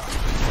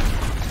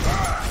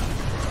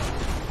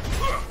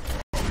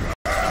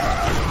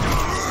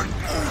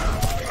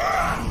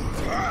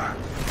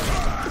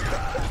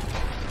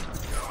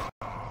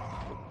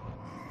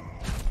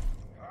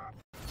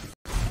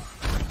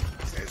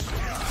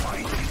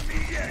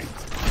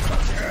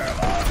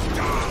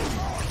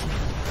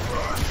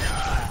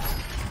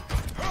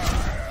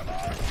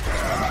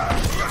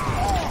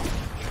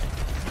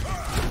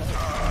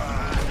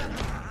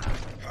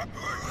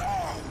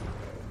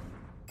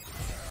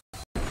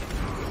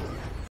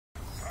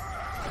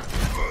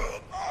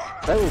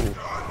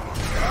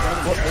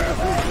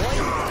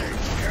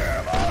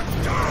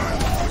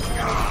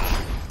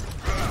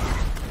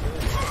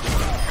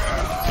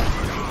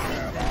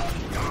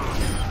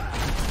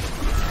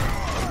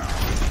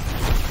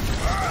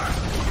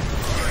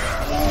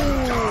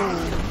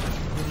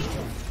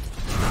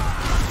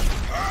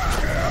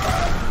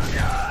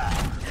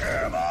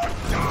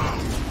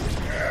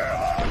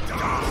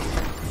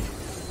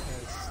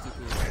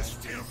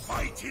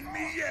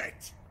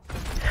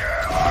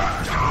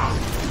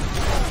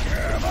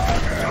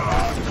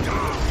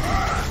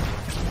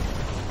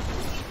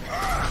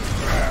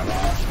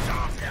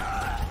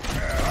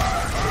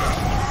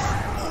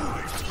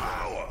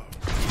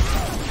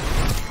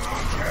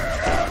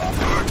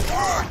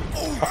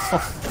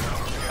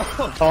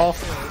 Oh.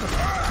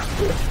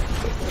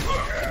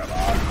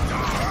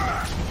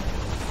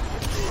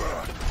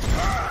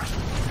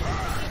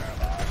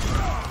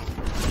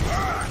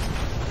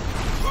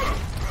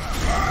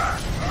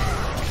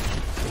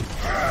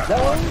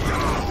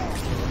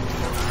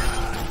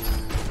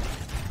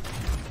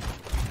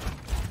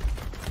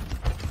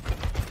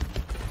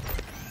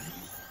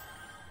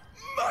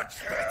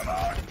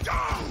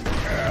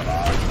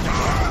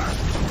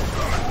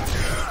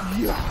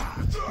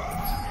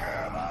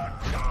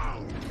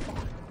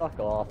 Fuck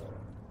off.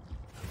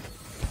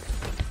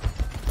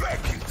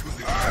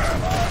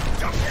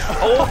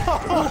 Oh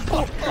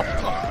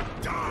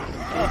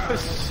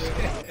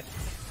shit.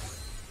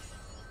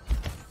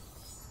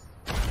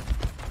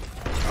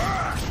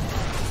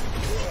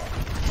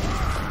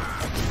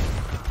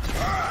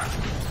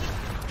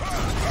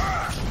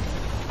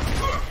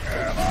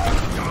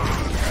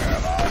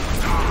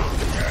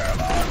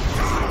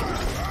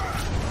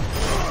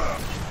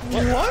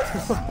 What?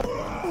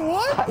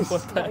 What? I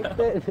sniped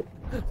it.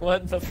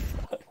 What the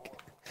fuck?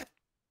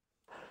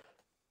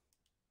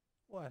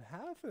 What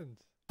happened?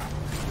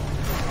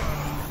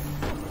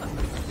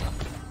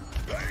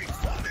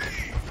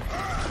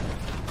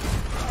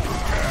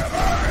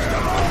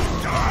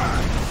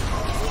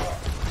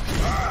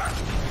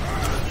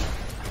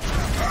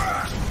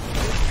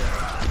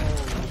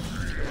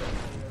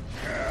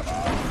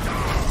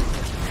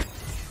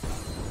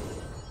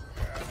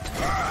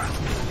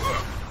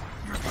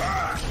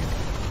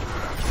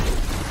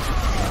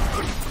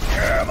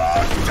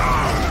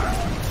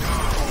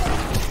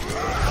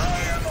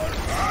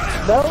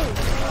 No!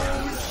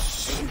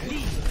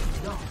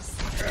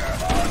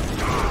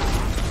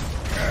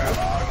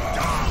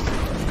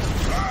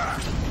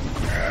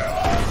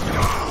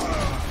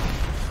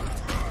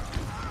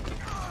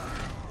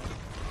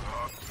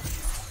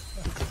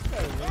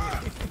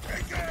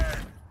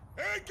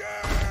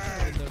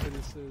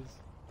 Nobody says.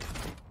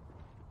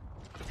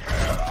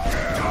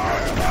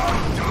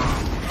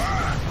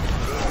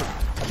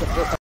 That's the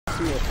first time I've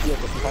seen a field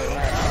this entire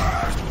match.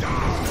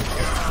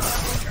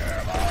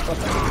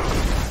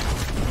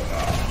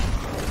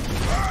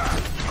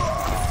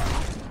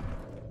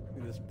 Look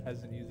at this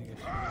peasant using a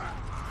shield.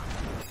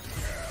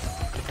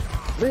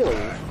 Really?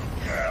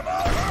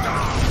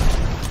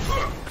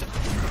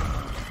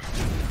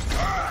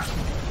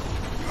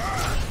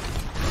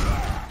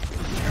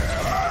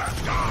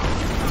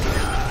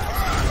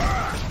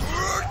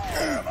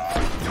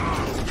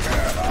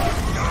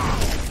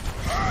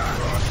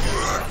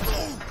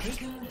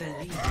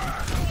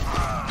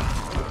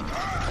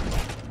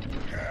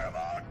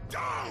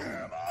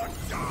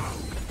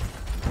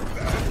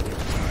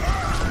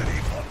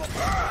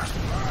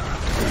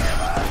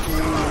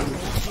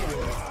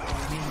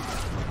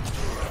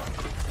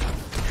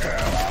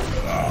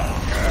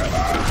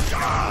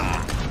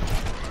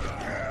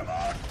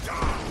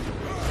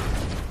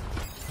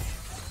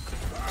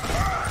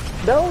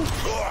 No!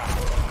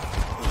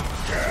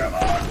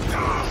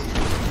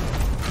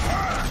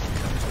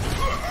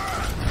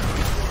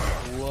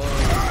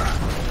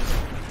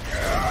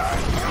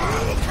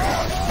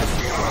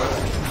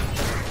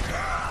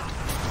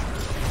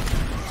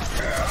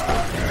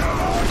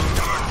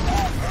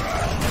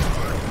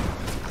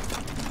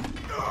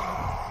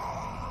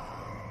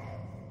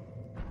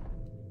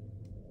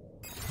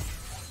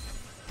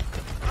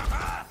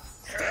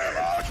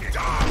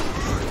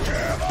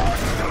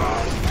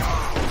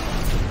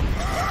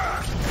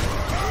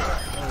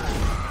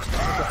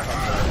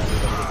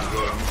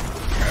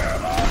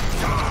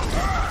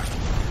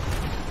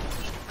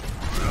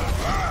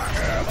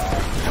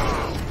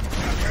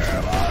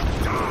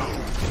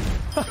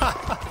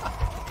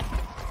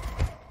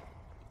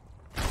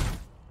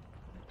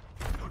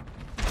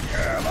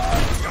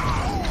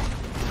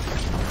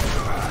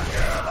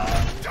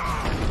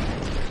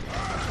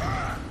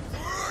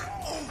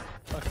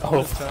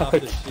 Oh, turn off the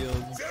shield.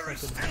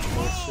 Fucking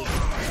bullshit.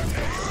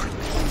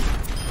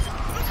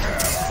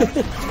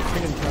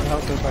 Freaking turn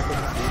out the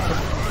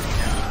fucking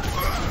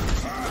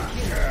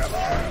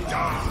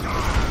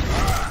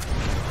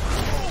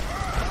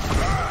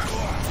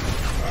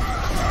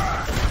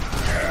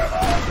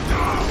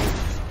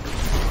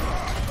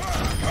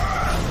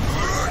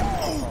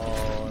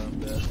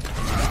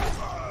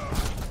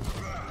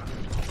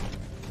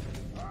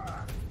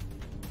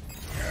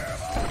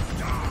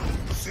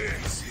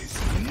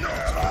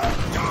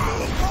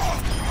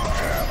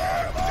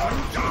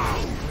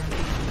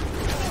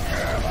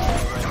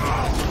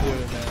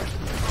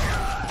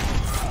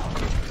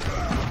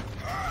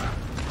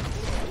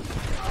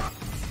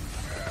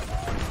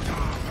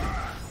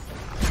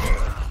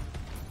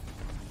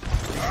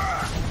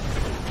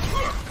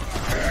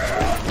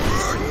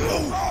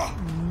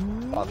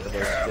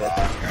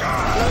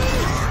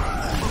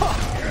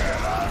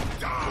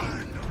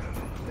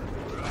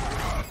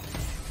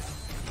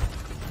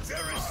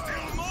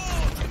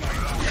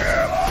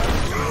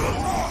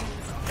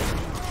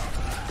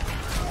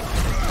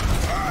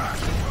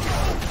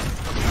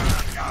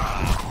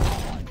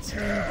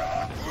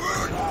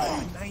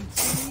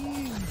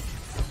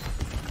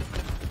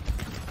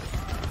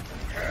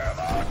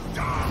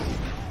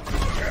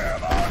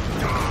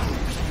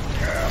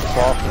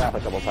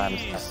a couple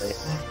times in that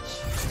race.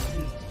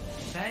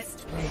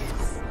 Best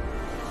players.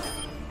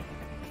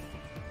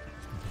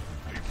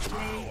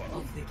 Play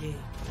of the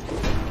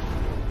game.